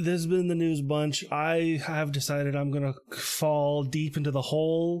 This has been in the news bunch. I have decided I'm gonna fall deep into the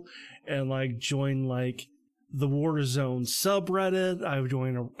hole and join the Warzone subreddit. I've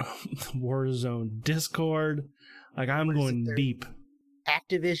joined a Warzone Discord. I'm going deep.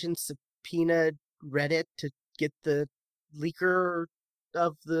 Activision subpoenaed Reddit to get the leaker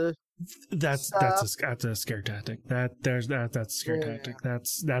of the. That's a scare tactic. That's a scare tactic.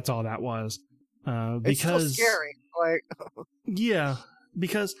 That's all that was. Because it's so scary. Yeah,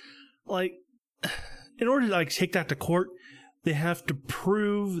 because in order to take that to court, they have to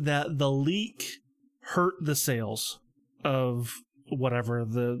prove that the leak hurt the sales of whatever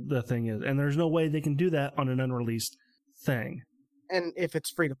the thing is, and there's no way they can do that on an unreleased thing. And if it's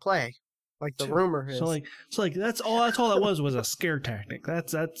free to play, the rumor is, so that's all that was a scare tactic.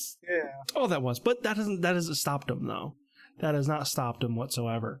 That's all that was. But that hasn't stopped them though. That has not stopped them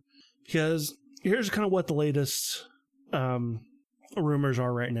whatsoever. Because here's kind of what the latest rumors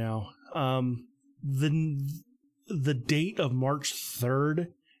are right now. The date of March 3rd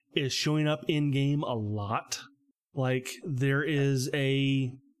is showing up in game a lot. There is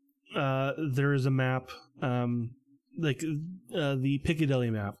a map, the Piccadilly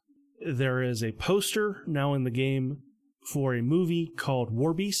map. There is a poster now in the game for a movie called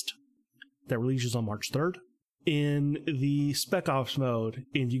War Beast that releases on March 3rd. In the Spec Ops mode,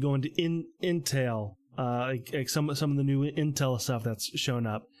 if you go into Intel, some of the new Intel stuff that's shown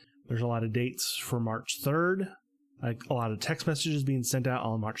up, there's a lot of dates for March 3rd. like a lot of text messages being sent out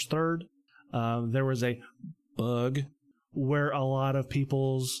on March 3rd. There was a bug where a lot of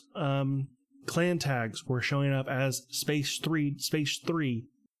people's clan tags were showing up as space 3.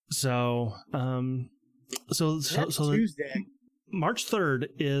 So Tuesday. March 3rd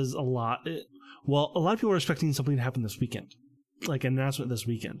is a lot. A lot of people are expecting something to happen this weekend, like an announcement this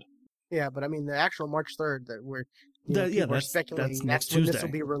weekend. Yeah, but I mean the actual March 3rd that we're speculating that's when Tuesday. this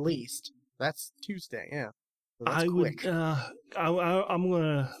will be released. That's Tuesday. Yeah. So that's quick. I'm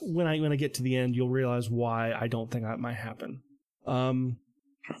gonna when I get to the end, you'll realize why I don't think that might happen. A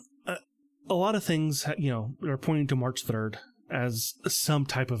lot of things, are pointing to March 3rd as some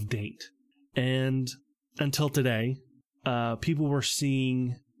type of date, and until today, people were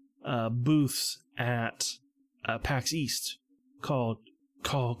seeing booths at PAX East called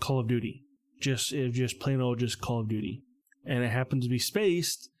Call of Duty, just plain old Call of Duty, and it happened to be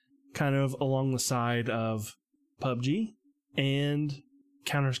spaced kind of along the side of PUBG and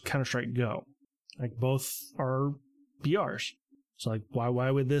Counter-Strike Go. Like both are BRs. So like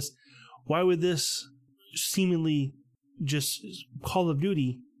why would this seemingly just Call of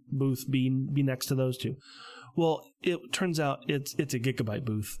Duty booth be next to those two? Well, it turns out it's a Gigabyte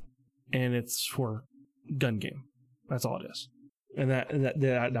booth, and it's for gun game. That's all it is. And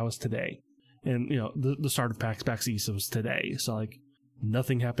that was today. And the start of PAX East was today. So like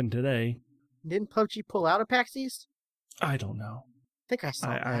nothing happened today. Didn't PUBG pull out of PAX East? I don't know. I think I saw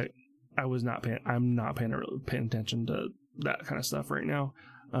that. I was not paying. I'm not paying attention to that kind of stuff right now.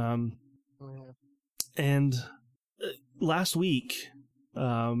 And last week,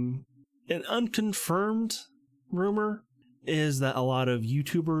 an unconfirmed rumor is that a lot of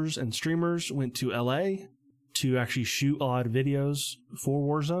YouTubers and streamers went to LA to actually shoot a lot of videos for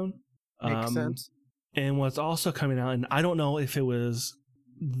Warzone. Makes sense. And what's also coming out, and I don't know if it was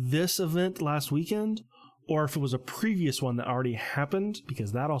this event last weekend or if it was a previous one that already happened,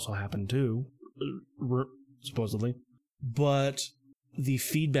 because that also happened too, supposedly. But the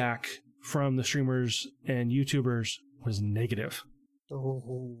feedback from the streamers and YouTubers was negative.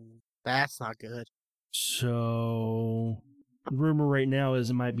 Oh, that's not good. So the rumor right now is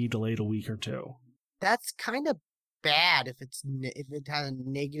it might be delayed a week or two. That's kind of bad if it had a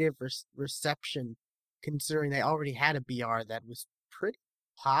negative reception, considering they already had a BR that was pretty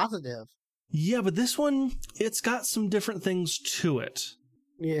positive. Yeah, but this one, it's got some different things to it.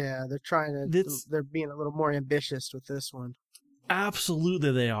 Yeah, they're being a little more ambitious with this one.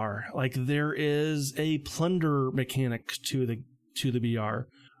 Absolutely they are. Like there is a plunder mechanic to the BR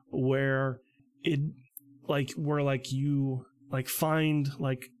where you find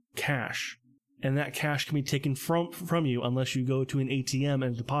cash, and that cash can be taken from you unless you go to an ATM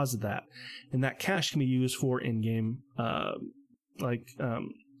and deposit that. And that cash can be used for in-game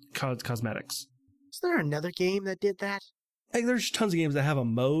cosmetics. Is there another game that did that? Like, there's tons of games that have a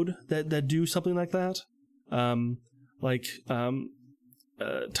mode that do something like that. Titanfall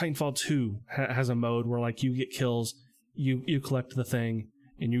 2 has a mode where you get kills, you collect the thing,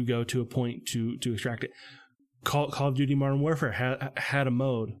 and you go to a point to extract it. Call of Duty Modern Warfare had a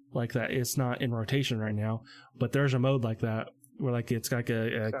mode like that. It's not in rotation right now, but there's a mode like that where it's like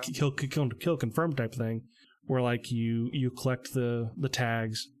a kill confirm type thing, where you collect the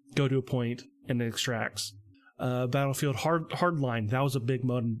tags, go to a point, and it extracts. Battlefield Hardline, that was a big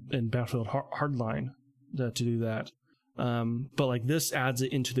mode in Battlefield Hardline to do that. But this adds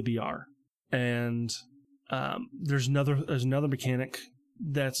it into the BR, and there's another mechanic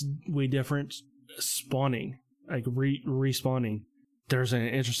that's way different. Spawning, respawning. There's an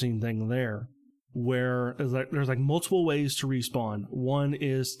interesting thing there where there's multiple ways to respawn. One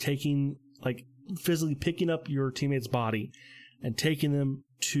is taking physically picking up your teammate's body and taking them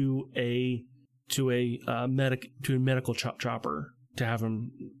to a medical chopper to have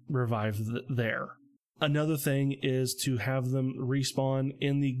them revive there. Another thing is to have them respawn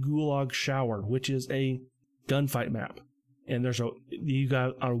in the Gulag Shower, which is a gunfight map. And you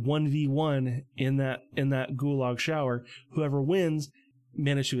got a 1v1 in that Gulag Shower. Whoever wins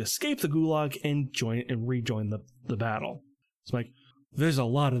manage to escape the Gulag and rejoin the battle. It's there's a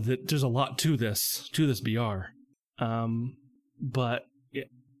lot to this BR. And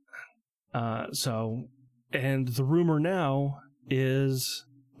the rumor now is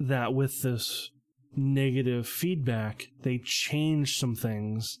that with this negative feedback, they changed some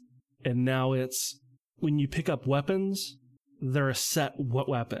things, and now it's when you pick up weapons, they're a set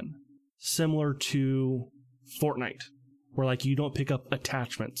weapon, similar to Fortnite, where you don't pick up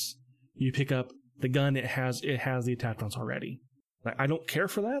attachments. You pick up the gun; it has the attachments already. I don't care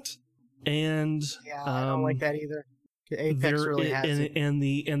for that, and I don't like that either. Apex really has it. And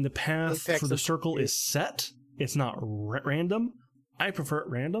the path Apex for the circle is set. it's not random. I prefer it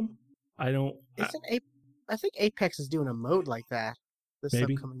random. I don't. I think Apex is doing a mode like that this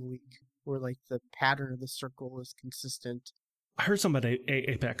upcoming week, where like the pattern of the circle is consistent. I heard something about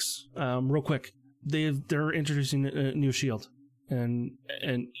Apex. Real quick, they're introducing a new shield and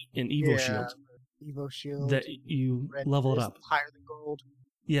an Evo shield. Evo shield that you level it up higher than gold.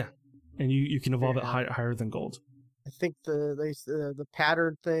 Yeah, and you can evolve it higher than gold. I think the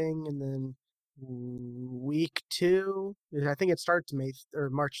pattern thing, and then week 2. I think it starts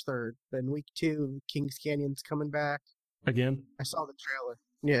March 3rd. Then week 2, Kings Canyon's coming back again. I saw the trailer.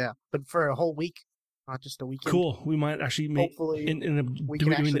 Yeah, but for a whole week, not just a weekend. Cool. We might actually hopefully we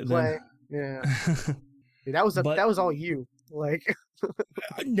can actually play. Then. Yeah, dude, that was all you. Like,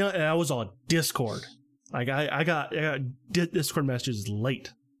 no, that was all Discord. Like I got Discord messages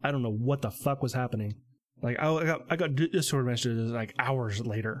late. I don't know what the fuck was happening. Like I got Discord messages like hours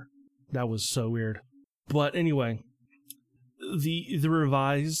later. That was so weird. But anyway, the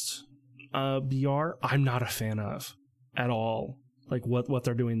revised BR, I'm not a fan of at all. Like what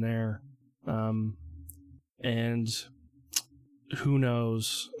they're doing there, and who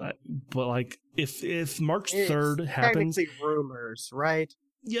knows? But like if March 3rd happens, technically rumors, right?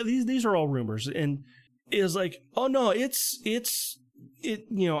 Yeah, these are all rumors, and it's like, oh no, I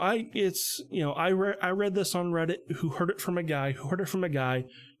read this on Reddit. Who heard it from a guy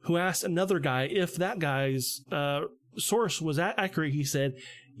who asked another guy if that guy's source was accurate. He said,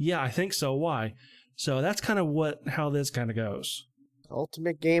 yeah, I think so. Why? So that's kind of how this kind of goes.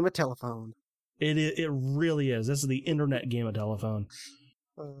 Ultimate game of telephone. It really is. This is the internet game of telephone.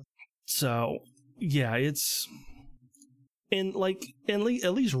 So at least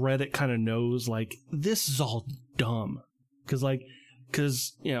Reddit kind of knows like this is all dumb because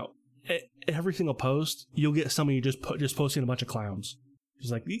every single post you'll get somebody just posting a bunch of clowns.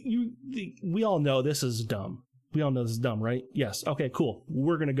 It's like we all know this is dumb. We all know this is dumb, right? Yes. Okay. Cool.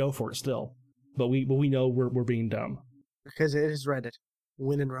 We're gonna go for it still, but we know we're being dumb because it is Reddit.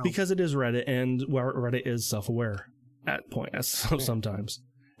 Win in Rome. Because it is Reddit, and Reddit is self-aware at sometimes,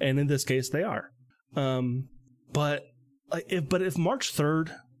 and in this case they are. But if March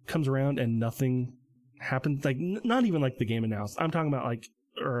 3rd comes around and nothing happens, like not even like the game announced, I'm talking about like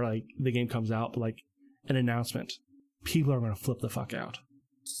the game comes out, but like an announcement, people are going to flip the fuck out.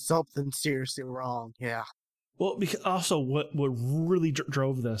 Something seriously wrong. Yeah. Well, because also what really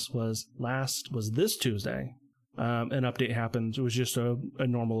drove this was this Tuesday. An update happened. It was just a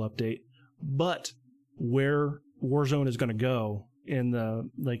normal update, but where Warzone is going to go in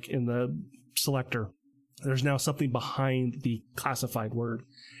the selector, there's now something behind the classified word.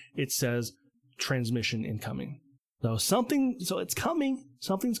 It says transmission incoming. So it's coming.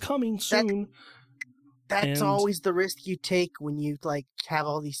 Something's coming soon. That's always the risk you take when you like have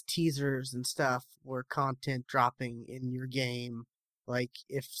all these teasers and stuff or content dropping in your game. Like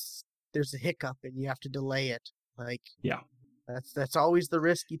if there's a hiccup and you have to delay it. Like, yeah, that's always the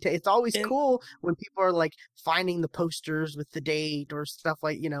risk you take. It's always cool when people are like finding the posters with the date or stuff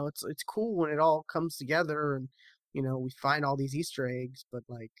like, it's cool when it all comes together and, we find all these Easter eggs, but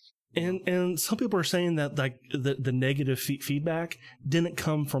like. And some people are saying that like the negative feedback didn't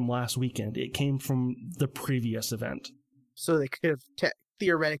come from last weekend. It came from the previous event. So they could have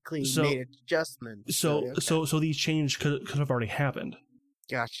theoretically made adjustments. So these changes could have already happened.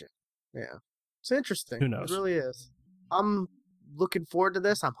 Gotcha. Yeah. It's interesting. Who knows? It really is. I'm looking forward to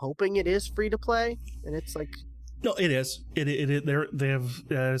this. I'm hoping it is free to play, and it's like. No, it is. They have.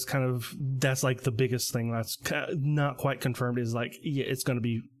 That's like the biggest thing that's not quite confirmed. Is like, yeah, it's going to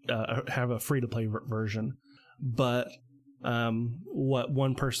be have a free to play version, but what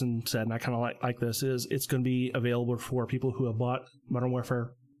one person said, and I kind of like this, is it's going to be available for people who have bought Modern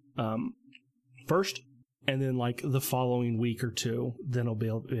Warfare first. And then, like, the following week or two, then it'll be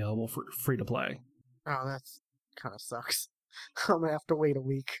available for free to play. Oh, that's kind of sucks. I'm going to have to wait a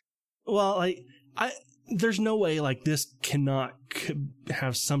week. Well, there's no way, like, this cannot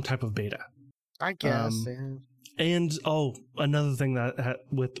have some type of beta. I guess, yeah. And, another thing that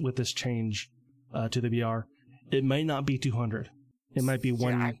with this change to the VR, it might not be 200. It might be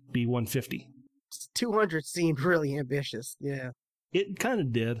 150. 200 seemed really ambitious, yeah. It kind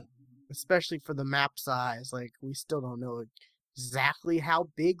of did. Especially for the map size, like we still don't know exactly how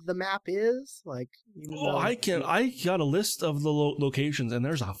big the map is. Like, I got a list of the locations, and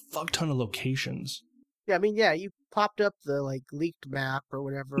there's a fuck ton of locations. Yeah, I mean, yeah, you popped up the like leaked map or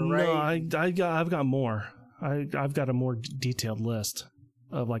whatever, right? No, I've got more. I've got a more detailed list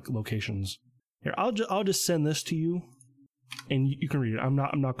of like locations. Here, I'll just send this to you, and you can read it. I'm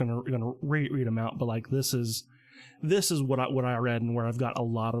not gonna read them out, but like this is what I read and where I've got a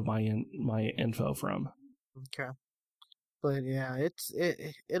lot of my info from. Okay. But yeah,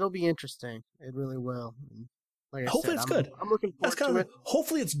 it'll be interesting. It really will. And like I Hopefully said, it's good. I'm looking forward to it.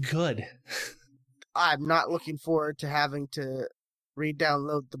 Hopefully it's good. I'm not looking forward to having to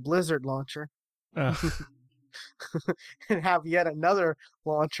re-download the Blizzard launcher and have yet another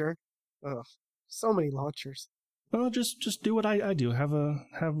launcher. Ugh, so many launchers. Well, just do what I do. Have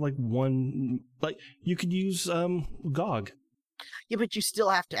like one, like you could use GOG. Yeah, but you still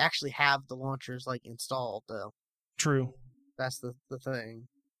have to actually have the launchers like installed though. True. That's the thing.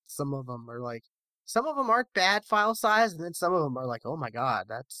 Some of them aren't bad file size, and then some of them are like, oh my god,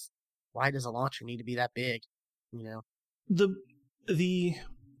 why does a launcher need to be that big? You know.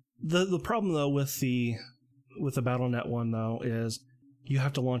 The problem though with the BattleNet one though is you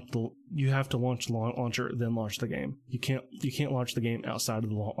have to launch the launcher, then launch the game. You can't launch the game outside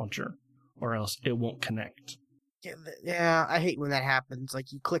of the launcher, or else it won't connect. Yeah, I hate when that happens.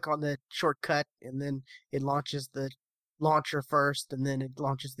 Like you click on the shortcut and then it launches the launcher first, and then it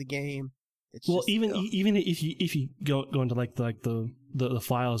launches the game. It's even if you go into like the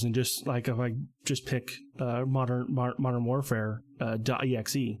files and just like if I just pick Modern Warfare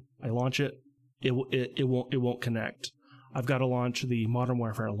 .exe, I launch it, it won't connect. I've got to launch the Modern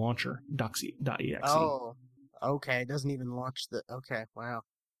Warfare launcher .exe. Oh, okay. It doesn't even launch the. Okay, wow,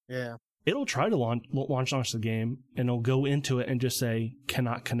 yeah. It'll try to launch the game, and it'll go into it and just say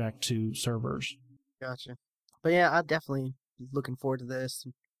cannot connect to servers. Gotcha. But yeah, I'm definitely looking forward to this.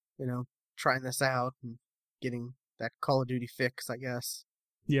 You know, trying this out and getting that Call of Duty fix, I guess.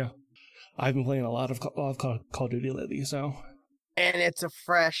 Yeah, I've been playing a lot of Call of Duty lately, so. And it's a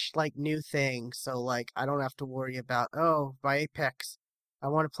fresh, like, new thing, so like I don't have to worry about my Apex. I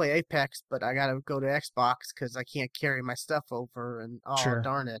want to play Apex, but I gotta go to Xbox because I can't carry my stuff over, and sure.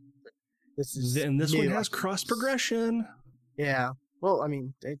 Darn it. This one has cross progression. Yeah. Well, I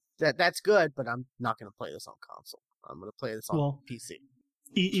mean, that's good, but I'm not going to play this on console. I'm going to play this on PC.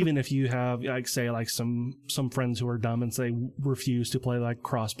 Even if you have, like, say, like some friends who are dumb and say refuse to play like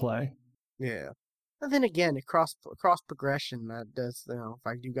cross play. Yeah. And then again, cross progression that does, if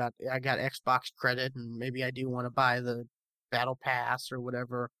I got Xbox credit and maybe I do want to buy the Battle Pass or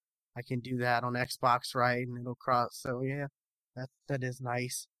whatever, I can do that on Xbox, right? And it'll cross. So yeah, that is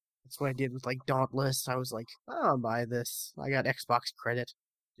nice. That's what I did with like Dauntless. I was like, I'll buy this. I got Xbox credit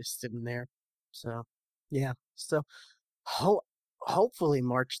just sitting there. So, yeah. So, hopefully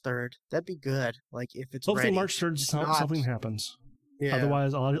March 3rd. That'd be good. Like if it's hopefully ready. March 3rd something happens. Yeah.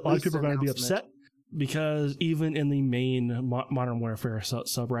 Otherwise, a lot of people are going to be upset because even in the main Modern Warfare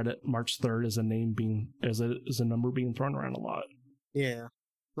subreddit, March 3rd is a number being thrown around a lot. Yeah.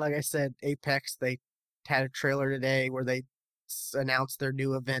 Like I said, Apex, they had a trailer today where they announced their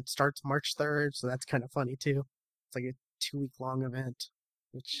new event starts March 3rd, so that's kind of funny too. It's like a 2-week-long event,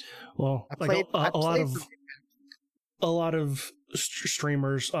 which a lot of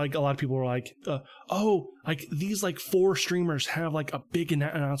streamers, like a lot of people were like, like these like 4 streamers have like a big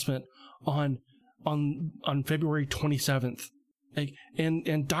announcement on February 27th, like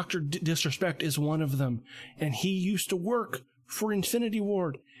and Dr. Disrespect is one of them, and he used to work for Infinity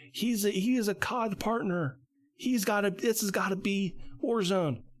Ward. He is a COD partner. This has got to be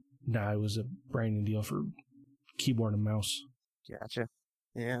Warzone. Nah, it was a branding deal for keyboard and mouse. Gotcha.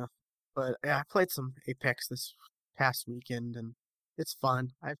 Yeah. But yeah, I played some Apex this past weekend, and it's fun.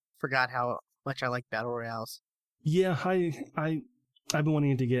 I forgot how much I like Battle Royales. Yeah, I've been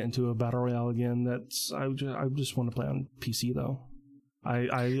wanting to get into a Battle Royale again. I just want to play on PC, though.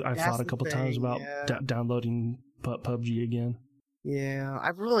 I've thought a couple times about downloading PUBG again. Yeah, I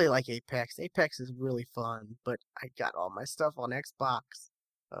really like Apex. Apex is really fun, but I got all my stuff on Xbox.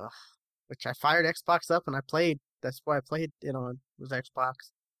 Which I fired Xbox up and I played. That's why I played it on, was Xbox.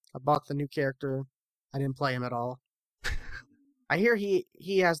 I bought the new character. I didn't play him at all. I hear he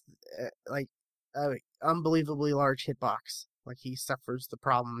has like unbelievably large hitbox. Like he suffers the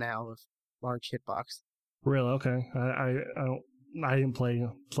problem now of large hitbox. Really? Okay. I didn't play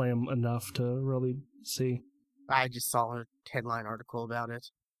him enough to really see. I just saw a headline article about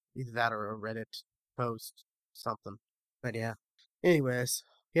it. Either that or a Reddit post, something. But yeah. Anyways,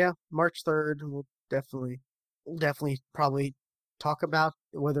 yeah, March 3rd, we'll definitely probably talk about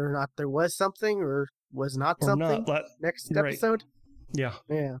whether or not there was something or was not something next episode. Yeah.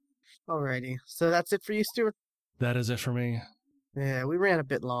 Yeah. Alrighty. So that's it for you, Stuart? That is it for me. Yeah, we ran a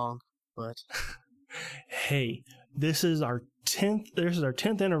bit long, but hey, this is our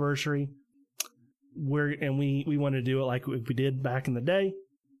 10th anniversary. We want to do it like we did back in the day.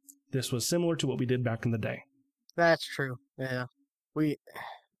 This was similar to what we did back in the day. That's true. Yeah.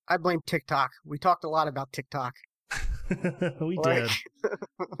 I blame TikTok. We talked a lot about TikTok. We did.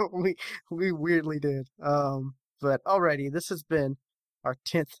 we weirdly did. But alrighty, this has been our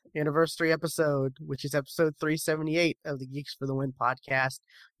 10th anniversary episode, which is episode 378 of the Geeks for the Win podcast.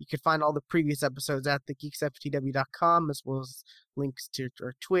 You can find all the previous episodes at thegeeksftw.com, as well as links to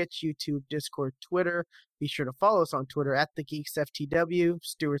our Twitch, YouTube, Discord, Twitter. Be sure to follow us on Twitter at thegeeksftw.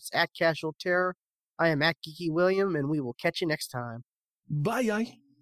 Stuart's at Casual Terror. I am at Geeky William, and we will catch you next time. Bye.